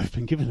 like, I've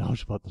been giving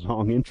out about the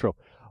long intro,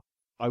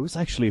 I was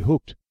actually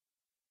hooked.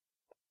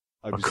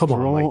 I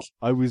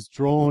was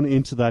drawn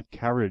into that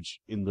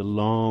carriage in the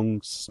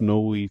long,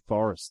 snowy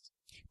forest.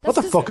 What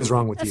the fuck is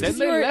wrong with you? Then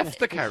they left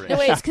the carriage. No,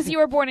 wait, it's because you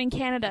were born in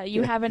Canada.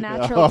 You have a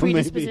natural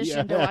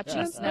predisposition to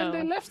watching snow. And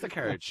they left the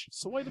carriage.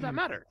 So why did that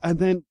matter? And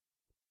then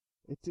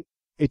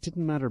it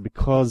didn't matter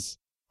because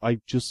I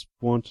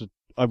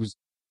was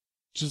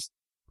just,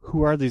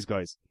 who are these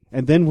guys?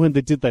 And then when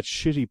they did that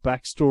shitty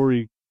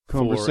backstory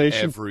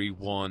conversation. For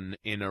everyone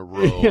in a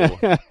row.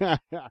 Do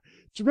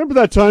you remember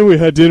that time we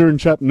had dinner in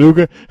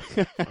Chattanooga?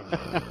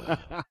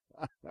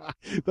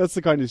 That's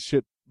the kind of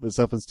shit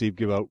myself and Steve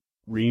give out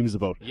reams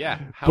about. Yeah,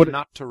 how But-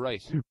 not to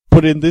write.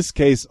 But in this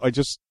case, I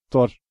just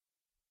thought,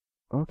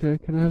 okay,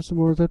 can I have some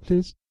more of that,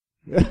 please?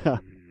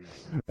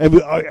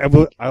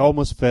 I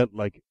almost felt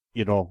like,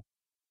 you know,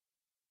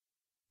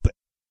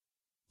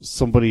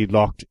 somebody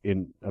locked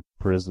in a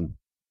prison,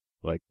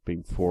 like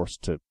being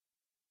forced to,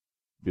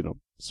 you know,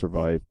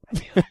 survive.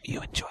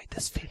 You enjoyed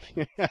this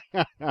feeling.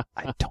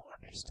 I don't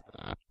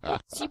understand.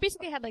 So you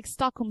basically had like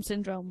Stockholm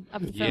syndrome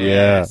of the film.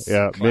 Yes,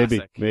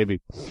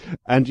 maybe.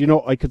 And, you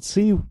know, I could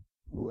see,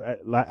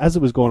 as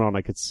it was going on,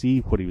 I could see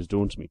what he was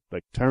doing to me.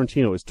 Like,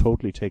 Tarantino is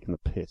totally taking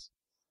the piss.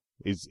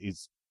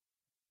 He's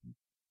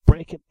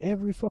breaking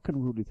every fucking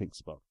rule he thinks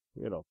about,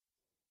 you know.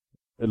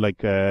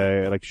 Like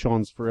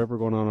Shaun's forever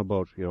going on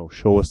about, you know,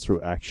 show us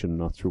through action,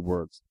 not through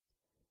words.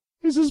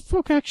 He says,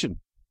 fuck action.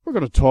 We're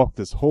going to talk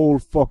this whole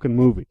fucking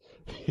movie.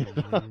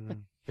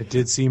 It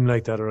did seem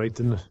like that, alright,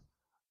 didn't it?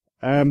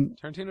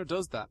 Tarantino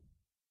does that.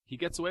 He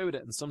gets away with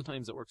it, and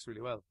sometimes it works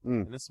really well.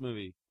 In this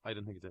movie, I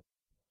didn't think it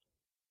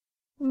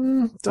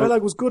did.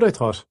 Dialogue was good, I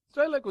thought.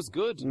 The dialogue was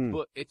good,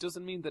 but it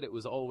doesn't mean that it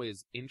was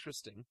always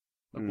interesting.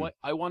 Like, what,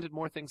 I wanted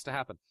more things to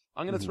happen.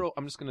 I'm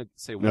just going to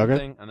say one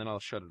thing, and then I'll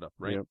shut it up,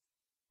 right? Yep.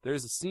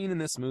 There's a scene in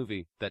this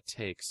movie that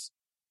takes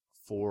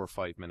 4 or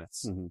 5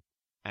 minutes,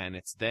 and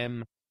it's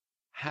them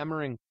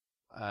hammering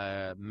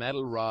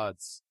metal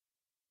rods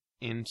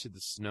into the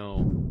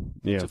snow.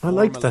 Yeah. I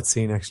liked that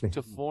scene, actually.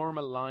 To form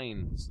a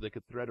line so they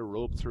could thread a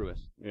rope through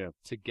it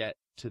to get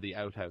to the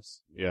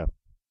outhouse. Yeah.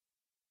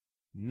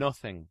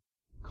 Nothing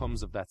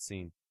comes of that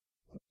scene.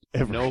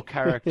 Ever. No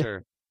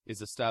character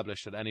is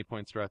established at any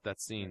point throughout that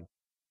scene.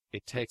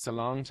 It takes a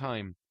long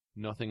time.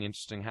 Nothing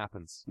interesting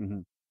happens.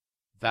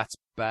 That's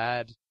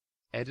bad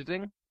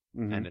editing,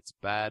 and it's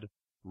bad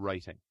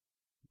writing.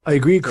 I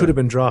agree it could have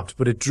been dropped,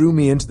 but it drew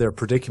me into their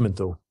predicament,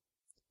 though.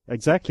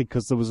 Exactly,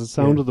 because there was a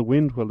sound of the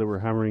wind while they were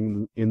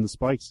hammering in the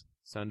spikes.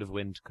 Sound of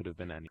wind could have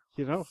been any.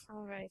 You know?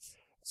 All right.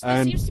 So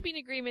there seems to be an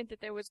agreement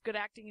that there was good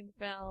acting in the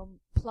film,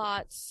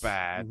 plots,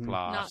 Bad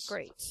plot. not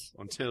great.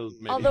 Until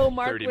maybe Although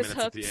Mark 30 was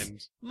minutes hooked. at the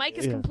end. Mike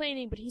is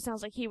complaining, but he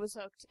sounds like he was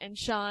hooked. And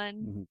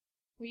Shaun,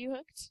 were you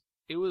hooked?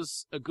 It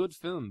was a good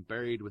film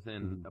buried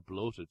within a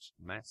bloated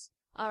mess.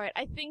 All right.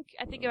 I think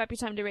it might be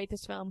time to rate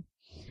this film.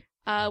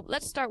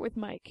 Let's start with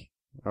Mike.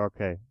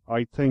 Okay.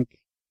 I think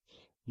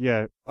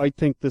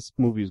this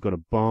movie is going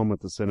to bomb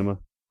at the cinema,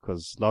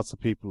 because lots of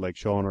people like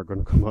Shaun are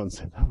going to come out and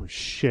say, that was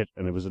shit,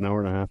 and it was an hour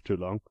and a half too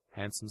long.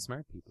 Handsome,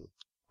 smart people.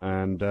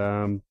 And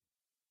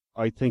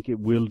I think it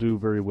will do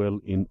very well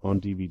on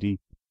DVD.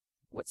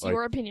 What's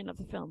your opinion of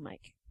the film,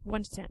 Mike?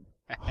 1 to 10.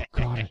 Oh,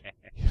 God.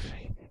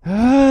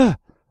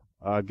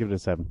 I'll give it a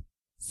 7.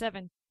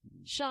 7.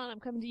 Shaun, I'm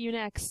coming to you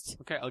next.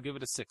 Okay, I'll give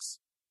it a 6.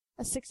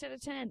 A 6 out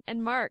of 10.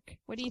 And Mark,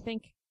 what do you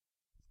think?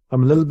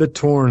 I'm a little bit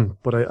torn,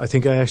 but I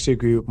think I actually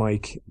agree with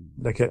Mike.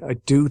 Like, I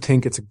do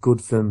think it's a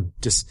good film.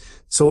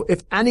 So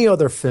if any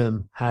other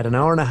film had an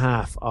hour and a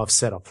half of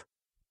setup,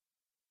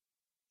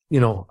 you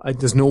know,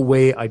 there's no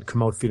way I'd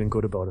come out feeling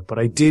good about it. But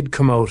I did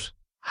come out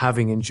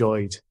having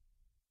enjoyed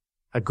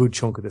a good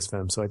chunk of this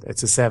film. So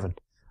it's a 7.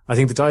 I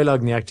think the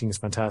dialogue and the acting is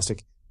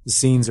fantastic. The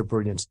scenes are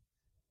brilliant.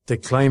 The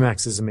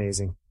climax is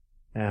amazing.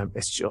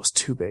 It's just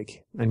too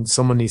big. And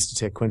someone needs to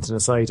take Quentin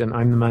aside, and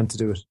I'm the man to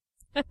do it.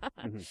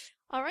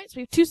 All right, so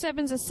we have 2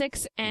 7s, a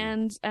 6,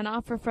 and an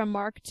offer from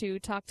Mark to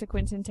talk to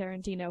Quentin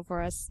Tarantino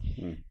for us.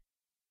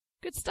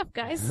 Good stuff,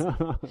 guys.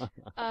 All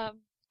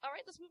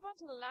right, let's move on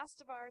to the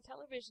last of our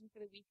television for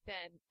the week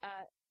then.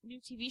 New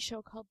TV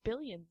show called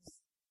Billions.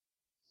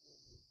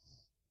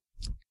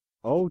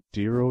 Oh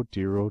dear, oh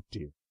dear, oh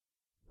dear.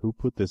 Who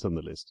put this on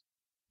the list?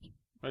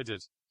 I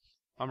did.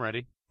 I'm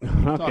ready.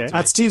 Okay.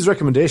 At Steve's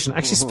recommendation.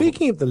 Actually,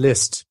 speaking of the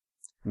list,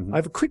 I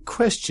have a quick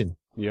question.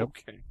 Yep.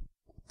 Okay.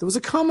 There was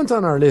a comment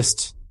on our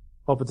list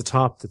up at the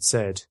top that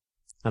said,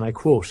 and I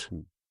quote,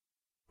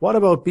 "What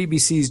about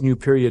BBC's new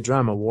period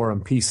drama War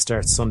and Peace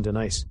starts Sunday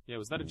night?" Yeah,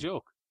 was that a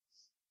joke?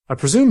 I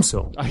presume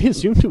so. I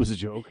assumed it was a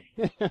joke.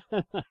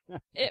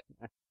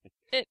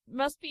 It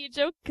must be a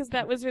joke because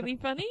that was really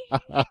funny.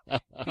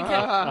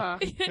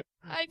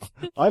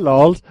 I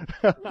lolled.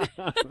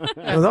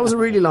 No, that was a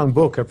really long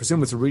book. I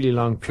presume it's a really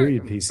long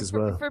period piece as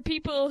well. For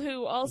people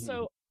who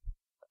also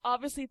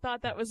obviously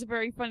thought that was a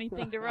very funny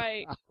thing to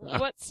write,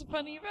 what's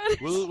funny about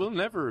it? We'll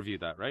never review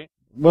that, right?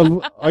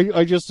 Well,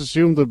 I just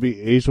assumed there'd be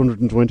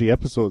 820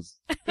 episodes.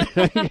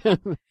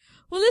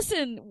 Well,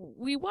 listen,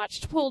 we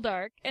watched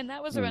Poldark, and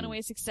that was a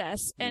runaway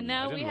success, and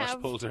now I didn't watch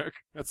Poldark.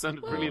 That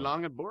sounded really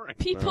long and boring.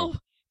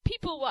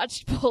 People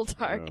watched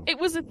Poldark. It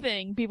was a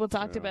thing people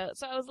talked about.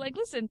 So I was like,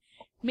 listen,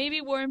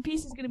 maybe War and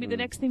Peace is going to be the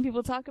next thing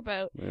people talk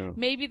about. Yeah.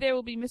 Maybe there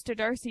will be Mr.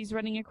 Darcy's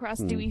running across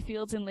dewy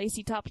fields in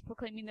lacy tops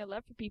proclaiming their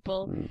love for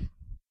people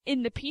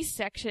in the peace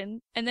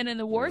section. And then in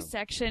the war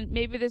section,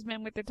 maybe there's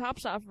men with their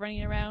tops off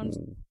running around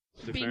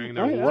Declaring being...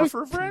 their war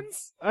for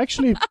Friends?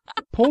 Actually,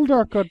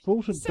 Poldark got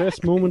voted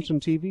best moment in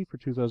TV for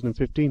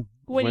 2015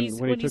 when he he's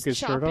took his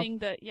shirt off. chopping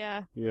the...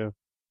 Yeah. Yeah.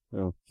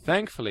 Oh.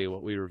 Thankfully,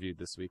 what we reviewed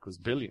this week was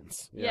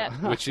Billions. Yeah.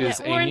 Which is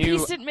War a and new...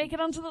 Peace didn't make it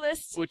onto the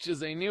list. Which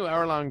is a new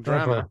hour-long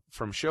drama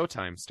from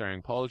Showtime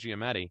starring Paul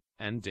Giamatti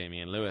and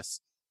Damien Lewis.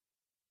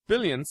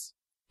 Billions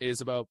is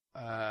about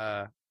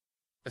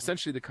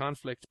essentially the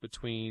conflict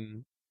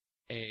between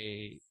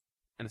an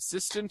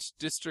assistant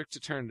district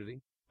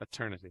attorney,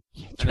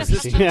 an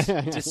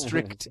assistant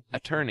district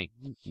attorney,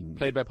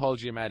 played by Paul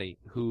Giamatti,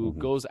 who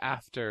goes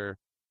after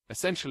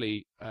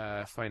essentially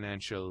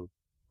financial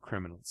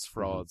criminals,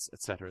 frauds,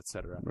 etc.,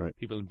 Right.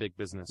 people in big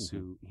business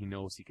who he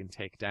knows he can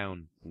take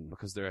down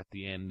because they're at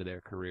the end of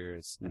their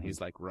careers, and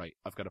he's like, right,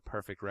 I've got a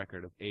perfect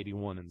record of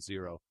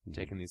 81-0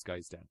 taking these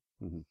guys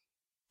down.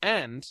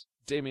 And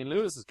Damien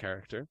Lewis's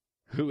character,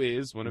 who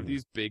is one of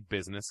these big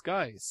business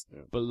guys,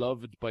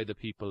 beloved by the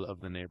people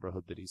of the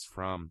neighborhood that he's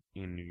from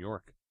in New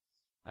York.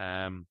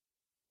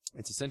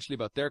 It's essentially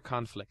about their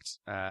conflict,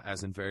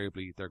 as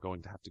invariably they're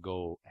going to have to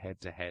go head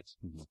to head,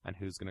 and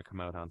who's going to come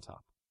out on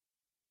top.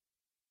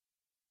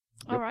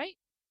 All right.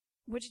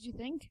 What did you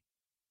think?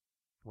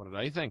 What did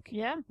I think?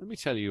 Yeah. Let me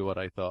tell you what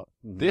I thought.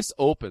 This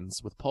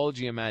opens with Paul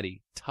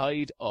Giamatti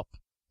tied up,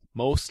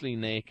 mostly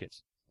naked.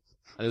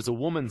 And there's a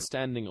woman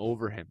standing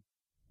over him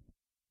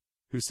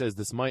who says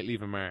this might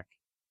leave a mark.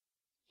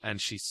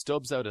 And she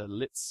stubs out a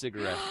lit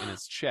cigarette in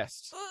his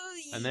chest.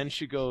 And then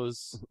she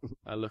goes,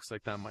 looks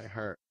like that might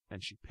hurt.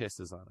 And she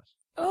pisses on it.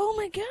 Oh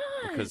my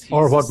god!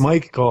 Or what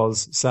Mike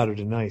calls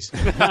Saturday night.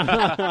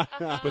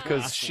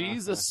 Because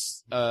she's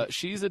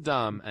a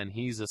dom and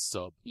he's a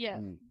sub. Yeah.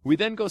 We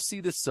then go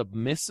see this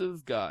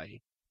submissive guy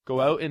go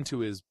out into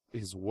his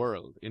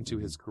world, into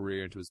his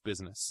career, into his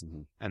business,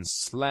 and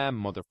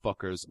slam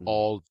motherfuckers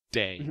all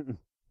day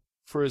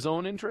for his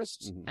own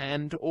interests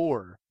and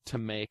or to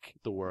make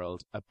the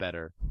world a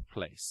better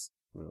place.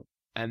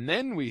 And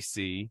then we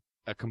see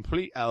a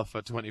complete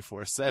alpha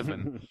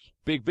 24/7,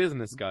 big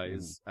business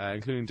guys,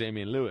 including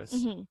Damien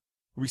Lewis.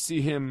 We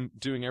see him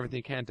doing everything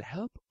he can to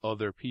help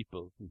other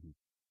people.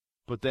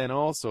 But then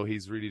also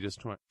he's really just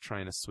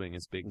trying to swing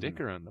his big dick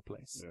around the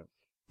place. Yeah.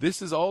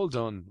 This is all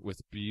done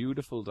with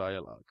beautiful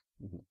dialogue.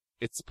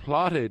 It's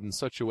plotted in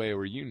such a way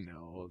where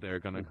they're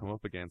going to come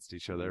up against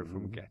each other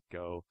from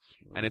get-go.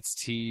 And it's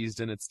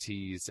teased and it's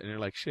teased. And you're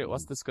like, shit,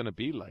 what's this going to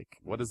be like?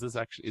 What is this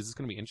actually? Is this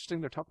going to be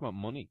interesting? They're talking about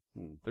money.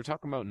 They're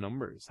talking about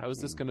numbers. How is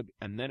this going to be?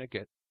 And then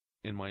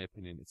in my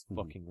opinion, it's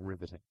fucking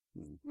riveting.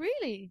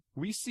 Really?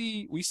 We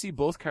see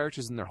both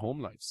characters in their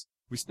home lives.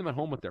 We see them at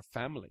home with their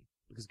family.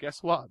 Because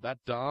guess what? That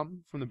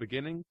Dom from the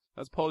beginning,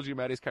 that's Paul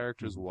Giamatti's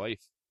character's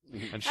wife.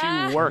 And she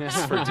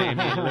works for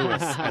Damien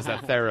Lewis as a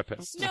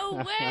therapist. No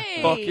way!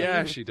 Fuck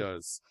yeah, she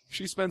does.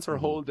 She spends her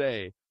whole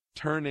day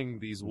turning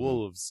these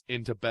wolves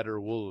into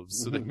better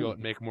wolves so they can go out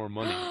and make more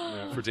money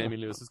for Damien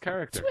Lewis's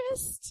character.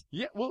 Twist!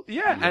 Yeah, well,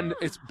 yeah, and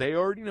they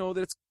already know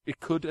that it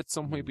could at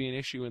some point be an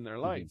issue in their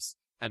lives.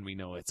 And we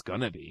know it's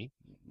gonna be.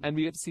 And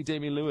we get to see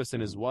Damien Lewis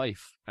and his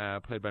wife,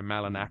 played by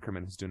Malin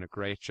Ackerman, who's doing a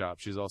great job.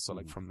 She's also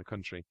from the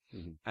country.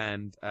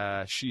 And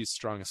she's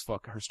strong as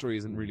fuck. Her story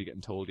isn't really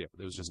getting told yet,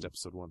 but it was just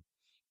episode 1.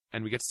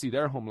 And we get to see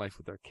their home life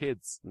with their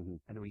kids.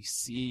 And we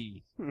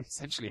see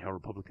essentially how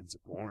Republicans are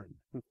born.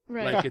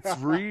 Right. Like, it's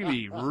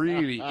really,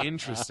 really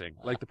interesting.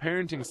 Like, the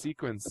parenting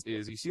sequence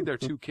is, you see their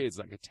 2 kids,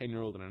 like a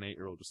 10-year-old and an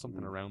 8-year-old, or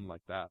something around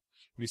like that.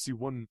 And you see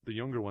the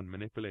younger one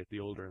manipulate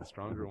the older and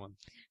stronger one.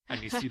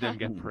 And you see them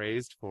get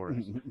praised for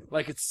it.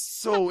 Like, it's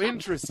so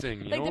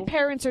interesting, you know? The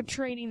parents are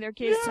training their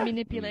kids to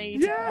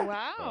manipulate. Yeah.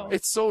 Wow.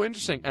 It's so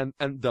interesting.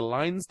 And the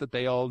lines that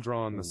they all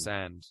draw in the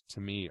sand,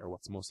 to me, are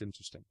what's most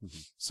interesting.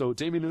 So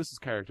Damien Lewis's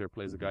character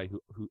plays a guy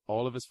who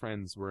all of his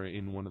friends were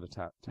in one of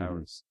the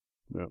towers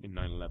in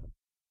 9/11.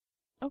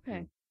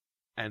 Okay.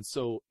 And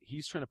so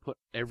he's trying to put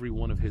every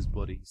one of his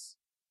buddies,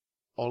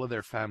 all of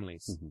their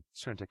families,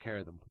 he's trying to take care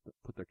of them,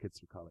 put their kids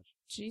through college.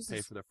 Jesus.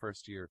 Pay for their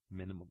first year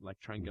minimum, like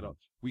try and get up.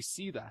 We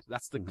see that.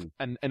 That's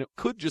and it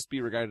could just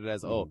be regarded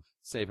as,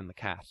 saving the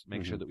cat,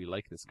 make sure that we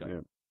like this guy.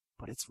 Yeah.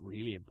 But it's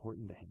really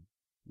important to him.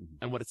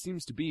 And what it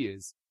seems to be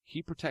is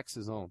he protects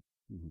his own.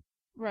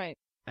 Right.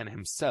 And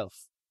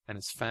himself and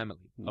his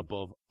family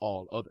above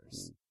all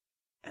others.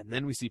 And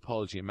then we see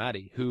Paul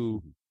Giamatti,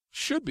 who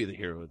should be the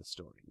hero of the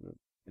story.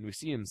 And we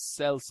see him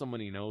sell someone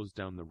he knows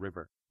down the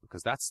river,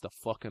 because that's the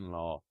fucking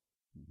law.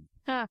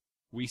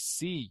 We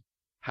see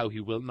how he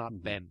will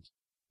not bend.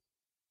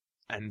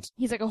 And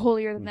he's like a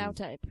holier than thou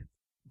type.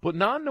 But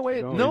not in a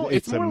way. No,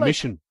 it's more a like,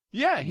 mission.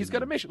 Yeah, he's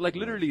got a mission. Like,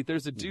 literally,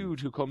 there's a dude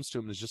who comes to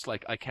him and is just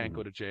like, I can't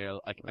go to jail.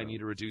 I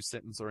need a reduced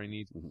sentence, or I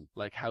need,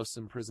 like, house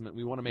imprisonment.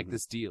 We want to make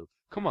this deal.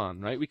 Come on,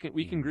 right? We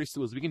can grease the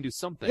wheels. We can do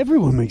something.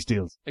 Everyone makes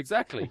deals.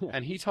 Exactly.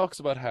 And he talks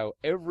about how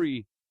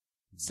every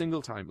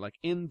single time, like,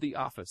 in the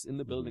office, in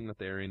the building that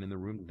they're in the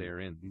room that they're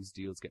in, these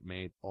deals get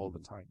made all the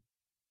time.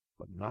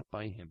 But not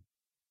by him.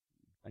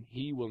 And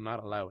he will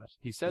not allow it.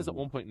 He says at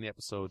one point in the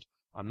episode,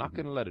 I'm not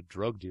going to let a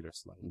drug dealer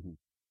slide. I'm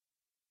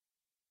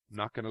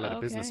not going to let a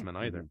businessman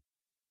either.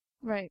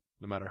 Right.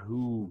 No matter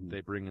who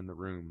they bring in the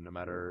room, no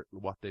matter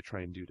what they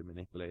try and do to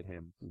manipulate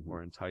him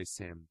or entice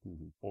him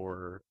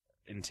or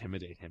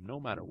intimidate him, no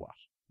matter what.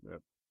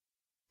 Yep.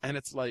 And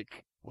it's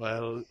like,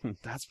 well,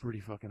 that's pretty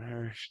fucking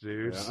harsh,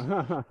 dude.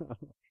 Yeah.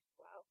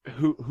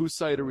 Whose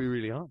side are we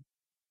really on?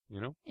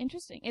 You know?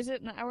 Interesting. Is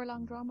it an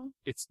hour-long drama?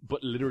 It's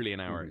but literally an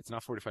hour. It's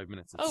not 45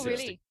 minutes. It's 60.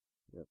 Really?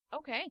 Yep.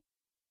 Okay.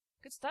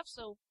 Good stuff.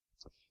 So,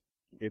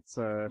 It's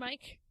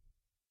Mike.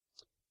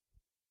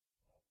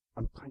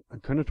 I'm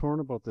kind of torn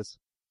about this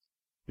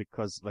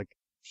because like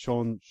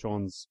Sean's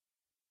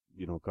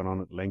gone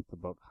on at length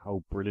about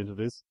how brilliant it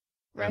is.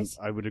 Right. And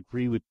I would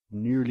agree with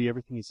nearly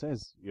everything he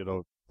says.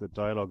 The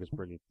dialogue is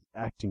brilliant, the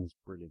acting is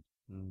brilliant,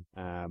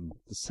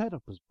 the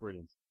setup is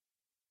brilliant.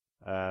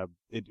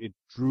 It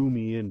drew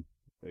me in.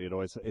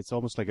 It's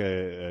almost like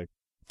a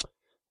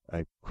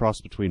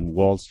cross between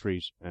Wall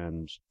Street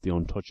and The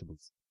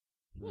Untouchables.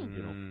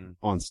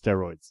 On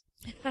steroids.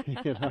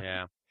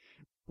 Yeah.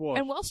 But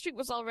And Wall Street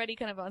was already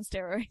kind of on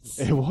steroids.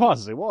 it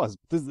was.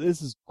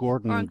 This is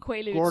Gordon Or on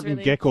Quaaludes, Gordon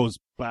really. Gekko's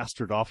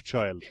bastard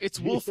offchild. It's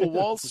Wolf of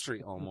Wall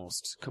Street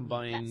almost,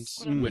 combined That's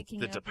what I'm with thinking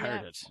The of,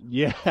 Departed.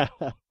 Yeah.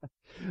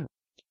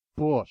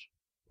 But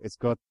it's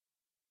got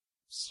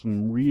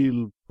some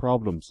real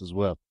problems as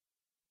well.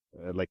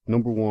 Like,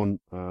 number one,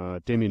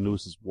 Damien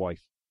Lewis's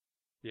wife.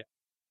 Yeah.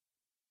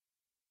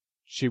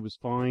 She was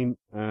fine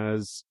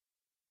as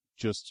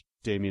just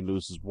Damien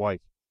Lewis's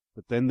wife.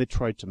 But then they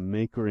tried to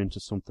make her into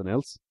something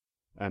else.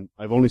 And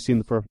I've only seen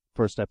the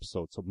first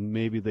episode, so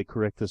maybe they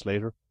correct this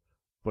later.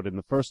 But in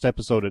the first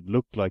episode, it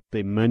looked like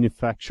they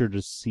manufactured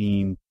a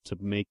scene to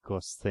make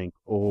us think,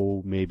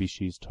 oh, maybe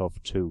she's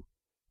tough too.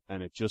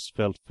 And it just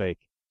felt fake.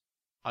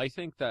 I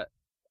think that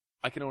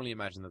I can only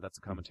imagine that that's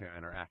a commentary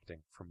on her acting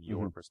from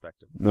your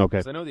perspective. Okay.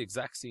 Because I know the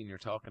exact scene you're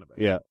talking about.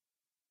 Yeah.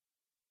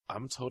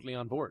 I'm totally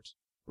on board.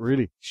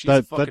 Really? She's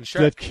a fucking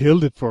shark. That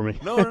killed it for me.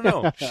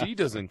 No. She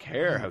doesn't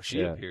care how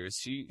she Yeah. appears.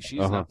 She's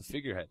not the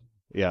figurehead.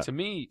 Yeah. To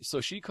me, so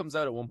she comes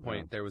out at one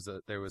point. There was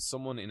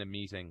someone in a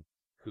meeting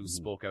who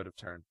spoke out of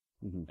turn,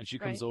 and she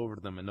comes over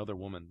to them, another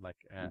woman, like,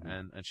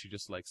 and she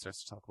just like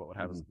starts to talk about what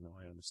happens. No,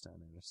 I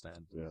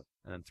understand. Yeah.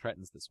 And then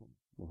threatens this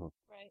woman.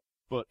 Right.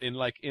 But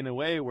in a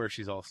way where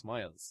she's all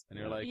smiles, and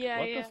you're like, Yeah,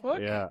 what yeah. the fuck?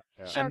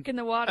 Yeah. Shark in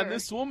the water. And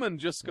this woman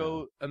just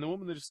and the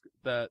woman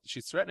that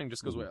she's threatening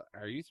just goes, well,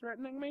 are you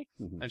threatening me?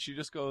 And she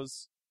just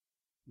goes,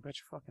 you bet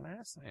your fucking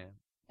ass I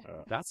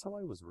am. That's how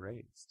I was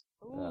raised.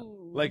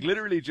 Ooh. Like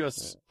literally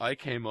just, I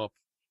came up,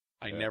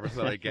 I never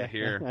thought I'd get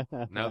here.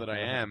 Now that I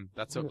am,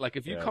 that's so, like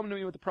if you come to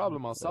me with a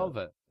problem, I'll solve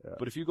it. Yeah.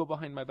 But if you go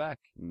behind my back,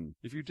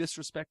 if you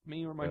disrespect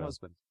me or my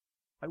husband,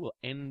 I will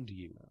end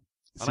you.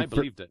 And See, I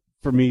believed it.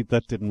 For me,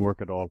 that didn't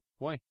work at all.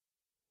 Why?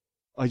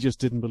 I just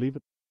didn't believe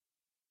it.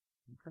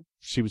 Okay.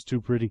 She was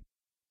too pretty.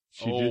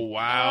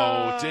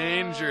 Wow.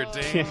 Danger.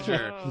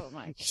 Oh,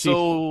 my.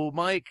 So,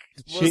 Mike,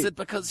 was She- it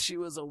because she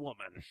was a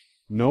woman?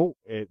 No,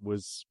 it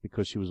was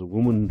because she was a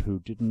woman who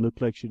didn't look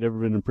like she'd ever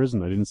been in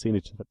prison. I didn't see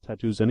any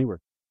tattoos anywhere.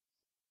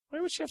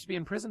 Why would she have to be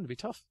in prison to be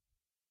tough?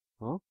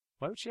 Huh?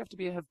 Why would she have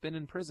to have been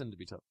in prison to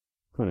be tough?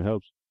 Kind of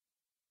helps.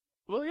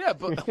 Well, yeah,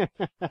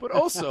 but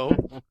also,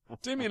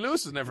 Damien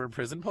Lewis was never in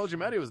prison. Paul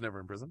Giamatti was never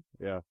in prison.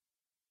 Yeah.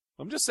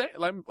 I'm just saying,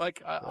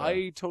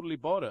 I totally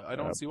bought it. I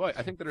don't see why.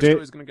 I think that her Da-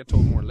 story is going to get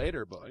told more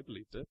later, but I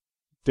believed it.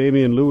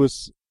 Damien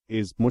Lewis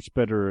is much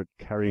better at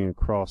carrying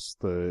across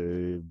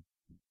the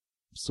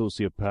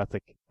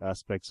sociopathic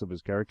aspects of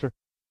his character.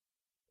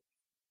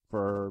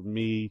 For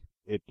me,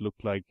 it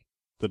looked like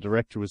the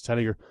director was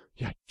telling her,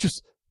 yeah,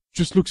 just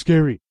look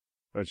scary.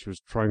 And she was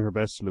trying her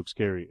best to look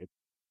scary.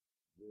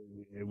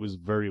 It was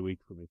very weak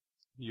for me.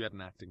 You had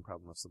an acting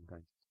problem of some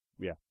kind.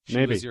 Yeah. She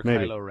maybe. was your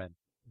maybe. Kylo Ren.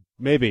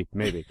 Maybe.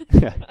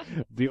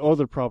 The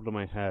other problem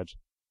I had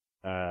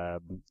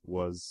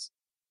was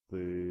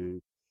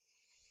the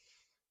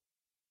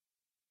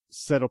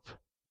setup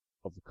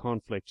of the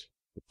conflict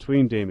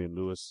between Damien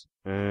Lewis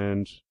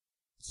and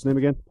what's his name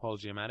again? Paul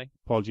Giamatti.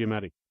 Paul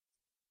Giamatti.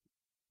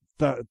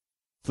 That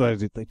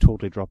they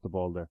totally dropped the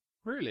ball there.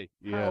 Really?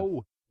 Yeah.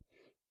 How?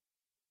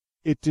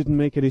 It didn't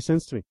make any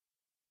sense to me.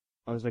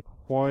 I was like,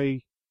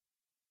 why,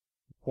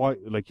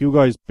 like, you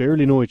guys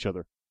barely know each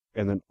other,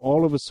 and then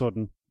all of a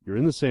sudden, you're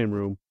in the same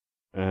room,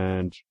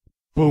 and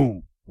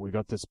boom, we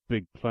got this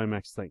big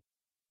climax thing.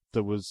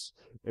 It was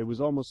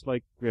almost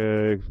like,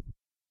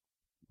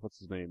 what's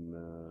his name,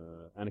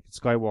 Anakin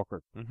Skywalker,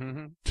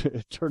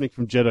 turning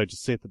from Jedi to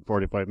Sith in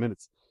 45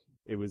 minutes.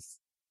 It was,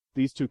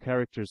 these two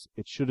characters,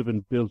 it should have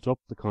been built up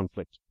the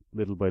conflict,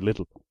 little by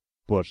little,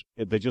 but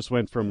they just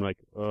went from like,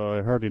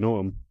 I hardly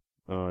know him,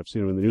 I've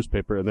seen him in the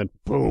newspaper, and then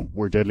boom,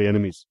 we're deadly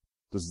enemies.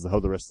 This is how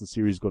the rest of the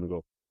series is going to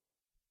go.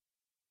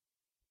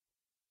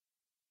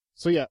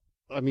 So yeah,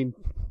 I mean,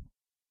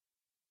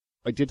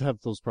 I did have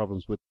those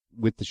problems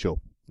with the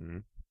show,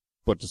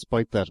 but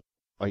despite that,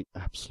 I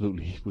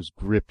absolutely was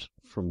gripped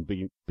from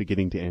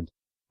beginning to end.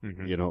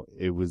 You know,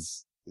 it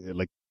was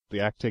like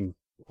the acting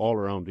all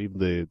around, even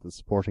the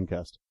supporting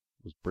cast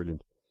was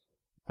brilliant,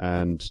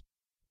 and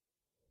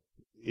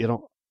you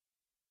know,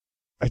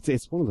 I'd say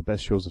it's one of the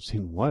best shows I've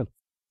seen in a while.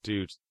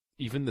 Dude,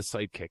 even the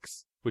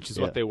sidekicks, which is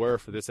Yeah. what they were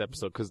for this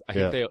episode, because I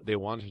think they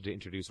wanted to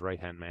introduce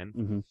right-hand men.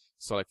 Mm-hmm.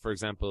 So, like, for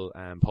example,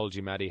 Paul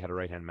Giamatti had a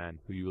right-hand man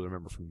who you will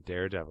remember from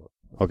Daredevil.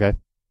 Okay.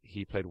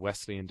 He played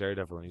Wesley in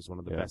Daredevil, and he's one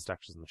of the best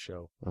actors in the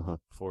show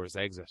before his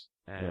exit.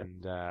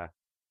 And,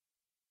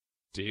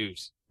 dude,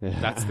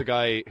 that's the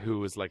guy who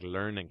was, like,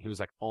 learning. He was,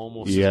 like,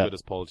 almost as good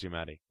as Paul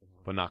Giamatti,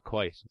 but not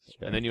quite.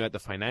 Yeah. And then you had the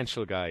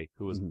financial guy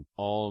who was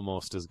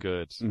almost as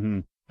good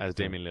as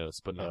Damien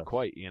Lewis, but not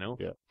quite, you know?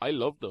 Yeah. I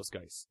loved those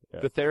guys. Yeah.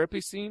 The therapy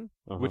scene,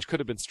 which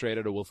could have been straight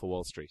out of Wolf of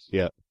Wall Street.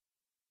 Yeah.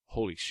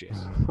 Holy shit.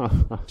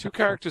 Two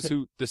characters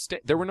who,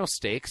 there were no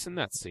stakes in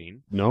that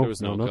scene. No. There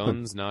was no nothing.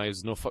 guns,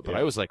 knives, no fuck. But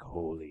I was like,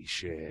 holy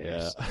shit.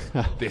 Yeah.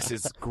 This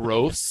is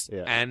gross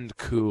and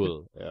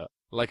cool. Yeah.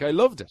 Like, I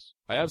loved it.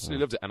 I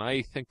absolutely loved it. And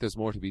I think there's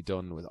more to be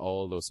done with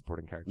all those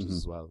supporting characters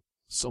as well.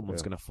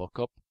 Someone's going to fuck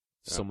up.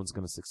 Someone's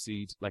going to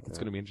succeed. Like, it's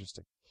going to be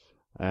interesting.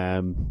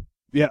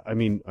 Yeah, I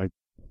mean,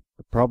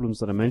 the problems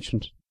that I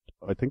mentioned,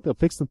 I think they'll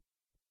fix them.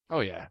 Oh,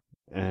 yeah.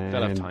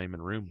 They'll have time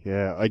and room.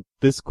 Yeah,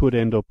 this could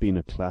end up being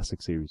a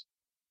classic series.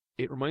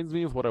 It reminds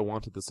me of what I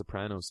wanted The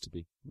Sopranos to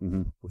be,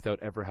 without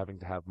ever having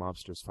to have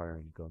mobsters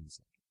firing guns.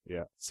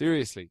 Yeah.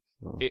 Seriously.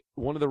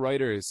 One of the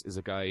writers is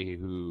a guy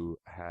who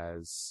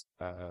has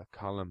a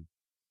column.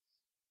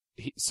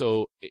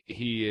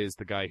 He is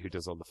the guy who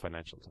does all the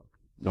financial talk.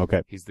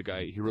 Okay. He's the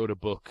guy, he wrote a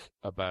book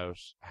about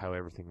how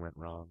everything went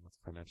wrong with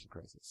the financial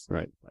crisis.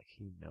 Right. Like,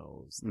 he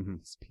knows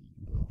these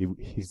people.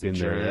 He's been a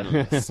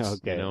there.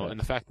 Okay. You know, and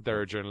the fact that there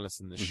are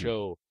journalists in the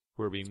show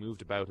who are being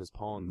moved about as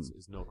pawns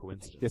is no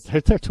coincidence. Yeah,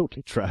 they're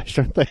totally trash,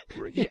 aren't they?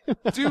 Yeah.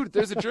 Dude,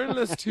 there's a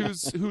journalist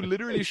who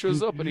literally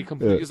shows up and he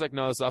completely is like,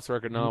 no, it's off the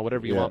record, no,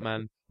 whatever you want,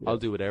 man. I'll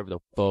do whatever the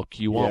fuck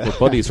you want. We're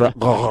buddies, right?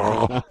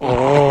 Whatever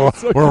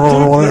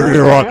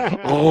you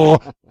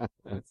want.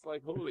 It's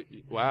like, holy,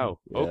 wow,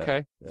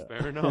 okay,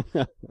 fair enough.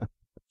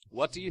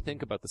 What do you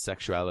think about the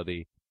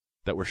sexuality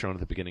that were shown at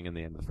the beginning and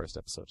the end of the first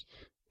episode?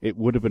 It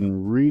would have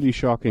been really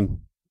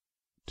shocking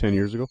 10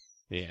 years ago.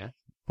 Yeah.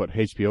 But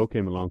HBO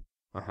came along.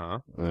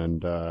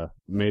 And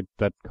made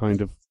that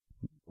kind of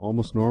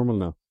almost normal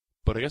now.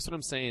 But I guess what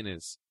I'm saying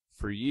is,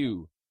 for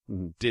you,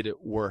 did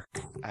it work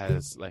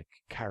as, like,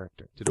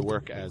 character? Did it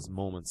work as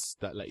moments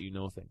that let you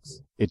know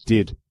things? It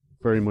did.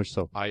 Very much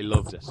so. I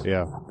loved it.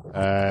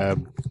 Yeah.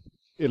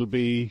 It'll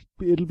be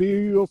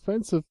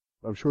offensive,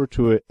 I'm sure,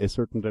 to a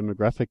certain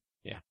demographic.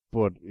 Yeah.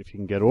 But if you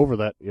can get over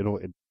that, you know,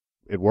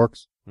 it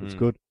works. It's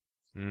good.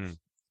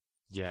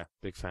 Yeah,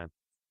 big fan.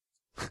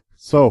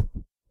 So,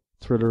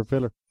 thriller or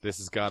filler? This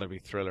has got to be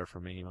thriller for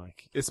me,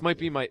 Mike. This might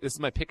be my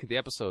pick of the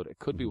episode. It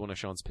could be one of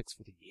Sean's picks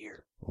for the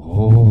year.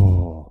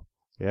 Oh.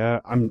 Yeah,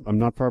 I'm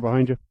not far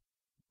behind you.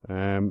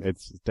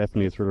 It's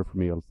definitely a thriller for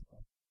me. I'll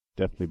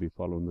definitely be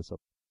following this up.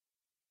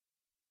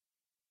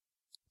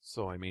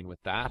 So, I mean,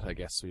 with that, I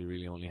guess we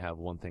really only have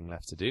one thing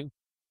left to do.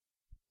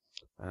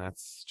 And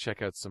that's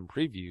check out some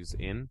previews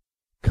in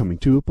Coming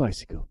to a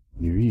Bicycle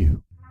near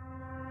you.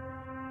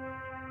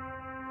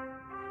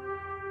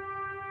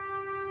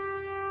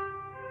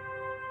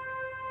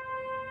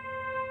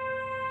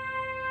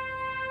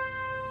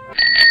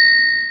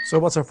 So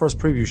what's our first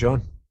preview,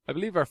 Sean? I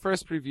believe our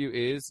first preview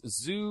is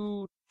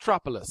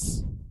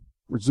Zootropolis.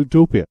 Or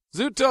Zootopia.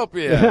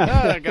 Zootopia!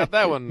 I got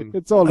that one.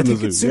 It's all in the I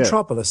think it's zoo.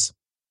 Zootropolis.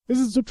 Yeah.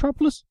 Is it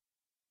Zootropolis?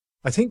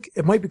 I think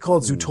it might be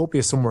called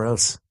Zootopia somewhere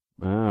else.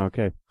 Ah,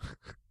 okay.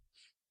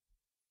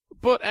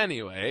 But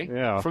anyway,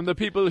 Yeah. from the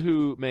people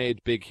who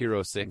made Big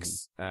Hero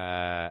 6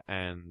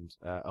 and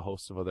a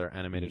host of other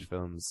animated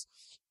films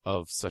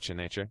of such a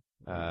nature,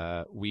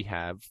 we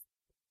have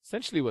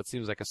essentially what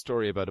seems like a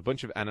story about a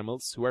bunch of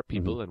animals who are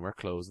people and wear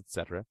clothes,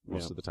 etc.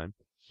 most of the time.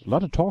 A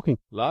lot of talking.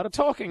 A lot of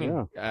talking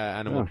Yeah.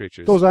 animal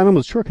creatures. Those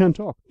animals sure can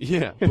talk.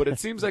 Yeah, but it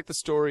seems like the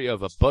story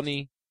of a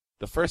bunny,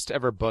 the first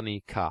ever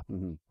bunny cop.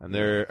 And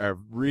there are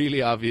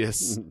really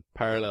obvious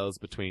parallels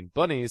between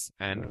bunnies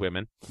and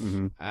women,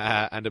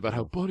 and about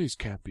how bunnies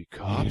can't be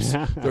cops.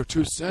 They're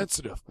too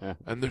sensitive,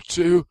 and they're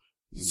too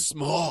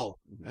small.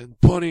 And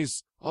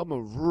bunnies, I'm a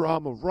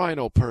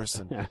rhino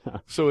person.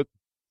 So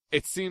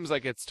it seems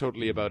like it's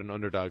totally about an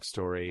underdog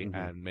story,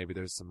 and maybe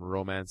there's some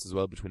romance as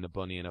well between a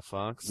bunny and a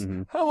fox.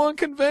 How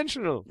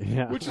unconventional!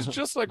 Yeah. Which is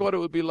just like what it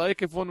would be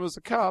like if one was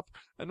a cop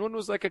and one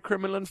was like a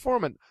criminal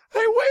informant.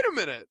 Hey, wait a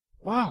minute!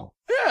 Wow.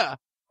 Yeah!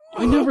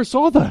 I never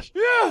saw that.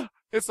 Yeah!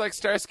 It's like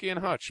Starsky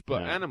and Hutch,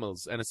 but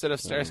animals. And instead of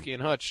Starsky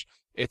and Hutch,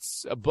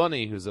 it's a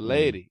bunny who's a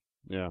lady.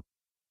 Yeah.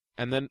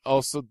 And then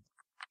also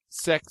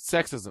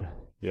sexism.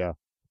 Yeah.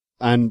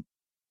 And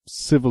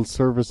civil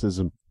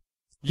serviceism.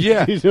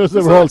 Yeah. Those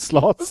are all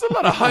slots. There's a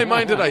lot of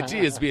high-minded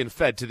ideas being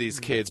fed to these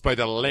kids by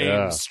the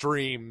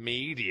lamestream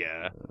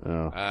media.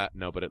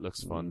 No, but it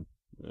looks fun.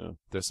 Yeah.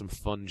 There's some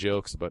fun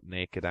jokes about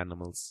naked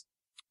animals.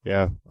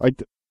 Yeah.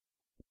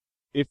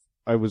 If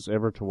I was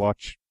ever to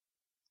watch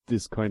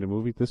this kind of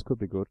movie, this could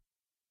be good.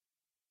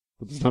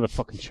 But there's not a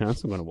fucking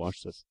chance I'm going to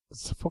watch this.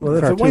 It's a fucking Well,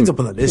 if cartoon. it winds up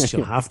on the list,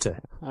 you'll have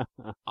to.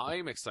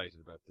 I'm excited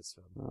about this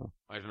film.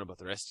 I don't know about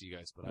the rest of you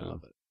guys, but I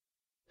love it.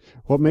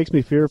 What makes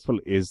me fearful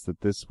is that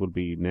this will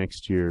be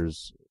next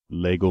year's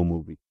Lego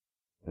movie.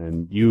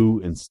 And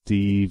you and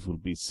Steve will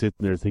be sitting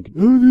there thinking,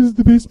 "Oh, this is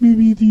the best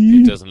movie of the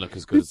year." It doesn't look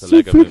as good It's as the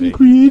Lego so fucking movie.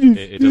 creative.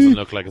 It doesn't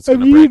look like it's I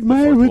going to really break the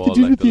admire fourth what they wall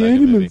did like with the the Lego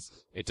movie. animals.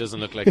 It doesn't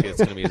look like it's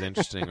going to be as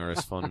interesting or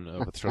as fun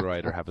of a thriller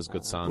ride or have as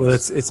good songs. Well,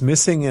 it's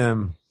missing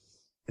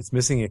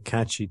a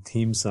catchy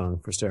theme song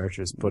for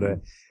starters, but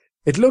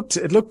it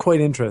looked quite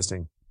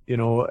interesting. You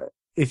know,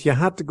 if you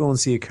had to go and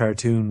see a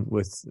cartoon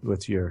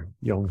with your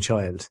young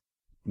child,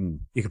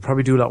 you could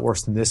probably do a lot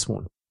worse than this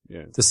one.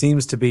 Yeah. There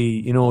seems to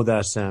be, you know,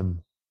 that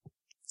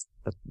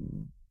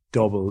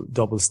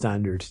double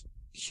standard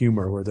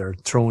humor where they're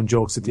throwing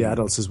jokes at the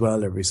adults as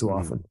well every so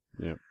often.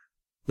 Yeah.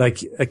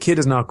 Like, a kid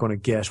is not going to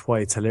get why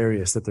it's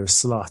hilarious that there's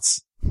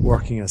slots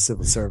working as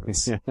civil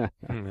servants.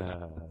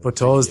 But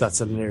to us,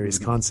 that's a hilarious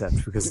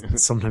concept because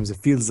sometimes it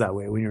feels that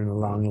way when you're in a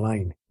long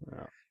line.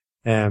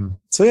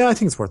 So yeah, I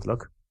think it's worth a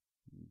look.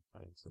 I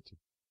think so too.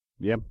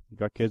 Yeah, you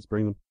got kids,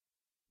 bring them.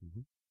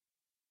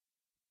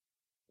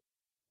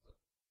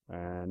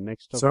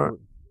 Next up.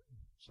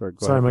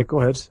 Sorry, Mike,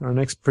 go ahead. Our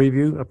next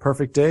preview, A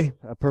Perfect Day.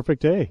 A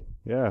Perfect Day.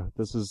 Yeah,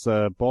 this is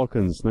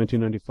Balkans,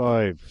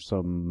 1995.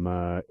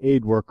 Some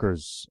aid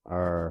workers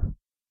are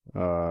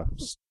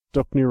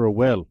stuck near a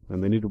well,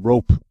 and they need a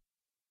rope.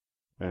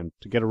 And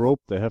to get a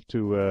rope, they have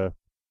to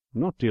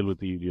not deal with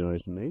the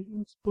United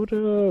Nations, but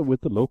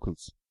with the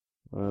locals.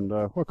 And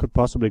what could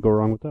possibly go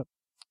wrong with that?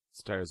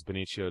 Stars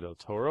Benicio del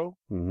Toro,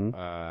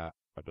 I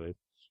believe,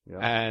 Yeah.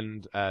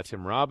 and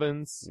Tim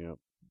Robbins, Yeah.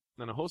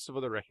 and a host of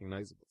other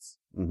recognizables.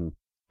 Mm-hmm.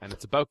 And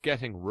it's about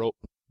getting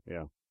rope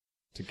Yeah.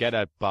 to get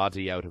a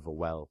body out of a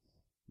well.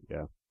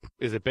 Yeah.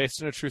 Is it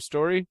based on a true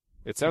story?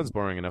 It sounds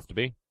boring enough to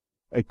be.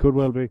 It could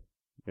well be.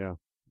 Yeah.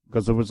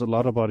 Because there was a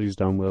lot of bodies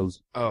down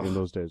wells in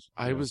those days.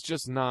 I was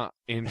just not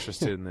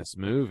interested in this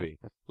movie.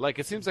 Like,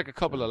 it seems like a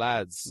couple of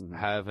lads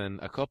having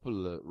a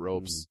couple of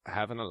ropes,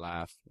 having a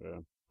laugh.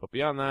 Yeah. But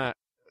beyond that,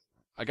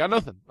 I got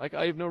nothing. Like,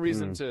 I have no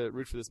reason to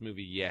root for this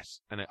movie yet.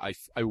 And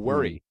I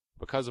worry,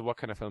 because of what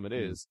kind of film it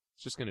is,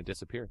 it's just going to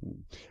disappear.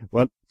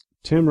 Well,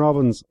 Tim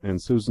Robbins and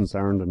Susan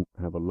Sarandon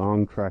have a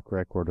long track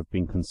record of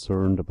being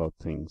concerned about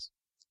things.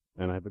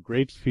 And I have a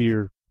great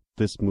fear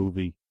this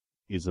movie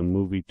is a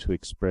movie to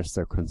express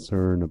their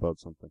concern about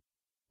something.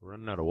 We're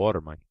running out of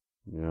water, Mike.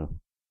 Yeah.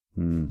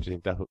 Do you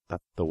think that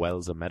the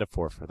well's a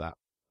metaphor for that?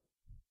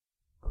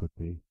 Could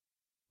be.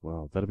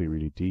 Wow, that'd be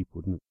really deep,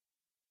 wouldn't it?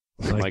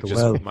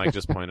 Mike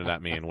just pointed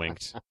at me and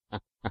winked.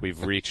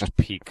 We've reached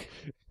peak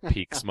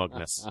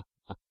smugness.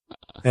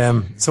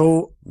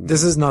 So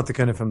this is not the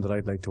kind of film that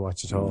I'd like to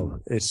watch at all.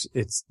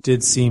 It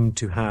did seem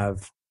to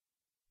have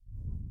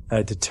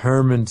a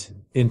determined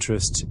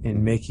interest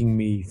in making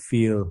me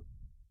feel,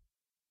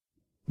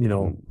 you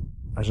know,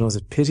 I don't know, is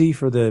it pity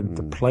for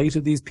the plight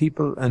of these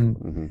people?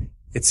 And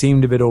it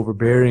seemed a bit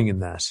overbearing in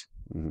that.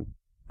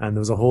 And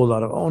there was a whole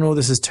lot of, oh no,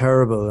 this is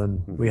terrible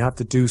and we have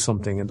to do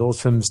something. And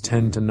those films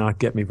tend to not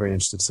get me very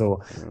interested.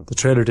 So the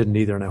trailer didn't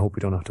either, and I hope we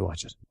don't have to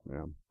watch it.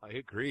 Yeah. I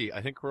agree.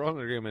 I think we're all in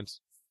agreement.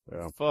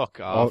 Yeah. Fuck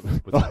off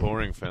with the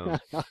boring film.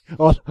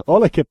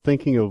 All I kept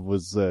thinking of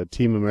was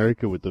Team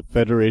America with the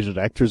Federated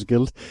Actors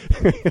Guild.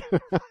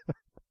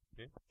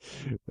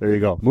 There you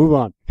go. Move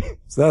on.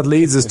 So that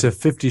leads us to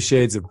 50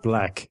 Shades of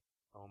Black.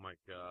 Oh my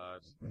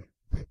god.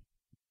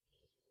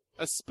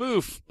 A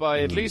spoof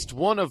by at least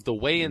one of the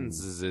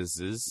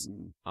Wayanses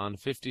on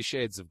 50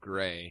 Shades of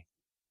Grey.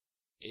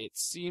 It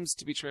seems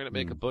to be trying to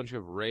make a bunch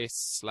of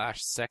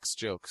race/sex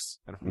jokes.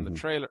 And from the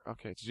trailer...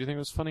 Okay, did you think it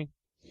was funny?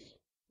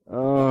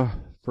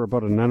 For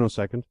about a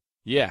nanosecond.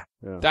 Yeah.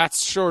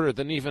 That's shorter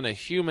than even a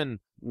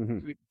human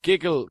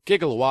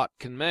gigawatt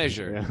can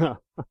measure. Yeah.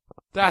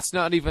 That's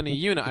not even a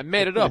unit. I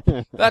made it up.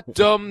 That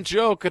dumb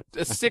joke a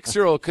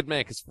 6-year-old could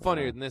make is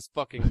funnier than this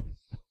fucking...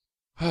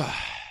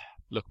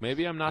 Look,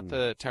 maybe I'm not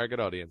the target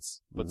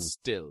audience, but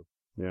still,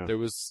 there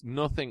was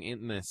nothing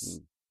in this.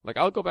 Like,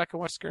 I'll go back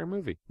and watch a scary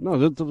movie.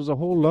 No, there was a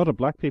whole lot of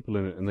black people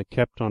in it, and they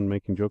kept on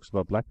making jokes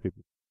about black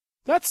people.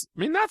 That's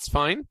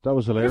fine. That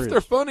was hilarious. If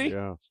they're funny.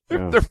 Yeah.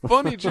 If they're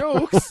funny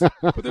jokes.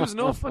 But there was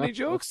no funny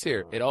jokes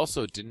here. It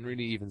also didn't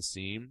really even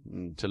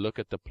seem to look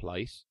at the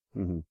plight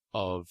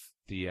of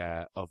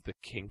the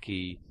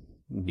kinky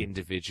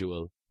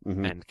individual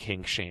and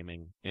kink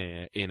shaming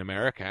in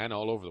America and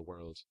all over the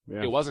world.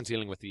 Yeah. It wasn't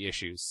dealing with the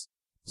issues.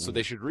 So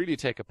they should really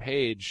take a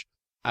page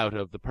out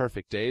of the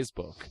Perfect Days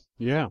book.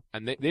 Yeah.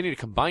 And they need to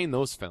combine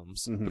those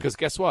films because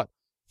guess what?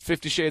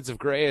 50 Shades of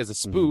Grey is a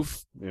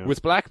spoof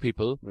with black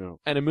people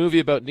and a movie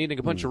about needing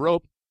a bunch of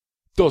rope.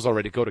 Those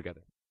already go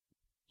together.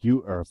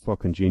 You are a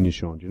fucking genius,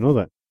 Shaun. Do you know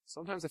that?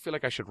 Sometimes I feel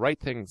like I should write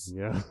things.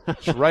 Yeah. I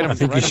should write them. I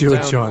think you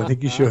should, Shaun. I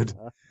think you should.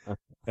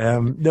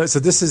 No, so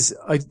this is,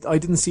 I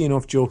didn't see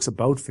enough jokes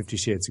about 50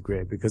 Shades of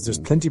Grey because there's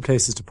plenty of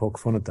places to poke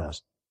fun at that.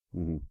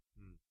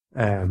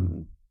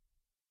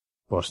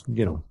 But,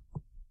 you know.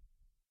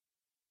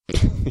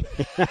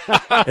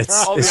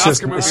 It's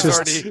just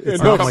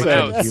not coming my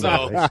out, kind of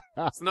so humor,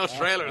 it's no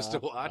trailers to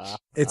watch.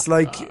 It's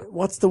like,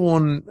 what's the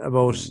one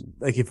about,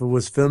 like, if it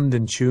was filmed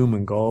in Tuam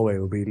in Galway, it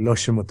would be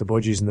lushing with the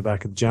budgies in the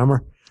back of the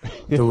jammer.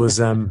 There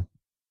was,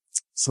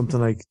 something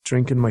like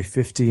drinking my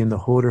 50 in the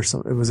hood or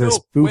something. It was a No,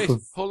 spoof wait,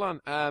 of. hold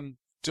on.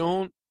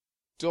 Don't.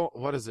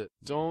 What is it?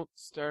 Don't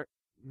start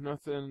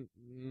nothing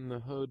in the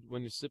hood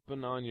when you're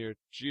sipping on your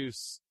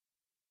juice.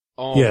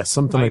 Oh, Yeah,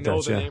 something like I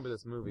know that, the yeah. name of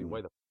this movie.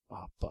 Why the?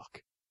 Oh,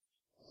 fuck.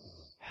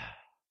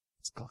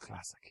 It's called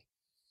classic.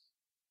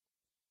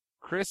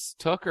 Chris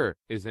Tucker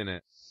is in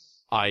it,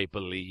 I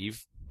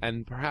believe,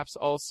 and perhaps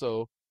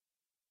also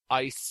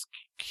Ice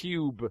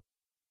Cube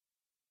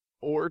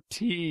or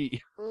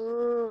T.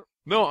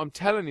 No, I'm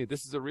telling you,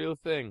 this is a real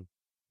thing.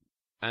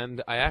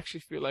 And I actually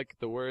feel like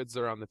the words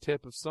are on the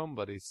tip of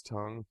somebody's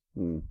tongue.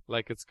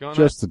 Like it's gonna...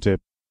 Just the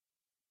tip.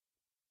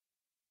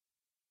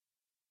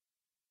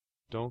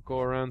 Don't go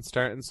around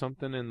starting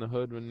something in the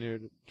hood when you're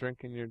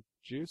drinking your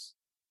juice.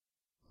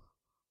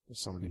 There's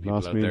so many people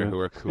Lost out me there there. who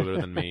are cooler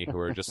than me, who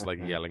are just like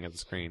yelling at the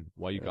screen.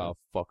 Why you gotta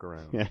fuck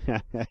around?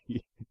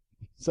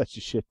 Such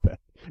a shitbag.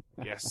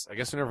 Yes, I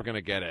guess we're never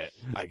gonna get it.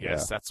 I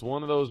guess Yeah. that's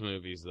one of those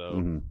movies, though,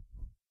 Mhm.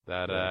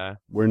 that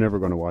We're never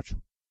going to watch.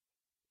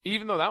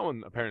 even though that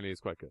one apparently is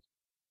quite good.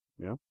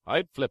 Yeah.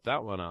 I'd flip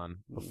that one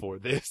on before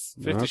this.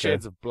 50 Okay.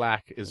 Shades of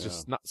Black is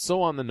just not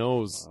so on the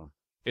nose.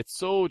 It's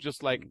so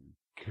just like,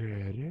 get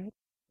it?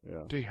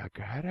 Yeah. Do you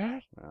get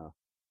it? Yeah.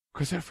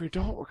 Because if we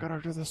don't, we're gonna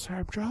do the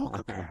same joke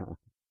again.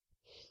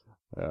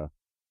 Yeah.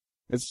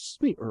 It's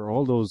just me, or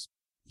all those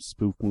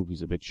spoof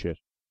movies a bit shit.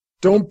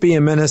 Don't be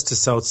a menace to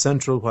South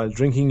Central while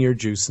drinking your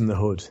juice in the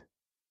hood.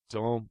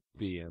 Don't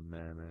be a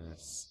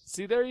menace.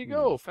 See, there you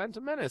go,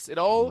 Phantom Menace. It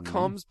all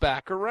comes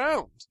back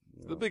around.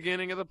 The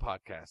beginning of the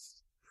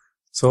podcast.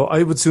 So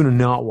I would sooner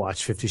not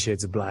watch 50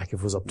 Shades of Black if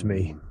it was up to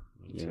me.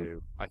 Me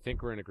too. I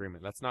think we're in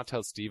agreement. Let's not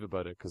tell Steve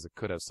about it because it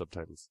could have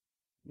subtitles.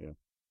 Yeah.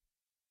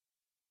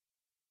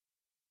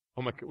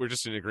 Oh my! We're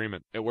just in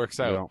agreement. It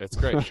works out. Yeah. It's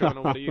great.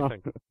 Shona, what do you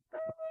think?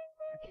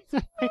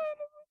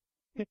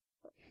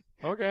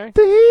 Okay.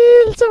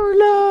 The hills are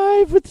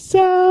alive with the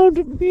sound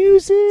of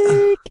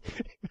music.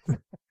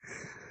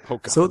 Oh,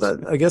 God. So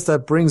that I guess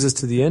that brings us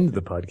to the end of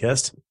the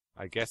podcast.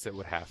 I guess it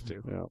would have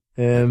to.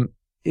 Yeah.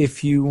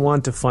 If you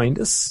want to find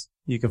us,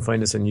 you can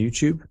find us on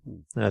YouTube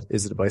at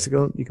Is It a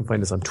Bicycle? You can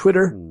find us on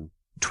Twitter.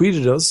 Tweet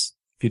at us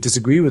if you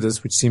disagree with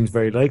us, which seems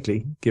very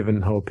likely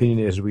given how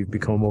opinionated we've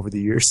become over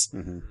the years.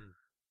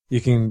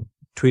 You can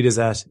tweet us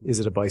at Is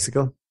It a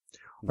Bicycle?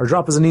 Or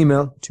drop us an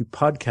email to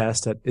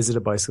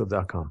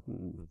podcast@isitabicycle.com.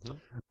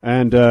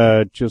 And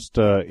just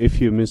if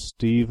you miss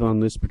Steve on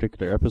this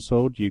particular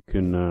episode, you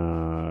can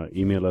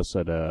email us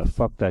at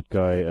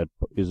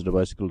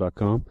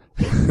fuckthatguy@isitabicycle.com.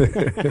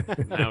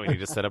 Now we need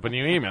to set up a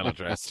new email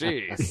address.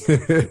 Jeez.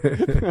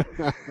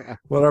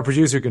 Well, our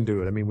producer can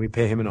do it. I mean, we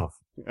pay him enough.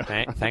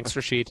 Thanks,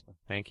 Rashid.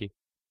 Thank you.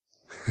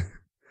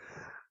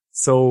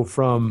 So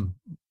from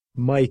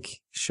Mike,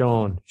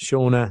 Shaun,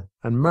 Shona,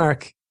 and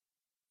Mark,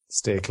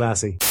 stay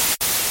classy.